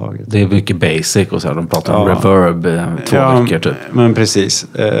överhuvudtaget. Det är mycket basic och så här, de pratar om reverb 2 veckor typ. Men precis.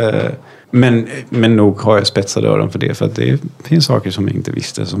 Men nog har jag spetsat öron för det. För att det finns saker som jag inte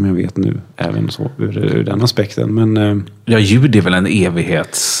visste som jag vet nu. Även så ur den aspekten. Men, ljud är väl en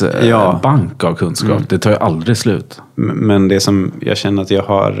evighetsbank av kunskap. Det tar ju aldrig slut. Men det som jag känner att jag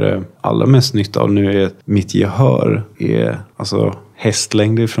har allra mest nytta av nu är att mitt gehör är alltså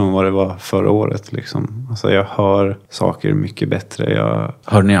hästlängder från vad det var förra året. Liksom. Alltså jag hör saker mycket bättre. Jag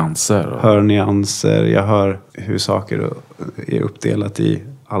hör nyanser. Jag hör hur saker är uppdelat i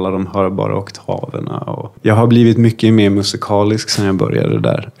alla de hörbara oktaverna. Och jag har blivit mycket mer musikalisk sedan jag började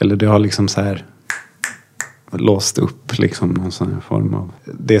där. Eller det har liksom så här låst upp liksom någon sån här form av...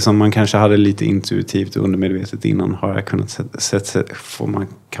 Det som man kanske hade lite intuitivt undermedvetet innan har jag kunnat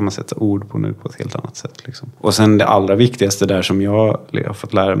kan man sätta ord på nu på ett helt annat sätt. Liksom. Och sen det allra viktigaste där som jag har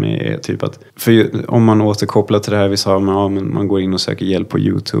fått lära mig är typ att... För om man återkopplar till det här vi sa, men man går in och söker hjälp på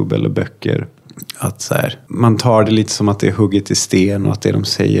YouTube eller böcker. Att så här, man tar det lite som att det är hugget i sten och att det de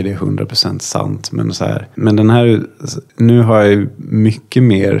säger är 100% sant. Men, så här, men den här, nu har jag ju mycket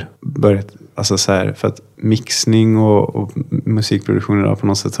mer börjat, alltså så här, för att mixning och musikproduktion idag på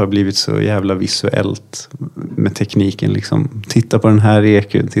något sätt har blivit så jävla visuellt med tekniken. Liksom. Titta på den här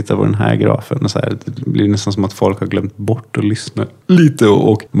eken, titta på den här grafen. Och så här, det blir nästan som att folk har glömt bort att lyssna lite.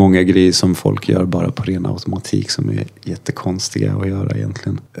 Och många grejer som folk gör bara på ren automatik som är jättekonstiga att göra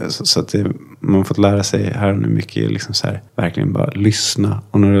egentligen. Så att man har fått lära sig här nu mycket liksom så här, verkligen bara lyssna.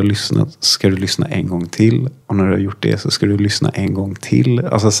 Och när du har lyssnat ska du lyssna en gång till. Och när du har gjort det så ska du lyssna en gång till.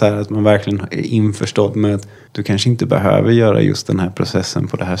 Alltså så här att man verkligen är införstådd med att du kanske inte behöver göra just den här processen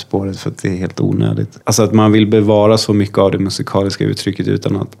på det här spåret för att det är helt onödigt. Alltså att man vill bevara så mycket av det musikaliska uttrycket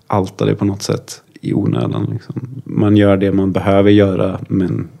utan att alta det på något sätt i onödan. Liksom. Man gör det man behöver göra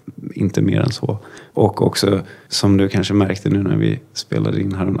men inte mer än så. Och också som du kanske märkte nu när vi spelade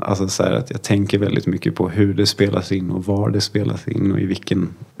in här, alltså så här att jag tänker väldigt mycket på hur det spelas in och var det spelas in och i vilken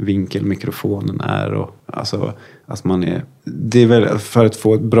vinkel mikrofonen är och alltså att man är, det är väl för att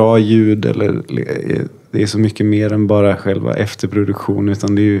få ett bra ljud eller det är så mycket mer än bara själva efterproduktion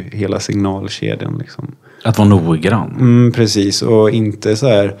utan det är ju hela signalkedjan liksom. Att vara noggrann. Precis, och inte så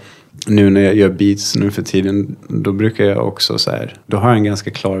här. Nu när jag gör beats nu för tiden, då brukar jag också så här, då har jag en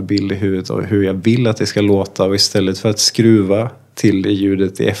ganska klar bild i huvudet av hur jag vill att det ska låta och istället för att skruva till det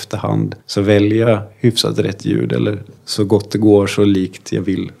ljudet i efterhand så väljer jag hyfsat rätt ljud eller så gott det går så likt jag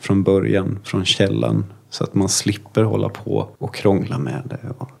vill från början, från källan. Så att man slipper hålla på och krångla med det.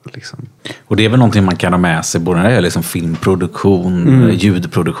 Liksom. Och det är väl någonting man kan ha med sig både när det är liksom filmproduktion,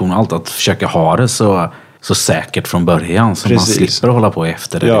 ljudproduktion och allt. Att försöka ha det så säkert från början så man slipper hålla på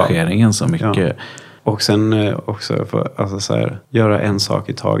efter redigeringen så mycket. Ja. Och sen också alltså så här, göra en sak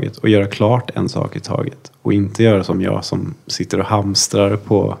i taget och göra klart en sak i taget. Och inte göra som jag som sitter och hamstrar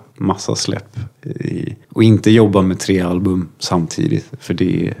på massa släpp. Och inte jobba med 3 album samtidigt. För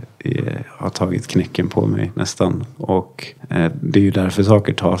det har tagit knäcken på mig nästan. Och det är ju därför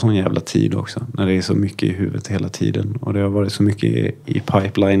saker tar sån jävla tid också. När det är så mycket i huvudet hela tiden. Och det har varit så mycket i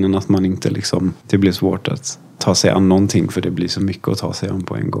pipelinen att man inte liksom, det blir svårt att ta sig an någonting för det blir så mycket att ta sig an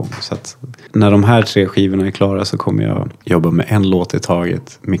på en gång. Så att när de här 3 skivorna är klara så kommer jag jobba med en låt i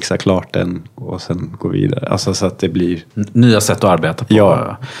taget, mixa klart den och sen gå vidare. Alltså så att det blir... Nya sätt att arbeta på.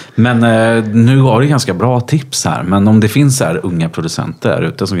 Ja. Men nu har du ganska bra tips här. Men om det finns så här unga producenter där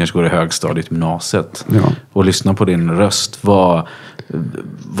ute som kanske går i högstadiet, gymnasiet och lyssnar på din röst,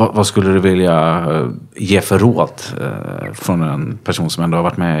 vad skulle du vilja ge för råd från en person som ändå har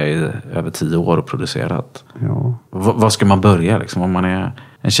varit med i över 10 år och producerat? Ja. Vad ska man börja liksom, om man är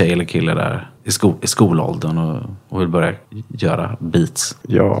en tjej eller kille där i skolåldern och vill börja göra beats?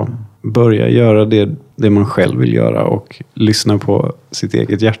 Ja, börja göra det man själv vill göra och lyssna på sitt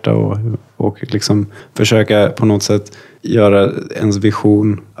eget hjärta och liksom försöka på något sätt göra ens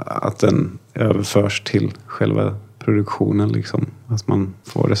vision att den överförs till själva produktionen liksom. Att man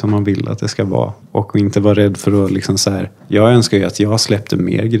får det som man vill att det ska vara. Och inte vara rädd för att liksom så här. Jag önskar ju att jag släppte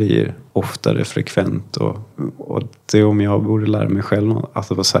mer grejer oftare, frekvent och det om jag borde lära mig själv att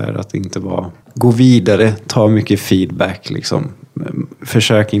det var så här, att inte vara gå vidare, ta mycket feedback liksom.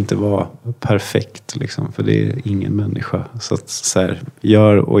 Försök inte vara perfekt liksom, för det är ingen människa. Så att så här,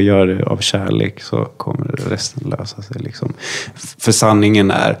 gör det av kärlek så kommer resten lösa sig liksom. För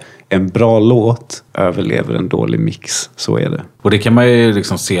sanningen är en bra låt överlever en dålig mix, så är det. Och det kan man ju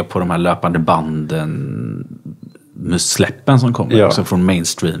liksom se på de här löpande banden, släppen som kommer också från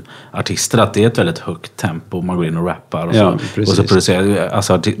mainstream artister, att det är ett väldigt högt tempo, man går in och rappar och så producerar,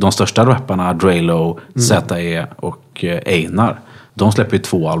 alltså de största rapparna, Drelo, Z.E. och Einar, de släpper ju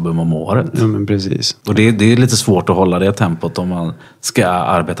 2 album om året. Ja, men precis. Och det är lite svårt att hålla det tempot om man ska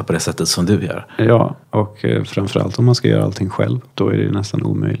arbeta på det sättet som du gör. Ja, och framförallt om man ska göra allting själv, då är det nästan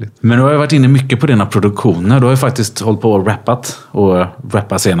omöjligt. Men du har ju varit inne mycket på dina produktioner. Du har ju faktiskt hållit på och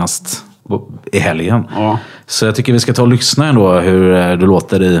rappat senast i helgen. Ja. Så jag tycker vi ska ta och lyssna ändå hur du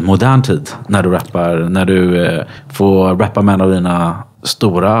låter i modern tid när du rappar, när du får rappa med en av dina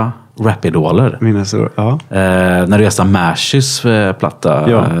stora rapidoler. När du gästar Mashys platta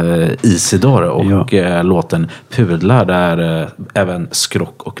Isidor och låten Pudlar där även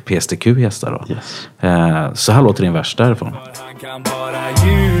Skrock och PSTQ gästar då. Så här låter din vers därifrån.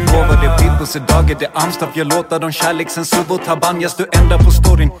 Gåvade Bibbos dagar, det Amstaff. Jag låter dem kärlek, sen suv och tabanjas. Du ändrar på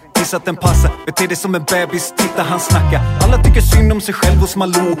storyn, tills att den passar. Beter dig som en bebis, titta han snackar. Alla tycker synd om sig själv hos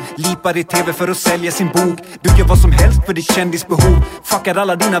Malou. Lipar i tv för att sälja sin bok. Du gör vad som helst för ditt kändisbehov. Fuckar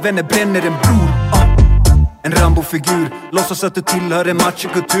alla dina vänner, bränner en bror. En Rambo-figur, låtsas att du tillhör en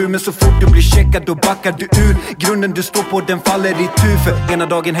machokultur. Men så fort du blir checkad då backar du ur. Grunden du står på den faller i tur. För ena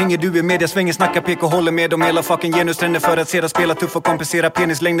dagen hänger du i media, svänger, snackar, pek och håller med om hela fucking genustrender. För att sedan spela tuff och kompensera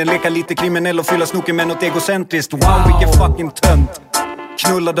penislängden. Leka lite kriminell och fylla snoken med något egocentriskt. Wow, vilken fucking tönt.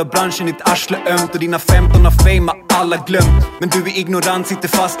 Knullad av branschen, ditt arsle ömt. Och dina 15 av fame har alla glömt. Men du är ignorant, sitter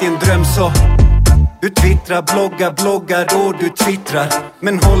fast i en dröm så... Du twittrar, bloggar och du twittrar.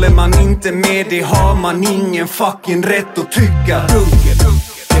 Men håller man inte med det har man ingen fucking rätt att tycka.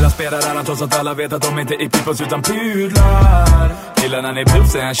 Killar spelar annan trots att alla vet att de inte är peoples utan pudlar. Killarna ni bluff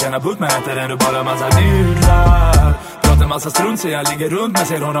säger han tjänar bort med äter än du bara massa nudlar. Pratar massa strunt säger han ligger runt men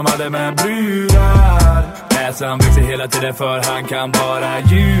säger honom aldrig med brudar. Näsan växer hela tiden för han kan bara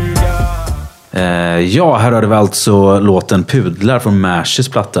ljuga. Ja, här hörde vi alltså låten Pudlar från Mashys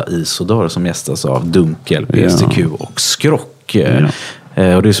platta Isidor som gästas av Dunkel, PSTQ och Skrock.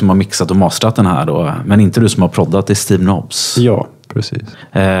 Och du som har mixat och masterat den här då, men inte du som har proddat, det är Steve Knobs. Ja, precis.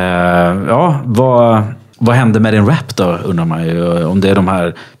 Vad hände med din rap då, undrar man ju, om det är de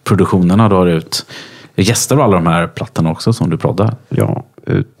här produktionerna du har ut. Gästar du alla de här plattorna också som du proddar? Ja,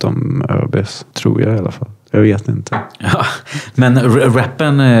 utom ÖBs, tror jag i alla fall. Jag vet inte. Ja, men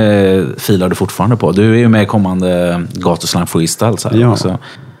rappen filar du fortfarande på. Du är ju med i kommande Gatuslang Freestyles här också.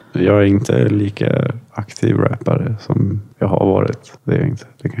 Jag är inte lika aktiv rappare som jag har varit. Det är jag inte,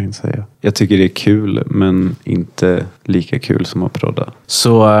 det kan jag inte säga. Jag tycker det är kul, men inte lika kul som att prodda.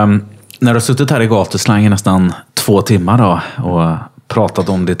 Så när du har suttit här i Gatuslang i nästan 2 timmar då och pratat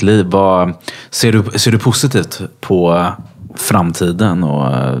om ditt liv, ser du positivt på framtiden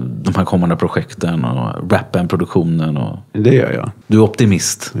och de här kommande projekten och rappen, produktionen? Och... Det gör jag. Du är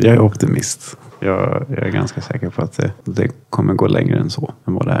optimist? Jag är optimist. Jag är ganska säker på att det kommer gå längre än så,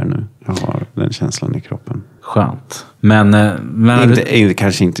 än vad det är nu. Jag har den känslan i kroppen. Skönt. Men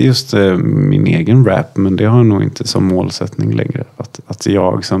kanske inte just min egen rap, men det har nog inte som målsättning längre. Att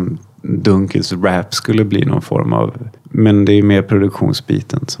jag som Dunkels rap skulle bli någon form av... Men det är mer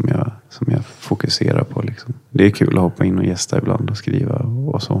produktionsbiten som jag fokuserar på. Liksom. Det är kul att hoppa in och gästa ibland och skriva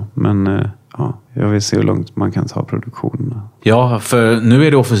och så. Men jag vill se hur långt man kan ta produktionerna. Ja, för nu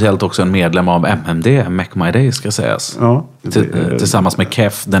är du officiellt också en medlem av MMD, Make My Day ska sägas. Ja. Tillsammans med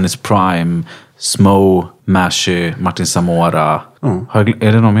Kef, Dennis Prime, Smo, Mashy, Martin Zamora.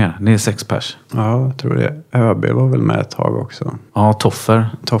 Är det någon mer? Ni är 6 pers. Ja, jag tror det. ÖB var väl med ett tag också. Ja, Toffer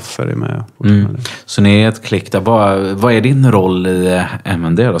är med. Så ni är ett klick där. Vad är din roll i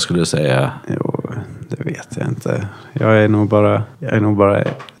MMD då, skulle du säga? Jo, det vet jag inte. Jag är nog bara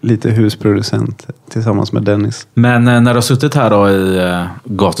lite husproducent tillsammans med Dennis. Men när du har suttit här då i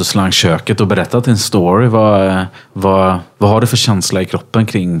Gatuslangköket och berättat din story, vad har du för känsla i kroppen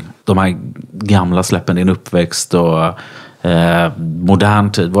kring de här gamla släppen, din uppväxt och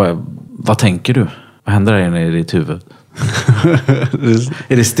modern tid. Vad tänker du? Vad händer där inne i ditt huvud?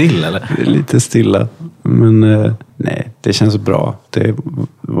 Är det still eller? Det är lite stilla. Men nej, det känns bra. Det har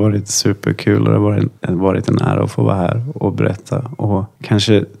varit superkul och det har varit en ära att få vara här och berätta. Och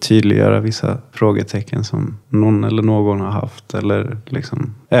kanske tydliggöra vissa frågetecken som någon eller någon har haft. Eller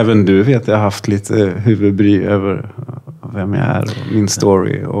liksom, även du vet, jag har haft lite huvudbry över vem jag är och min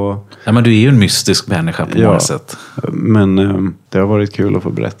story. Och, ja, men du är ju en mystisk människa på många sätt. Men det har varit kul att få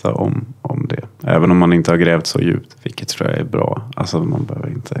berätta om det. Även om man inte har grävt så djupt, vilket tror jag är bra. Alltså man behöver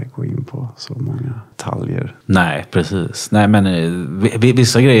inte gå in på så många detaljer. Nej, precis. Nej, men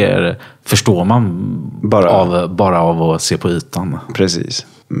vissa grejer förstår man bara av att se på ytan. Precis.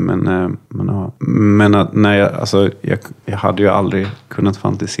 Men att när jag hade ju aldrig kunnat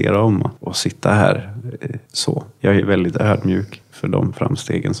fantisera om att sitta här så. Jag är väldigt ödmjuk för de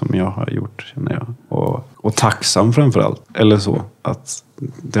framstegen som jag har gjort, känner jag. Och tacksam framförallt. Eller så, att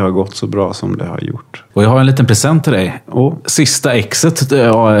det har gått så bra som det har gjort. Och jag har en liten present till dig. Sista exet,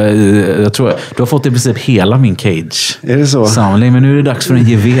 jag tror du har fått i princip hela min Cage. Är det så? Samling, men nu är det dags för en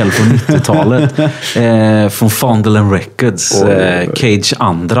juvel från 90-talet. Från Fondle Records. Cage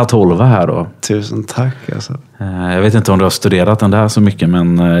andra 12 här då. Tusen tack alltså. Jag vet inte om du har studerat den där så mycket,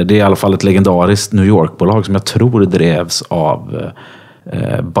 men det är i alla fall ett legendariskt New York-bolag som jag tror drevs av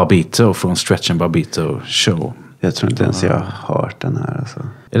Barbito från Stretch and Barbito Show. Jag tror inte ens jag har hört den här alltså.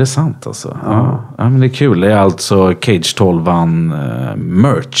 Är det sant alltså? Ja, men det är kul. Det är alltså Cage 12an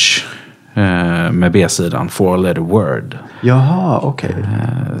merch med B-sidan Four Letter Word. Jaha, okej.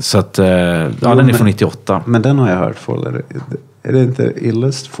 Så att den är från 98. Men den har jag hört, Four Letter. Är det inte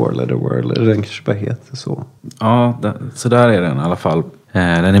Illust Four Letter Word? Eller den kanske bara heter så. Ja, så där är den i alla fall.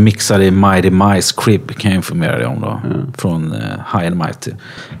 Den är mixad i Mighty Mice Crib, kan jag informera dig om då. Från High and Mighty.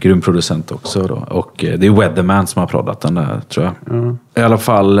 Grym producent också då. Och det är Weatherman som har proddat den där, tror jag. I alla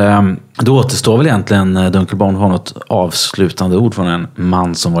fall, då återstår väl egentligen Dunkelbarn har något avslutande ord från en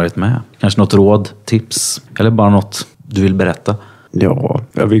man som varit med. Kanske något råd, tips, eller bara något du vill berätta. Ja,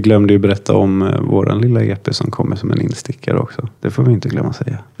 vi glömde ju berätta om våran lilla Jeppe som kommer som en instickare också. Det får vi inte glömma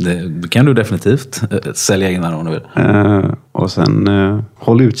säga. Det kan du definitivt sälja innan om du vill. Och sen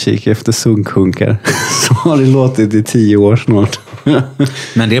håll utkik efter sunkhunkar. Så har det låtit i 10 år snart.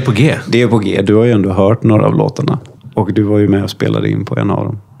 Men det är på G. Det är på G. Du har ju ändå hört några av låtarna. Och du var ju med och spelade in på en av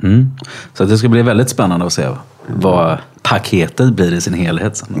dem. Så det ska bli väldigt spännande att se vad paketet blir i sin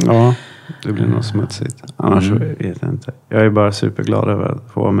helhet sen. Ja, det blir nog smutsigt. Annars vet jag inte. Jag är bara superglad över att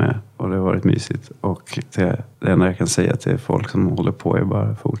få vara med. Och det har varit mysigt. Och det enda jag kan säga till folk som håller på är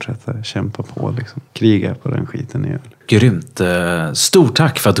bara fortsätta kämpa på. Liksom. Kriga på den skiten ni gör. Grymt. Stort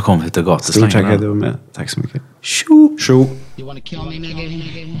tack för att du kom hit till Gatuslängen. Stort tack att du var med. Tack så mycket. Tjo!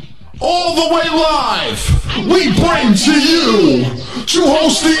 All the way live, we bring to you to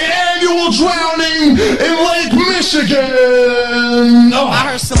host the annual drowning in Lake Michigan. I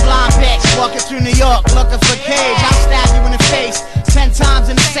heard some blonde bitch walking through New York looking for Cage. I'll stab you in the face 10 times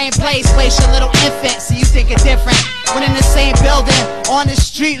in the same place. Place your little infant so you think it's different. When in the same building, on the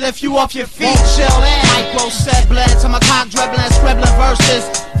street, lift you off your feet. Chill in. Micro sibling, to my cock dribbling, scribbling verses.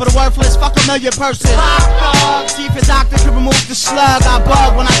 For the worthless, fuck a million purses. Pop dog, see if your doctor can remove the slug. I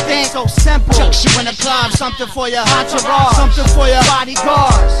bug when I think, so simple. Chuck you in the club, something for your entourage, something for your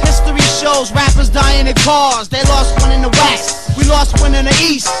bodyguards. History shows rappers dying in cars. They lost one in the west, we lost one in the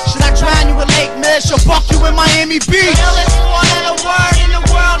east. Should I drown you in Lake Mish or fuck you in Miami Beach? Illest one in the word in the